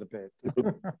money a little bit.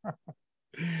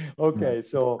 Okay,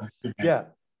 so yeah,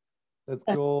 let's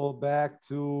go back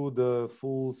to the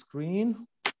full screen.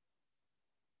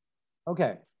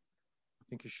 Okay, I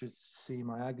think you should see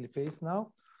my ugly face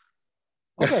now.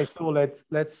 Okay, so let's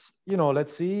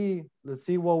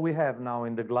see what we have now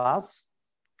in the glass.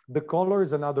 The color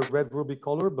is another red ruby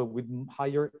color, but with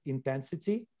higher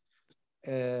intensity.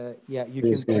 Yeah, you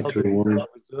can tell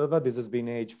Reserva. This has been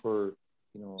aged for,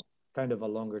 you know, kind of a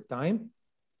longer time.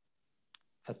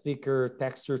 A thicker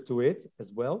texture to it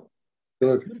as well.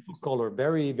 Beautiful color,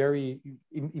 very, very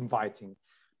inviting,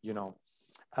 you know.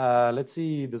 Let's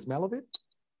see the smell of it.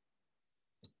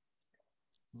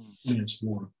 Yes,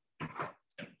 more.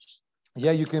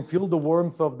 Yeah, you can feel the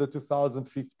warmth of the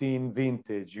 2015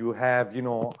 vintage. You have, you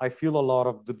know, I feel a lot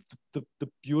of the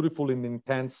beautiful and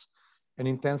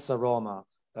intense aroma.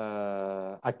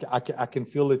 I can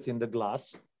feel it in the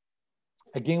glass.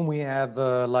 Again, we have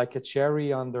like a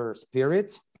cherry under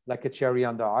spirit, like a cherry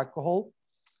under alcohol,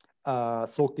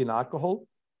 soaked in alcohol.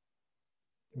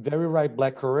 Very ripe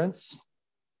black currants.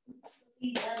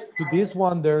 To this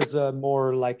one, there's a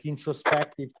more like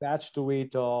introspective touch to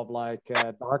it of like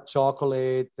dark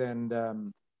chocolate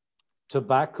and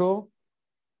tobacco,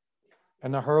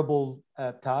 and a herbal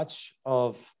touch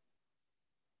of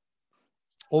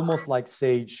almost like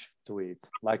sage to it,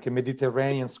 like a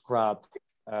Mediterranean scrub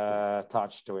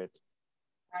touch to it.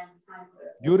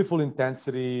 Beautiful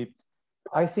intensity.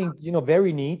 I think, you know,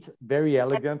 very neat, very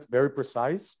elegant, very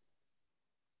precise.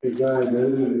 It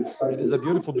is a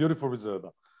beautiful, beautiful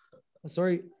Reserva.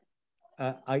 Sorry,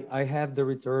 I have the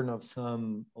return of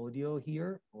some audio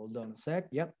here. Hold on a sec.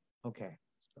 Yep. Okay.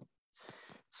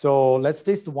 So let's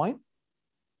taste the wine.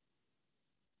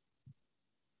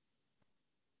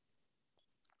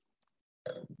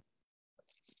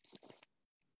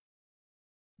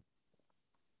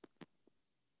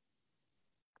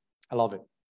 I love it.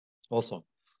 Also,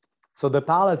 so the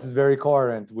palette is very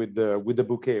coherent with the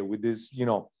bouquet, with this, you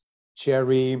know,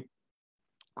 cherry,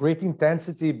 great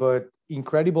intensity, but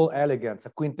incredible elegance, a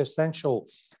quintessential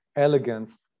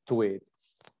elegance to it.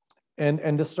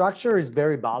 And the structure is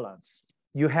very balanced.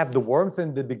 You have the warmth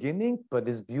in the beginning, but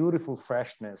this beautiful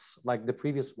freshness, like the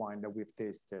previous wine that we've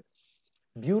tasted.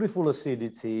 Beautiful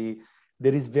acidity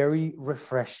that is very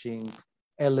refreshing,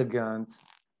 elegant.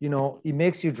 You know, it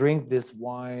makes you drink this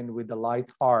wine with a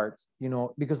light heart, you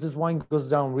know, because this wine goes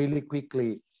down really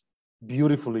quickly,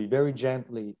 beautifully, very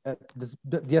gently.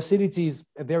 The acidity is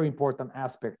a very important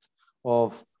aspect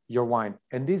of your wine.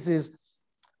 And this is,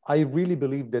 I really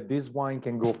believe that this wine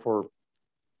can go for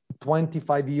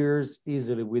 25 years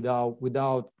easily without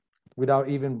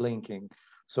even blinking.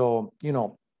 So, you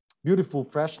know, beautiful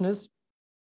freshness.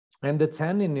 And the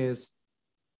tannin is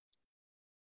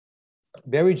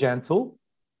very gentle.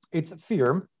 It's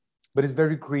firm, but it's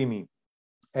very creamy.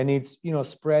 And it's, you know,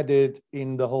 spreaded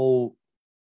in the whole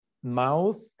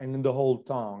mouth and in the whole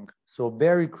tongue. So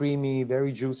very creamy,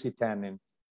 very juicy tannin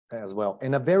as well.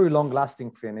 And a very long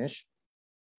lasting finish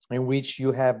in which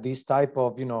you have this type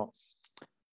of, you know,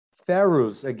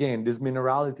 ferrous, again, this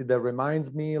minerality that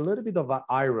reminds me a little bit of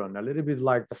iron, a little bit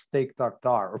like the steak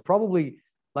tartare, or probably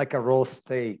like a raw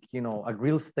steak, you know, a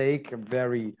grilled steak,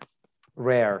 very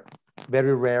rare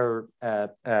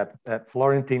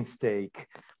Florentine steak,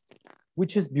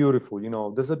 which is beautiful. You know,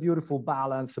 there's a beautiful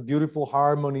balance, a beautiful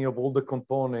harmony of all the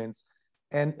components.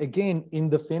 And again, in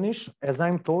the finish, as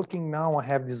I'm talking now, I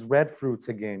have these red fruits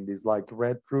again, these like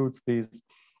red fruits, these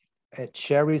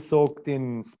cherry soaked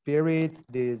in spirit,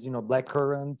 this, you know,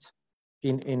 blackcurrant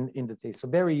in the taste. So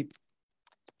very,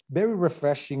 very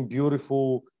refreshing,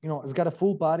 beautiful, you know, it's got a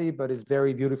full body, but it's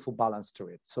very beautiful balance to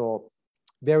it. So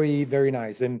very, very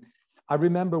nice. And I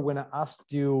remember when I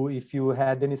asked you if you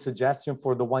had any suggestion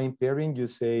for the wine pairing, you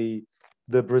say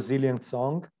the Brazilian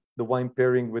song, the wine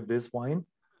pairing with this wine,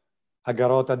 A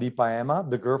Garota de Ipanema,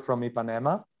 the girl from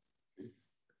Ipanema.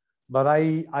 But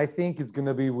I think it's going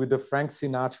to be with the Frank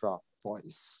Sinatra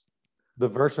voice, the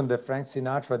version that Frank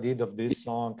Sinatra did of this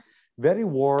song. Very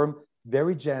warm,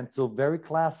 very gentle, very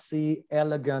classy,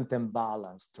 elegant, and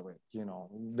balanced to it. You know,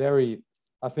 very,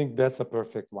 I think that's a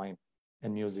perfect wine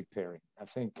and music pairing. I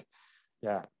think,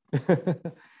 yeah.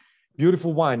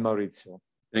 Beautiful wine, Maurizio.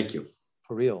 Thank you.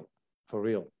 For real, for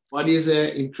real. What is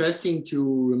interesting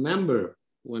to remember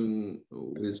when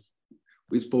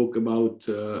we spoke about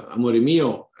Amore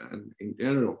Mio and in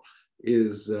general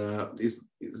is a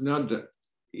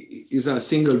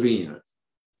single vineyard.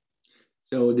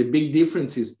 So the big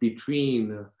differences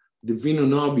between the Vino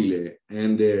Nobile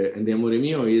and the Amore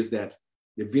Mio is that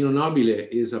the Vino Nobile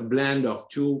is a blend of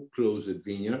two closed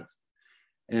vineyards.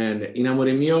 And in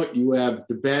Amore Mio, you have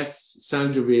the best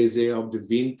Sangiovese of the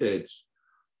vintage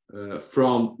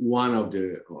from one of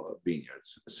the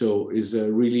vineyards. So it's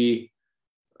a really,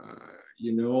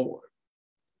 you know,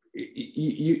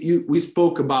 we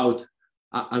spoke about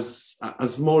a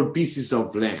small pieces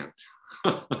of land.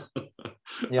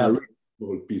 Yeah. Really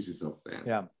small pieces of land.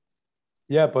 Yeah.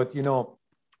 Yeah, but you know,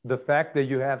 the fact that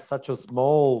you have such a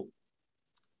small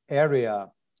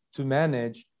area to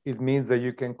manage, it means that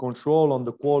you can control on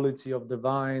the quality of the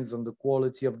vines, on the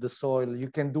quality of the soil. You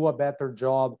can do a better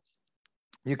job.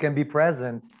 You can be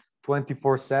present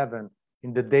 24/7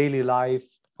 in the daily life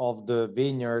of the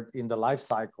vineyard, in the life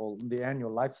cycle, in the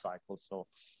annual life cycle. So,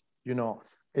 you know,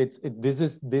 this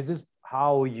is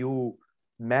how you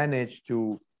manage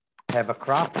to have a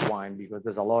craft wine, because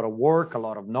there's a lot of work, a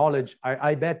lot of knowledge.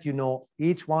 I bet you know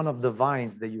each one of the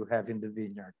vines that you have in the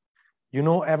vineyard. You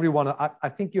know everyone. I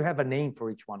think you have a name for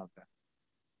each one of them.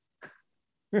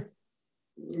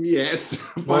 Yes,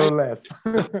 more or less.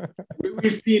 We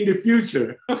will see in the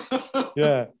future.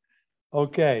 Yeah.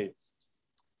 Okay.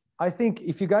 I think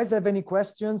if you guys have any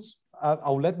questions,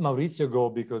 I'll let Maurizio go,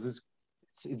 because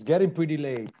it's getting pretty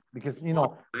late. Because you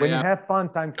know when you have fun,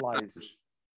 time flies.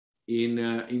 In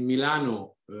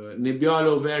Milano,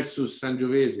 Nebbiolo versus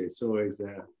Sangiovese. So it's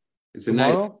a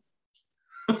Tomorrow?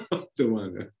 nice.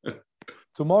 Tomorrow.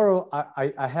 tomorrow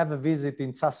I have a visit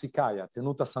in Sassicaia,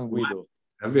 Tenuta San Guido,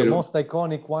 the most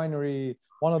iconic winery,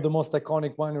 one of the most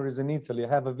iconic wineries in Italy. I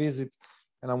have a visit,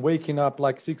 and I'm waking up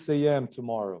like 6 a.m.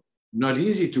 tomorrow. Not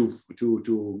easy to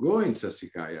go in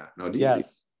Sassicaia. Not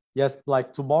easy. Yes.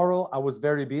 Like tomorrow, I was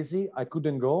very busy. I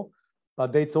couldn't go,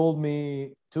 but they told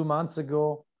me 2 months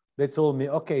ago. They told me,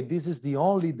 okay, this is the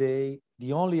only day,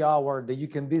 the only hour that you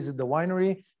can visit the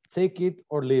winery. Take it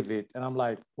or leave it. And I'm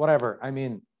like, whatever. I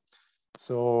mean,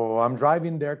 so I'm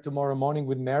driving there tomorrow morning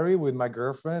with Mary, with my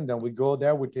girlfriend. Then we go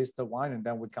there, we taste the wine, and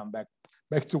then we come back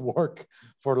to work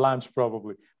for lunch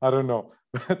probably. I don't know,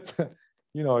 but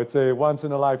you know, it's a once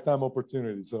in a lifetime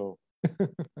opportunity. So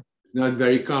it's not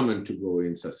very common to go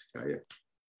in Sassicaia.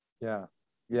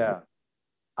 Yeah.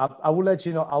 I will let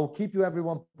you know. I'll keep you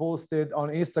everyone posted on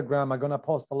Instagram. I'm gonna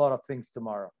post a lot of things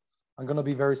tomorrow. I'm gonna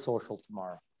be very social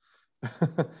tomorrow.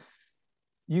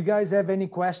 You guys have any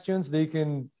questions that you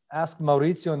can ask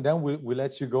Maurizio, and then we'll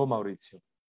let you go, Maurizio.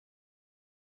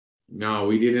 No,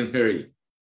 we didn't hear you.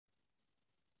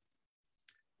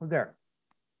 Who's there?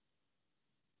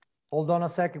 Hold on a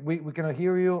second. We cannot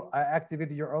hear you. I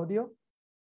activated your audio.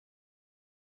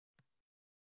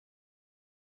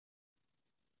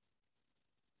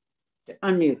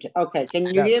 Unmute. Okay. Can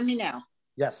you hear me now?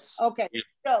 Yes. Okay.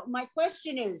 So my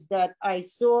question is that I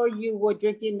saw you were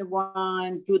drinking the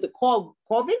wine through the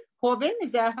Corvin. Corvin,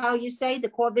 is that how you say the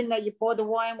Corvin that you pour the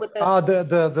wine with?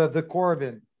 The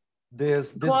Corvin.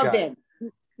 This Corvin.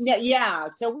 guy. Yeah.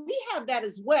 So we have that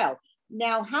as well.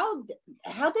 Now, how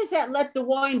does that let the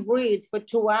wine breathe for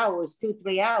 2 hours,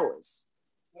 3 hours?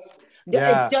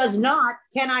 Yeah. It does not.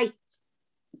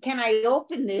 Can I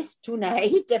open this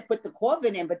tonight and put the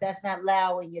Corvin in, but that's not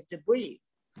allowing it to breathe?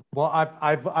 Well,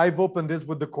 I've opened this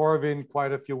with the Corvin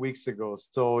quite a few weeks ago.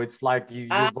 So it's like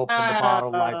you've opened the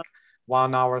bottle like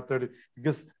 1 hour 30,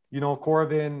 because you know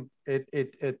Corvin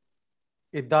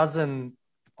it doesn't,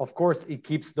 of course it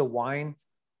keeps the wine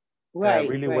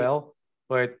really well,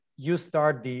 but you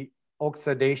start the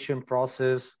oxidation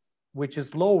process, which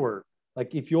is lower.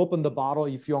 Like if you open the bottle,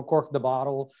 if you uncork the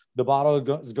bottle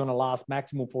is going to last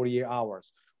maximum 48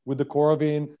 hours. With the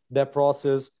Corvin, that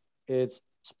process, it's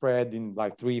spread in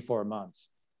like 3-4 months.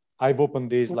 I've opened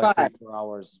this like 3-4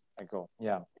 hours ago.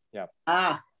 Yeah.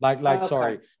 Okay.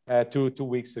 Sorry, 2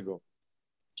 weeks ago.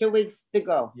 2 weeks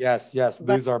ago. Yes.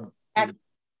 These are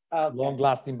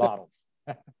long-lasting bottles.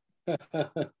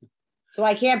 So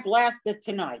I can't blast it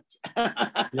tonight.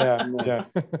 Yeah. Okay.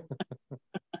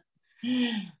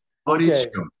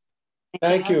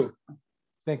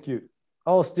 Thank you.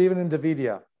 Oh, Stephen and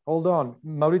Davidia. Hold on.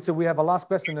 Maurizio, we have a last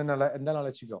question and then I'll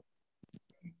let you go.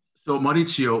 So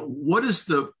Maurizio, what is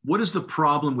the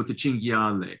problem with the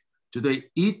cinghiale? Do they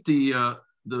eat the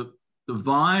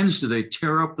vines? Do they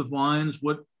tear up the vines?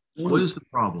 What is the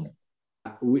problem?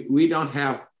 We don't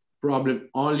have problem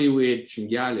only with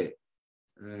cinghiale.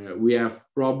 We have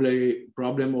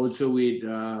problem also with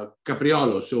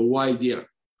capriolo, so wild deer.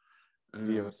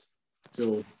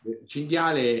 So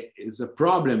cinghiale is a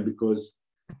problem because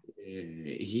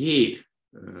he ate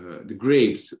the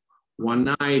grapes one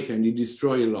night and he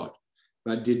destroyed a lot.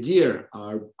 But the deer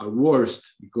are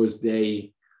worst because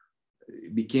they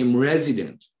became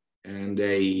resident and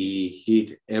they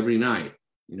eat every night,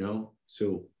 you know.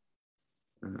 So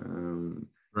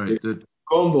the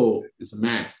combo is a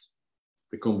mess.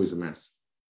 The combo is a mess.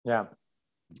 Yeah.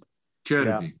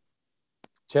 Cervi.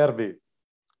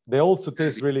 They also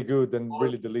taste really good and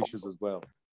really delicious as well.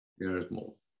 They're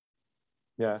small.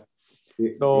 Yeah.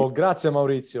 So, grazie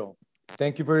Maurizio.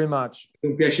 Thank you very much.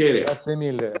 Un piacere. Grazie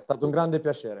mille. È stato un grande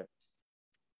piacere.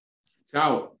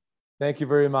 Ciao. Thank you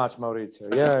very much,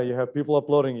 Maurizio. Yeah, you have people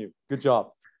applauding you. Good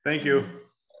job. Thank you.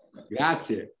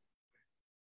 Grazie.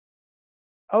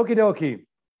 Okie dokie.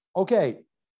 Okay.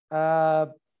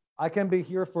 I can be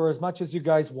here for as much as you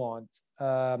guys want.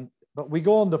 But we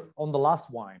go on the last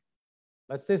wine.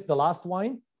 Let's taste the last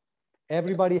wine.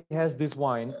 Everybody has this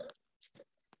wine.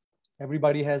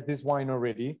 Everybody has this wine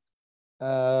already.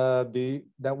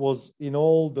 That was in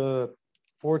all the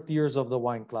 4 years of the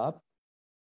wine club.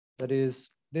 That is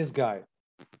this guy.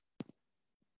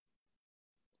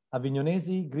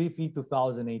 Avignonesi Griffi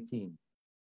 2018.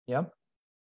 Yeah.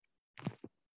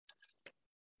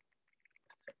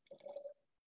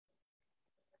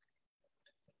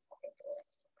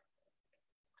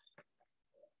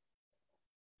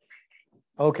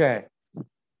 Okay.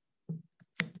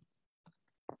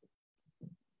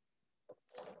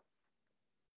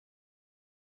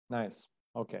 Nice.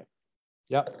 Okay.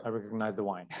 Yeah, I recognize the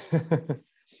wine.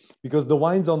 Because the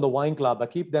wines on the wine club, I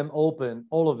keep them open,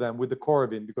 all of them with the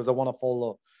Corvin, because I want to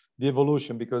follow the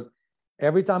evolution. Because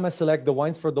every time I select the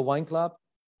wines for the wine club,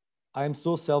 I'm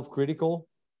so self-critical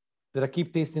that I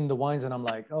keep tasting the wines and I'm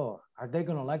like, oh, are they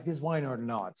gonna like this wine or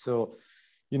not? So,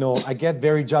 you know, I get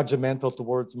very judgmental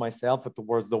towards myself and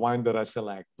towards the wine that I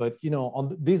select. But, you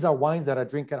know, these are wines that I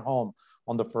drink at home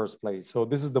on the first place. So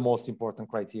this is the most important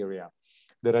criteria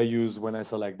that I use when I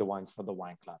select the wines for the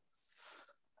wine club.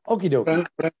 Okie dokie.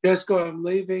 Francesco, I'm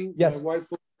leaving. Yes. My wife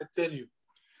will continue.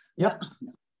 Yep.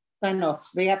 Sign off.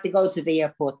 We have to go to the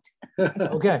airport.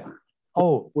 Okay.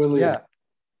 Oh, We'll leave. yeah.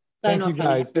 Sign Thank you, off,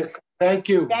 honey. guys. Thank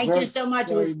you. Thank you so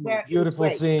much. It was very Beautiful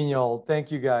great. seeing y'all.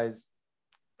 Thank you, guys.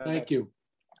 Thank you.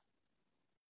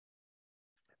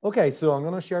 Okay, so I'm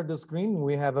going to share the screen.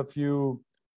 We have a few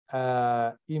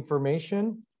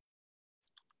information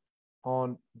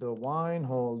on the wine.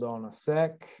 Hold on a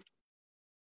sec.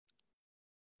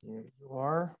 Here you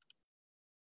are.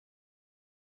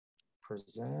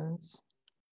 Present.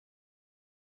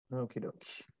 Okie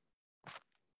dokie.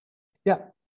 Yeah.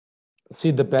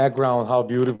 See the background, how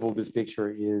beautiful this picture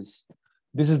is.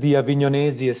 This is the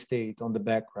Avignonese estate on the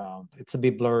background. It's a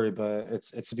bit blurry, but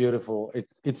it's beautiful.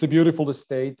 It's a beautiful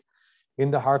estate in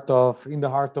the heart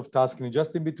of Tuscany,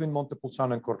 just in between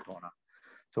Montepulciano and Cortona.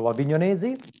 So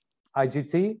Avignonese,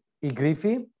 IGT, I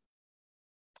Griffi,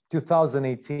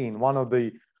 2018, one of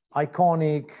the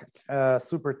iconic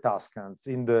super Tuscans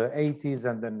in the 80s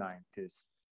and the 90s.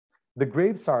 The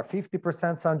grapes are 50%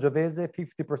 Sangiovese,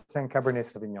 50% Cabernet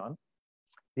Sauvignon.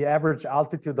 The average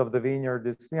altitude of the vineyard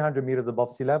is 300 meters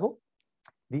above sea level.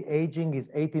 The aging is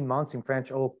 18 months in French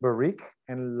oak barrique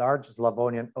and large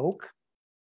Slavonian oak,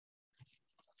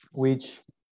 which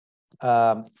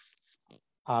I'm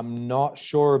not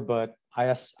sure, but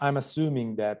I'm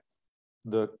assuming that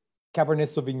the Cabernet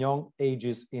Sauvignon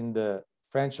ages in the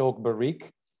French oak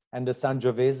barrique and the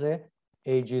Sangiovese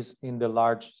ages in the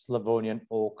large Slavonian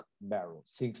oak barrel,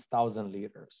 6,000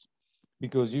 liters.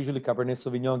 Because usually Cabernet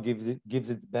Sauvignon gives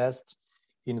its best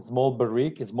in small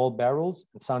barrique, in small barrels,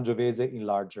 and Sangiovese in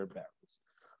larger barrels.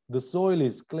 The soil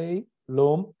is clay,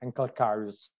 loam, and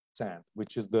calcareous sand,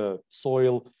 which is the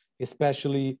soil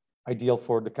especially ideal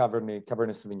for the Cabernet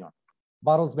Sauvignon.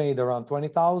 Bottles made around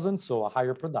 20,000, so a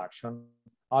higher production.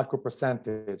 Alcohol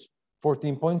percentage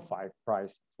 14.5,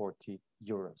 price 40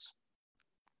 euros.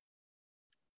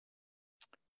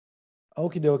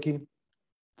 Okie dokie.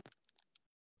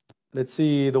 Let's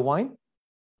see the wine,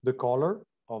 the color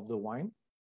of the wine.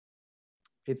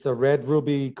 It's a red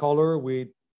ruby color with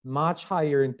much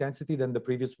higher intensity than the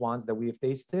previous ones that we have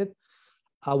tasted.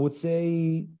 I would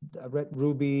say red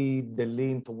ruby, they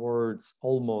lean towards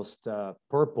almost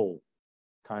purple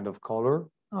kind of color.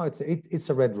 No, it's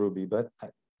a red ruby, but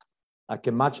like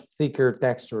a much thicker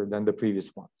texture than the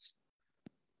previous ones.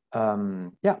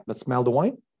 Yeah, let's smell the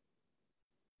wine.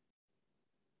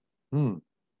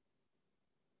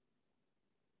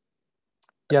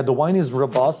 Yeah, the wine is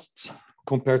robust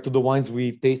compared to the wines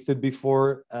we've tasted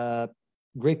before.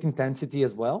 Great intensity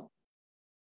as well,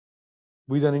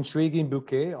 with an intriguing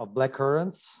bouquet of black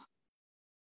currants,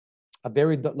 a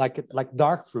very like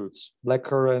dark fruits, black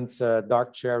currants,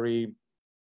 dark cherry,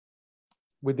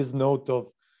 with this note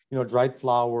of dried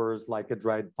flowers like a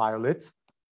dried violet,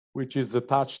 which is a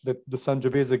touch that the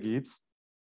Sangiovese gives.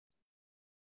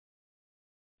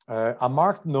 A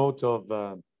marked note of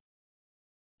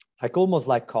like almost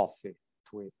like coffee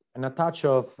to it, and a touch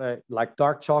of like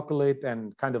dark chocolate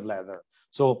and kind of leather.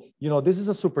 So, this is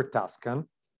a Super Tuscan.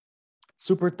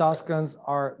 Super Tuscans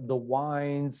are the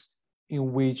wines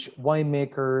in which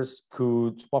winemakers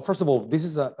could, well, first of all, this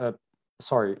is a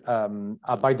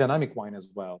biodynamic wine as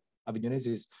well. Avignonese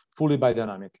is fully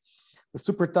biodynamic. The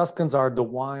Super Tuscans are the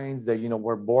wines that,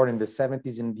 were born in the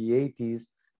 70s and the 80s.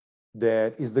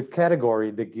 That is the category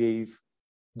that gave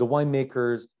the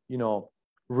winemakers,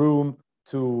 room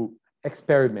to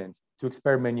experiment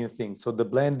new things. So the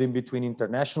blend in between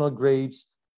international grapes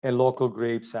and local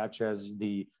grapes, such as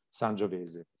the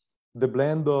Sangiovese. The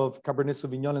blend of Cabernet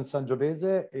Sauvignon and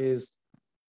Sangiovese is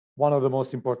one of the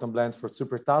most important blends for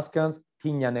Super Tuscans.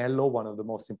 Tignanello, one of the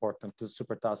most important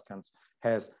Super Tuscans,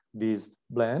 has this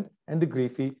blend. And the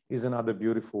Griffi is another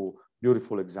beautiful,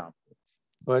 beautiful example.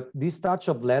 But this touch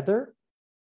of leather,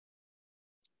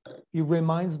 it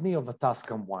reminds me of a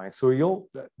Tuscan wine. So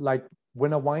like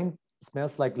when a wine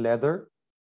smells like leather,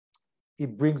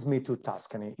 it brings me to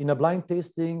Tuscany. In a blind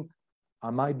tasting, I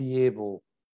might be able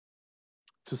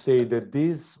to say that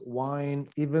this wine,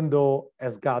 even though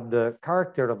has got the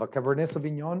character of a Cabernet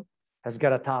Sauvignon, has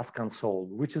got a Tuscan soul,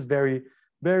 which is very,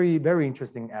 very, very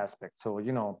interesting aspect. So,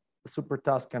 the Super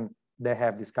Tuscan, they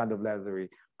have this kind of leathery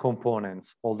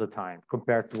components all the time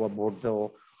compared to a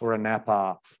Bordeaux or a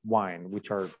Napa wine,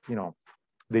 which are,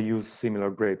 they use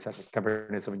similar grapes such as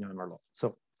Cabernet Sauvignon and Merlot.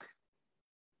 So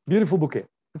Beautiful bouquet.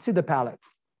 Let's see the palate.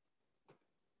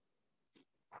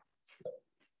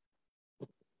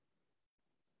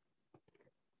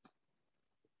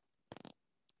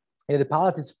 And the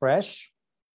palate is fresh,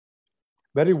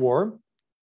 very warm,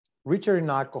 richer in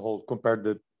alcohol compared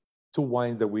to two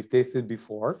wines that we've tasted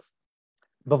before,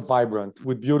 but vibrant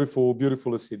with beautiful,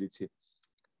 beautiful acidity,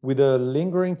 with a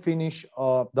lingering finish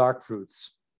of dark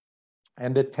fruits.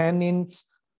 And the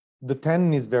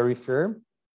tannin is very firm.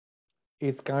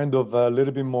 It's kind of a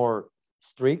little bit more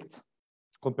strict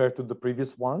compared to the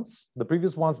previous ones. The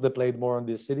previous ones, they played more on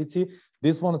the acidity.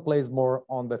 This one plays more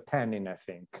on the tannin, I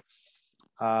think.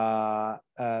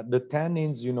 The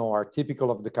tannins, you know, are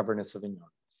typical of the Cabernet Sauvignon.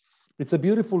 It's a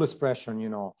beautiful expression, you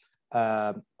know,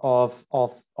 of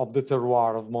the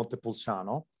terroir of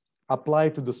Montepulciano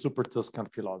applied to the super Tuscan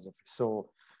philosophy.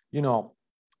 So, you know,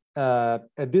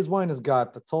 this wine has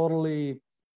got a totally,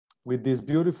 with this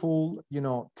beautiful, you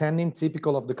know, tannin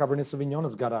typical of the Cabernet Sauvignon,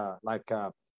 has got a like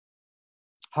a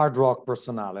hard rock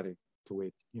personality to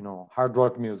it, you know, hard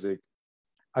rock music.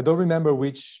 I don't remember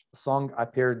which song I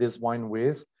paired this wine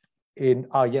with.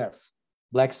 Yes,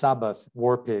 Black Sabbath,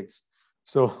 War Pigs.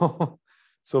 So,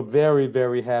 so very,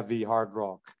 very heavy hard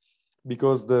rock,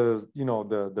 because the, you know,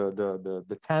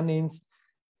 the tannins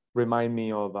remind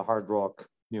me of a hard rock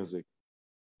music.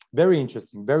 Very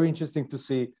interesting to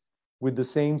see, with the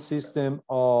same system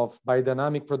of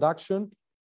biodynamic production,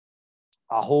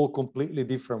 a whole completely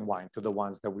different wine to the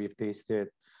ones that we've tasted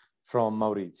from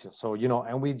Maurizio. So, you know,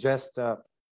 and we just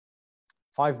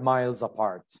 5 miles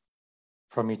apart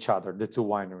from each other, the two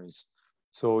wineries.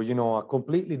 So, you know, a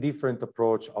completely different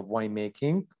approach of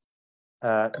winemaking.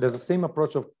 There's the same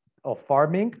approach of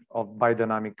farming, of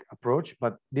biodynamic approach,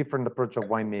 but different approach of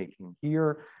winemaking.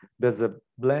 Here, there's a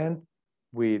blend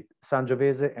with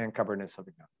Sangiovese and Cabernet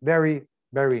Sauvignon. Very,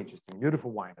 very interesting.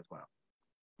 Beautiful wine as well.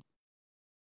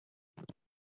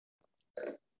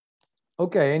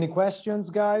 Okay, any questions,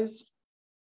 guys?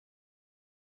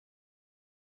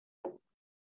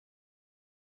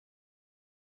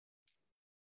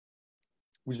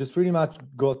 We just pretty much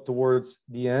got towards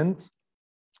the end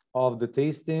of the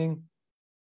tasting.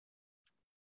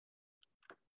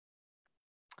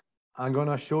 I'm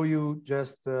gonna show you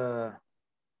just 1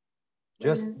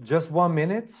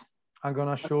 minute. I'm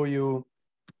gonna show you.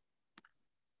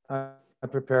 I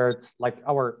prepared like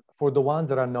for the ones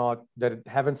that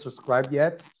haven't subscribed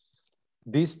yet.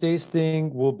 This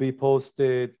tasting will be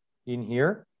posted in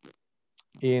here.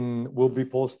 Will be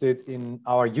posted in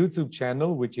our YouTube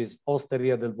channel, which is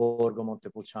Osteria del Borgo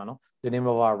Montepulciano, the name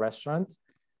of our restaurant.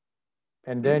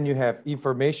 And then you have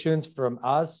information from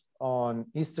us on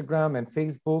Instagram and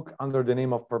Facebook under the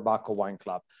name of Perbacco Wine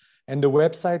Club. And the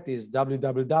website is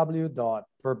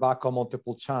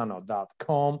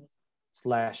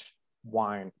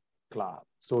www.perbaccomontepulciano.com/wine club.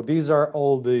 So these are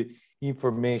all the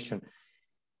information.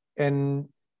 And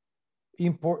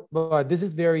but this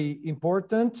is very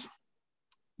important.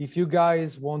 If you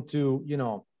guys want to, you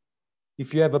know,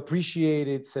 if you have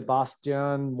appreciated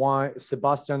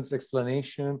Sebastian's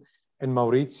explanation and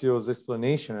Maurizio's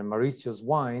explanation and Maurizio's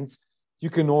wines,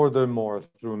 you can order more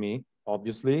through me,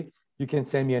 obviously. You can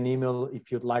send me an email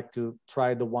if you'd like to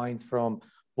try the wines from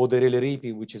Podere le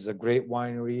Ripi, which is a great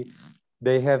winery.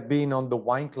 They have been on the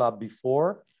wine club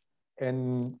before.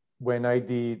 And when I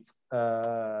did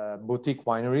boutique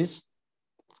wineries,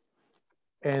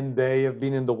 and they have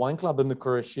been in the wine club in the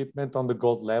current shipment on the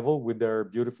gold level with their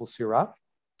beautiful Syrah.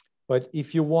 But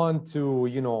if you want to,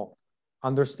 you know,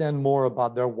 understand more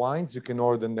about their wines, you can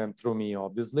order them through me,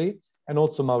 obviously, and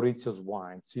also Maurizio's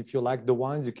wines. If you like the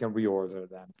wines, you can reorder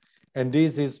them. And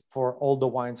this is for all the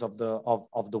wines of the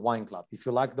wine club. If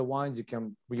you like the wines, you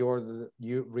can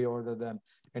reorder them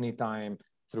anytime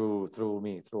through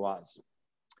me, through us.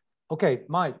 Okay,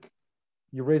 Mike,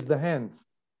 you raised the hand.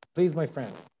 Please, my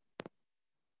friend.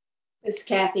 This is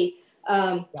Kathy.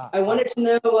 I wanted to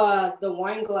know the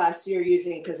wine glass you're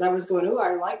using, because I was going, oh,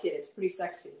 I like it. It's pretty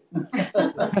sexy.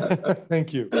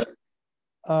 Thank you.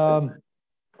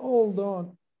 Hold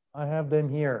on. I have them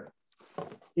here.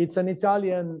 It's an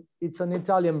Italian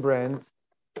brand.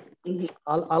 Mm-hmm.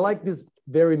 I like this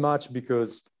very much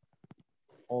because,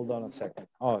 hold on a second.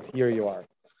 Oh, here you are.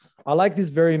 I like this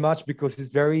very much because it's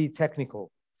very technical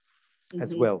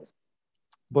as well.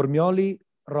 Bormioli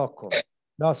Rocco.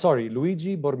 No, sorry,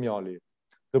 Luigi Bormioli.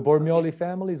 The Bormioli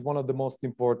family is one of the most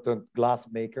important glass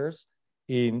makers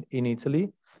in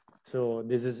Italy. So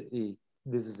this is it.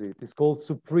 It's called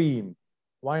Supreme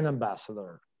Wine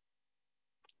Ambassador.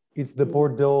 It's the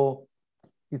Bordeaux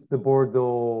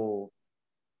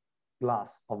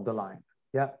glass of the line.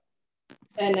 Yeah.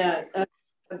 And a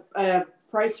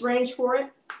price range for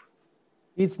it?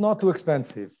 It's not too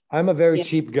expensive. I'm a very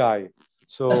cheap guy.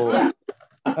 So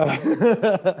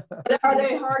Are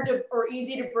they hard to or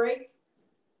easy to break?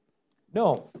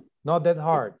 no, not that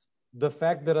hard. The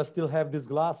fact that I still have this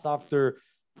glass after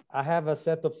I have a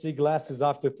set of sea glasses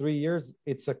after 3 years,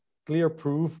 it's a clear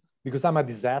proof, because I'm a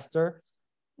disaster,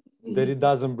 that it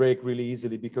doesn't break really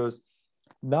easily. Because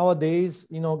nowadays,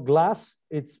 you know, glass,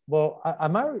 it's, well, I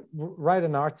might write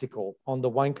an article on the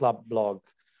Wine Club blog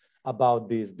about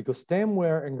this, because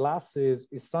stemware and glasses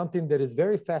is something that is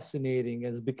very fascinating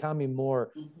and is becoming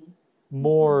more,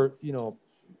 you know,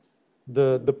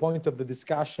 the point of the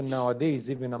discussion nowadays,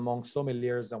 even among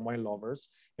sommeliers and wine lovers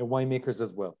and winemakers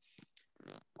as well.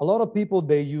 A lot of people,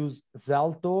 they use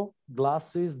Zalto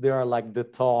glasses. They are like the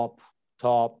top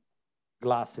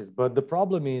glasses. But the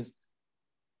problem is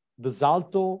the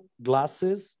Zalto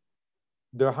glasses,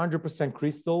 they're 100%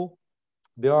 crystal.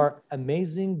 They are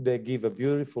amazing. They give a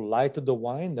beautiful light to the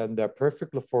wine, and they're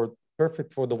perfect for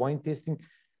the wine tasting.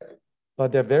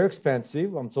 But they're very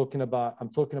expensive. I'm talking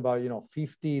about, you know,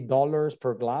 $50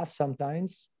 per glass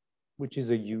sometimes, which is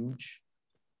a huge,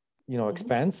 you know,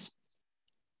 expense.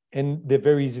 And they're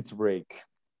very easy to break.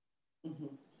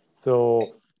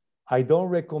 So I don't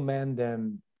recommend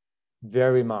them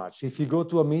very much. If you go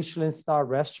to a Michelin star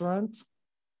restaurant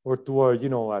or to a, you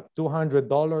know, a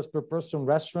 $200 per person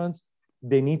restaurant,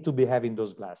 they need to be having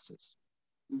those glasses.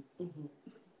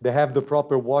 They have the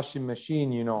proper washing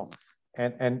machine, you know,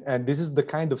 and this is the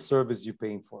kind of service you're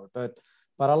paying for. But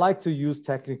I like to use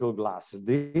technical glasses.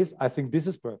 I think this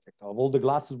is perfect. Of all the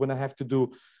glasses, when I have to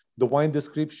do the wine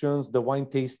descriptions, the wine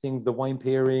tastings, the wine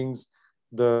pairings,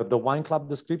 the wine club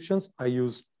descriptions, I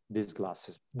use these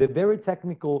glasses. They're very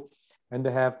technical, and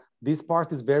they have, this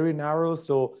part is very narrow,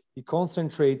 so it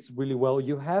concentrates really well.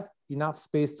 You have enough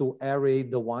space to aerate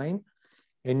the wine,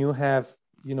 and you have,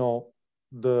 you know,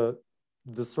 the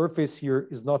surface here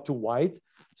is not too wide,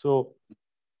 so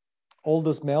all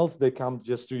the smells, they come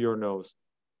just to your nose.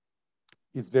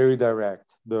 It's very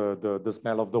direct, the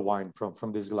smell of the wine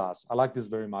from this glass. I like this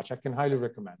very much. I can highly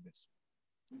recommend this.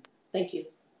 Thank you.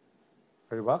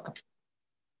 Very welcome.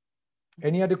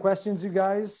 Any other questions, you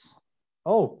guys?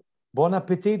 Oh, bon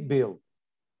appetit, Bill.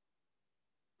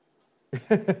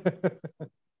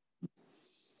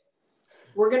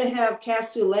 We're going to have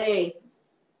cassoulet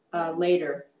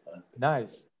later.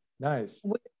 Nice, nice.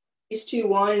 Which of these two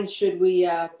wines should we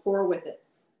pour with it?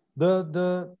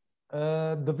 The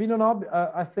Vino Nobile,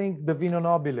 I think the Vino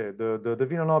Nobile, the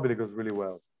Vino Nobile goes really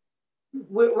well.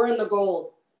 We're in the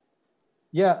gold.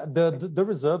 Yeah, the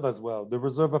Reserva as well. The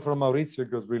Reserva from Maurizio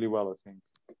goes really well, I think.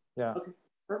 Yeah. Okay,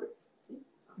 perfect.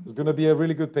 It's going to be a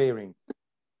really good pairing.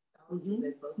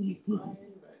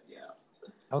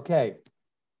 Okay.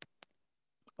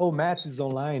 Oh, Matt is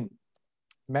online.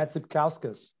 Matt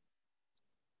Zipkauskas,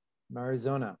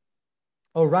 Arizona.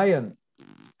 Oh, Ryan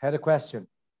had a question.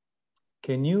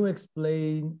 Can you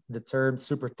explain the term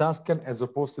Super Tuscan as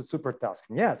opposed to Super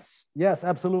Tuscan? Yes, yes,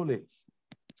 absolutely.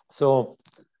 So,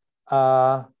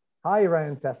 hi,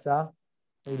 Ryan Tessa.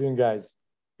 How you doing, guys?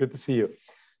 Good to see you.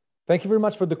 Thank you very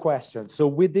much for the question. So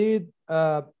we did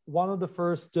one of the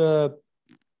first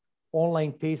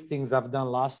online tastings I've done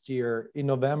last year in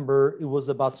November. It was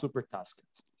about Super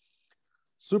Tuscans.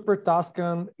 Super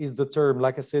Tuscan is the term,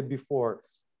 like I said before,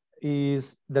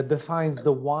 is that defines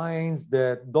the wines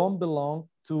that don't belong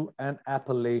to an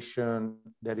appellation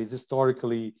that is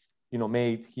historically, you know,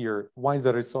 made here, wines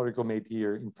that are historically made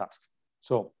here in Tuscany.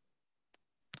 So,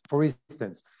 for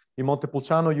instance, in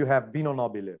Montepulciano, you have Vino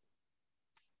Nobile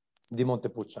di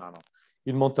Montepulciano.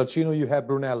 In Montalcino, you have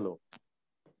Brunello.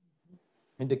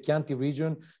 In the Chianti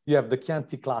region, you have the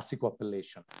Chianti Classico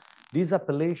appellation. These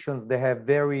appellations, they have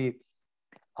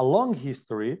a long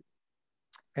history,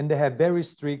 and they have very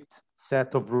strict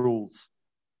set of rules.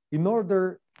 In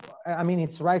order, I mean,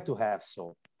 it's right to have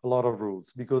a lot of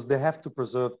rules, because they have to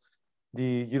preserve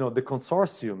the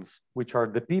consortiums, which are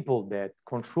the people that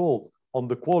control on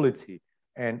the quality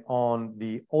and on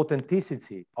the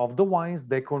authenticity of the wines.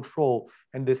 They control,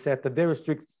 and they set a very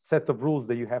strict set of rules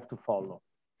that you have to follow.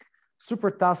 Super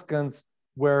Tuscans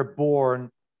were born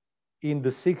in the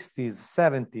 60s,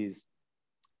 70s,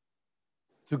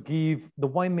 to give the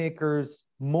winemakers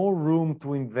more room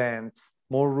to invent,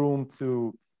 more room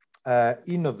to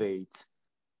innovate,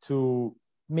 to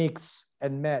mix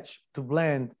and match, to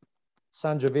blend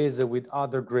Sangiovese with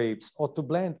other grapes, or to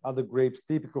blend other grapes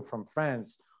typical from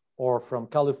France or from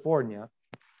California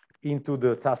into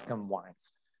the Tuscan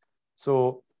wines.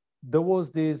 So there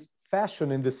was this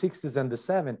fashion in the 60s and the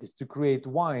 70s to create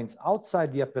wines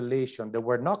outside the appellation that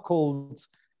were not called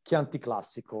Chianti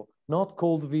Classico, not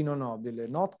called Vino Nobile,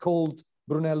 not called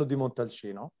Brunello di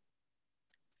Montalcino,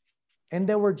 And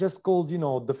they were just called, you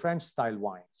know, the French style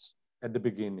wines at the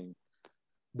beginning.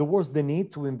 There was the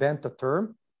need to invent a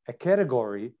term, a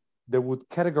category that would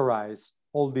categorize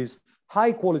all these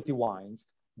high quality wines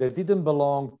that didn't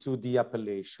belong to the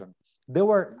appellation. They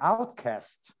were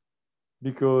outcast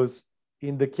because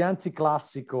in the Chianti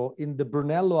Classico, in the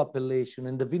Brunello appellation,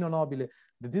 in the Vino Nobile,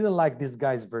 they didn't like these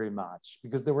guys very much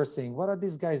because they were saying, what are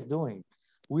these guys doing?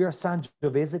 We are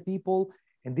Sangiovese people,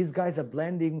 and these guys are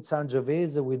blending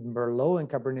Sangiovese with Merlot and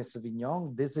Cabernet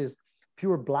Sauvignon. This is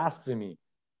pure blasphemy.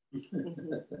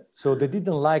 So they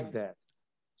didn't like that.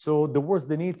 So there was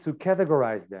the need to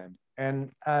categorize them.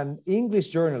 And an English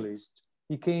journalist,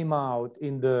 he came out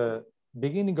in the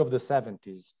beginning of the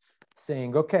 70s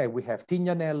saying, okay, we have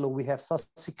Tignanello, we have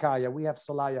Sassicaia, we have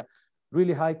Solaya,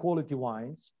 really high quality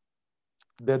wines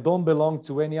that don't belong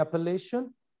to any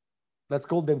appellation. Let's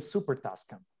call them super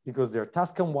Tuscan because they're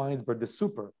Tuscan wines, but the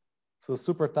super. So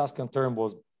super Tuscan term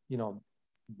was, you know,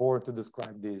 born to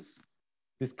describe this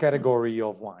category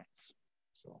of wines.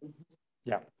 So,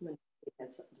 yeah. It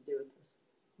had something to do with this.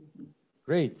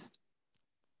 Great.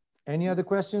 Any other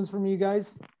questions from you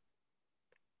guys?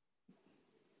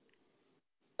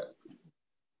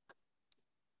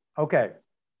 Okay.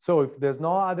 So if there's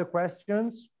no other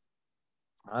questions,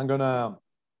 I'm gonna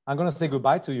say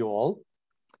goodbye to you all.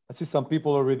 I see some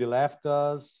people already left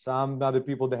us, some other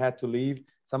people that had to leave,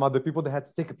 some other people that had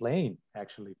to take a plane,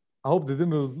 actually. I hope they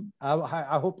didn't lose,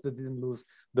 I hope they didn't lose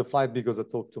the flight because I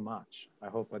talked too much. I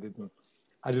hope I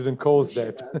didn't cause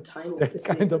that, that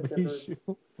kind of issue.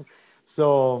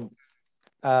 So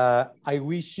I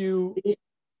wish you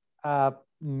a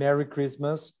Merry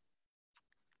Christmas.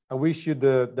 I wish you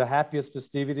the happiest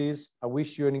festivities. I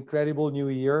wish you an incredible new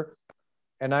year.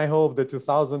 And I hope that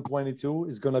 2022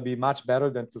 is going to be much better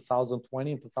than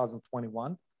 2020 and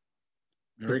 2021.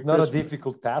 It's not a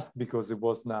difficult task because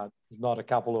it's not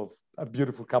a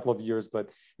beautiful couple of years, but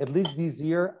at least this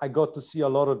year I got to see a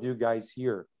lot of you guys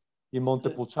here in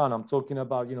Montepulciano. I'm talking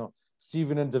about, you know,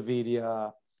 Steven and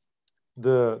Davidia,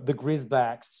 the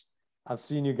Grisbacks. I've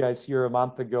seen you guys here a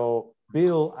month ago.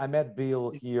 Bill, I met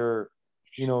Bill here,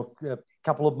 you know, a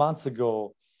couple of months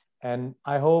ago. And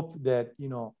I hope that, you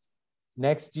know,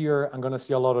 next year I'm going to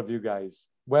see a lot of you guys,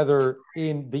 whether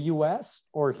in the US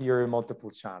or here in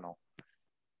Montepulciano.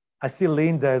 I see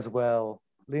Linda as well.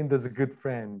 Linda's a good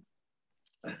friend.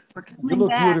 You look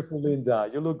beautiful, Linda.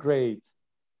 You look great.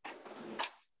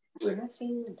 We're not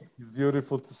seeing Linda. It's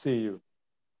beautiful to see you.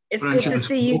 It's good to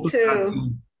see you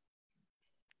too.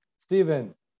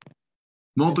 Steven.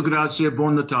 Molto grazie,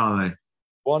 buon Natale.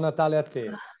 Buon Natale a te.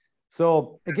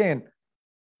 So again,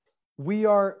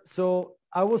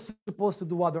 I was supposed to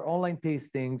do other online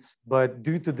tastings, but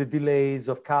due to the delays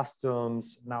of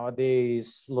customs,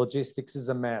 nowadays, logistics is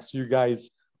a mess. You guys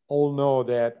all know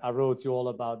that. I wrote you all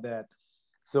about that.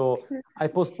 So I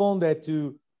postponed that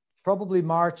to probably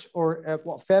March or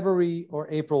February or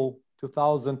April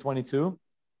 2022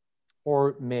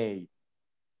 or May.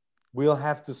 We'll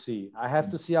have to see. I have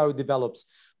to see how it develops.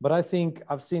 But I think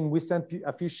we sent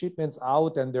a few shipments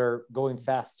out and they're going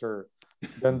faster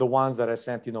than the ones that I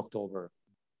sent in October.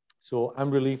 So I'm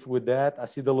relieved with that. I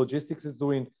see the logistics is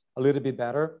doing a little bit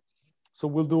better. So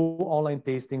we'll do online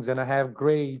tastings and I have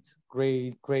great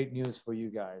news for you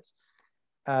guys.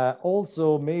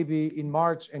 Also, maybe in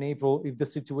March and April, if the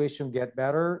situation gets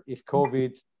better, if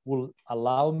COVID will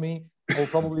allow me, I'll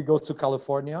probably go to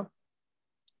California.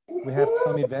 We have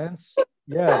some events.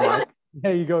 Yeah, Mike.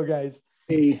 There you go, guys.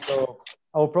 Hey. So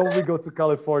I'll probably go to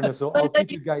California. So I'll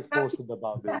keep you guys posted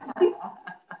about this.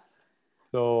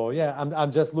 So yeah,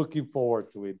 I'm just looking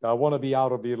forward to it. I want to be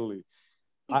out of Italy.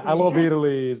 I love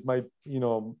Italy. Is my, you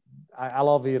know, I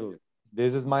love Italy.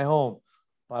 This is my home,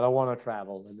 but I want to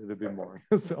travel a little bit more.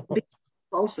 So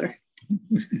closer.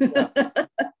 Yeah.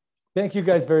 Thank you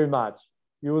guys very much.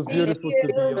 It was beautiful to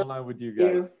be online with you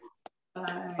guys.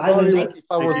 Sorry if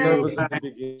I was nervous at the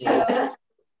beginning.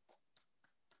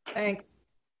 Thanks.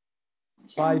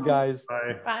 Bye, guys.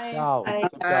 Bye. Bye. Ciao.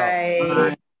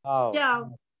 Bye. Ciao.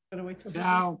 Ciao. Gotta wait till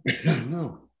Ciao.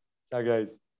 No. Ciao,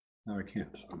 guys. No, I can't.